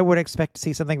 I would expect to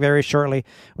see something very shortly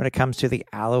when it comes to the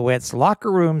Alouettes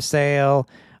locker room sale.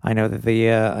 I know that the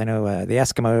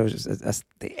Eskimos,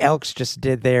 the Elks just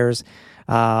did theirs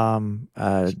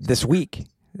this week.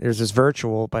 There's this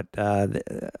virtual, but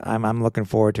I'm looking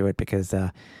forward to it because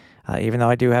even though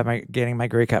I do have getting my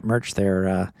Grey Cup merch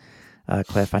there,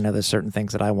 Cliff, I know there's certain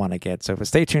things that I want to get. So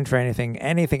stay tuned for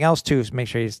anything else too. Make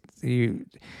sure you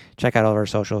check out all of our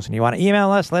socials. And you want to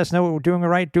email us, let us know what we're doing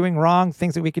right, doing wrong,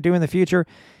 things that we could do in the future.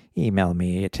 Email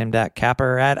me at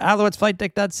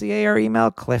tim.capper@alouettesflightdeck.ca or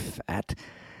email cliff at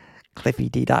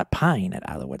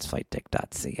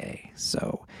cliffyd.pine@alouettesflightdeck.ca.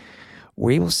 So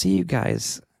we will see you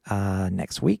guys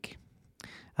next week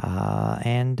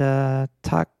and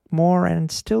talk more and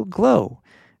still glow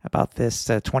about this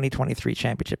 2023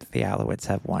 championship that the Alouettes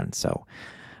have won. So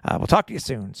we'll talk to you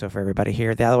soon. So for everybody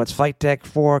here, the Alouettes Flight Deck,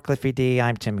 for Cliffy D,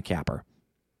 I'm Tim Capper.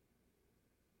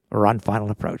 We're on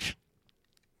final approach.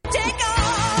 Take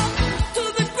off to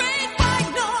the great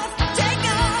white north. Take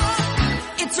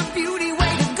off. It's a beauty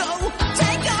way to go.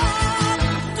 Take off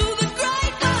to the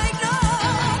great white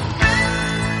north.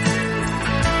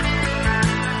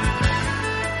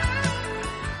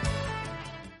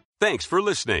 Thanks for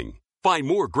listening. Find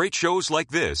more great shows like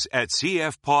this at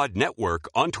CF Pod Network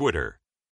on Twitter.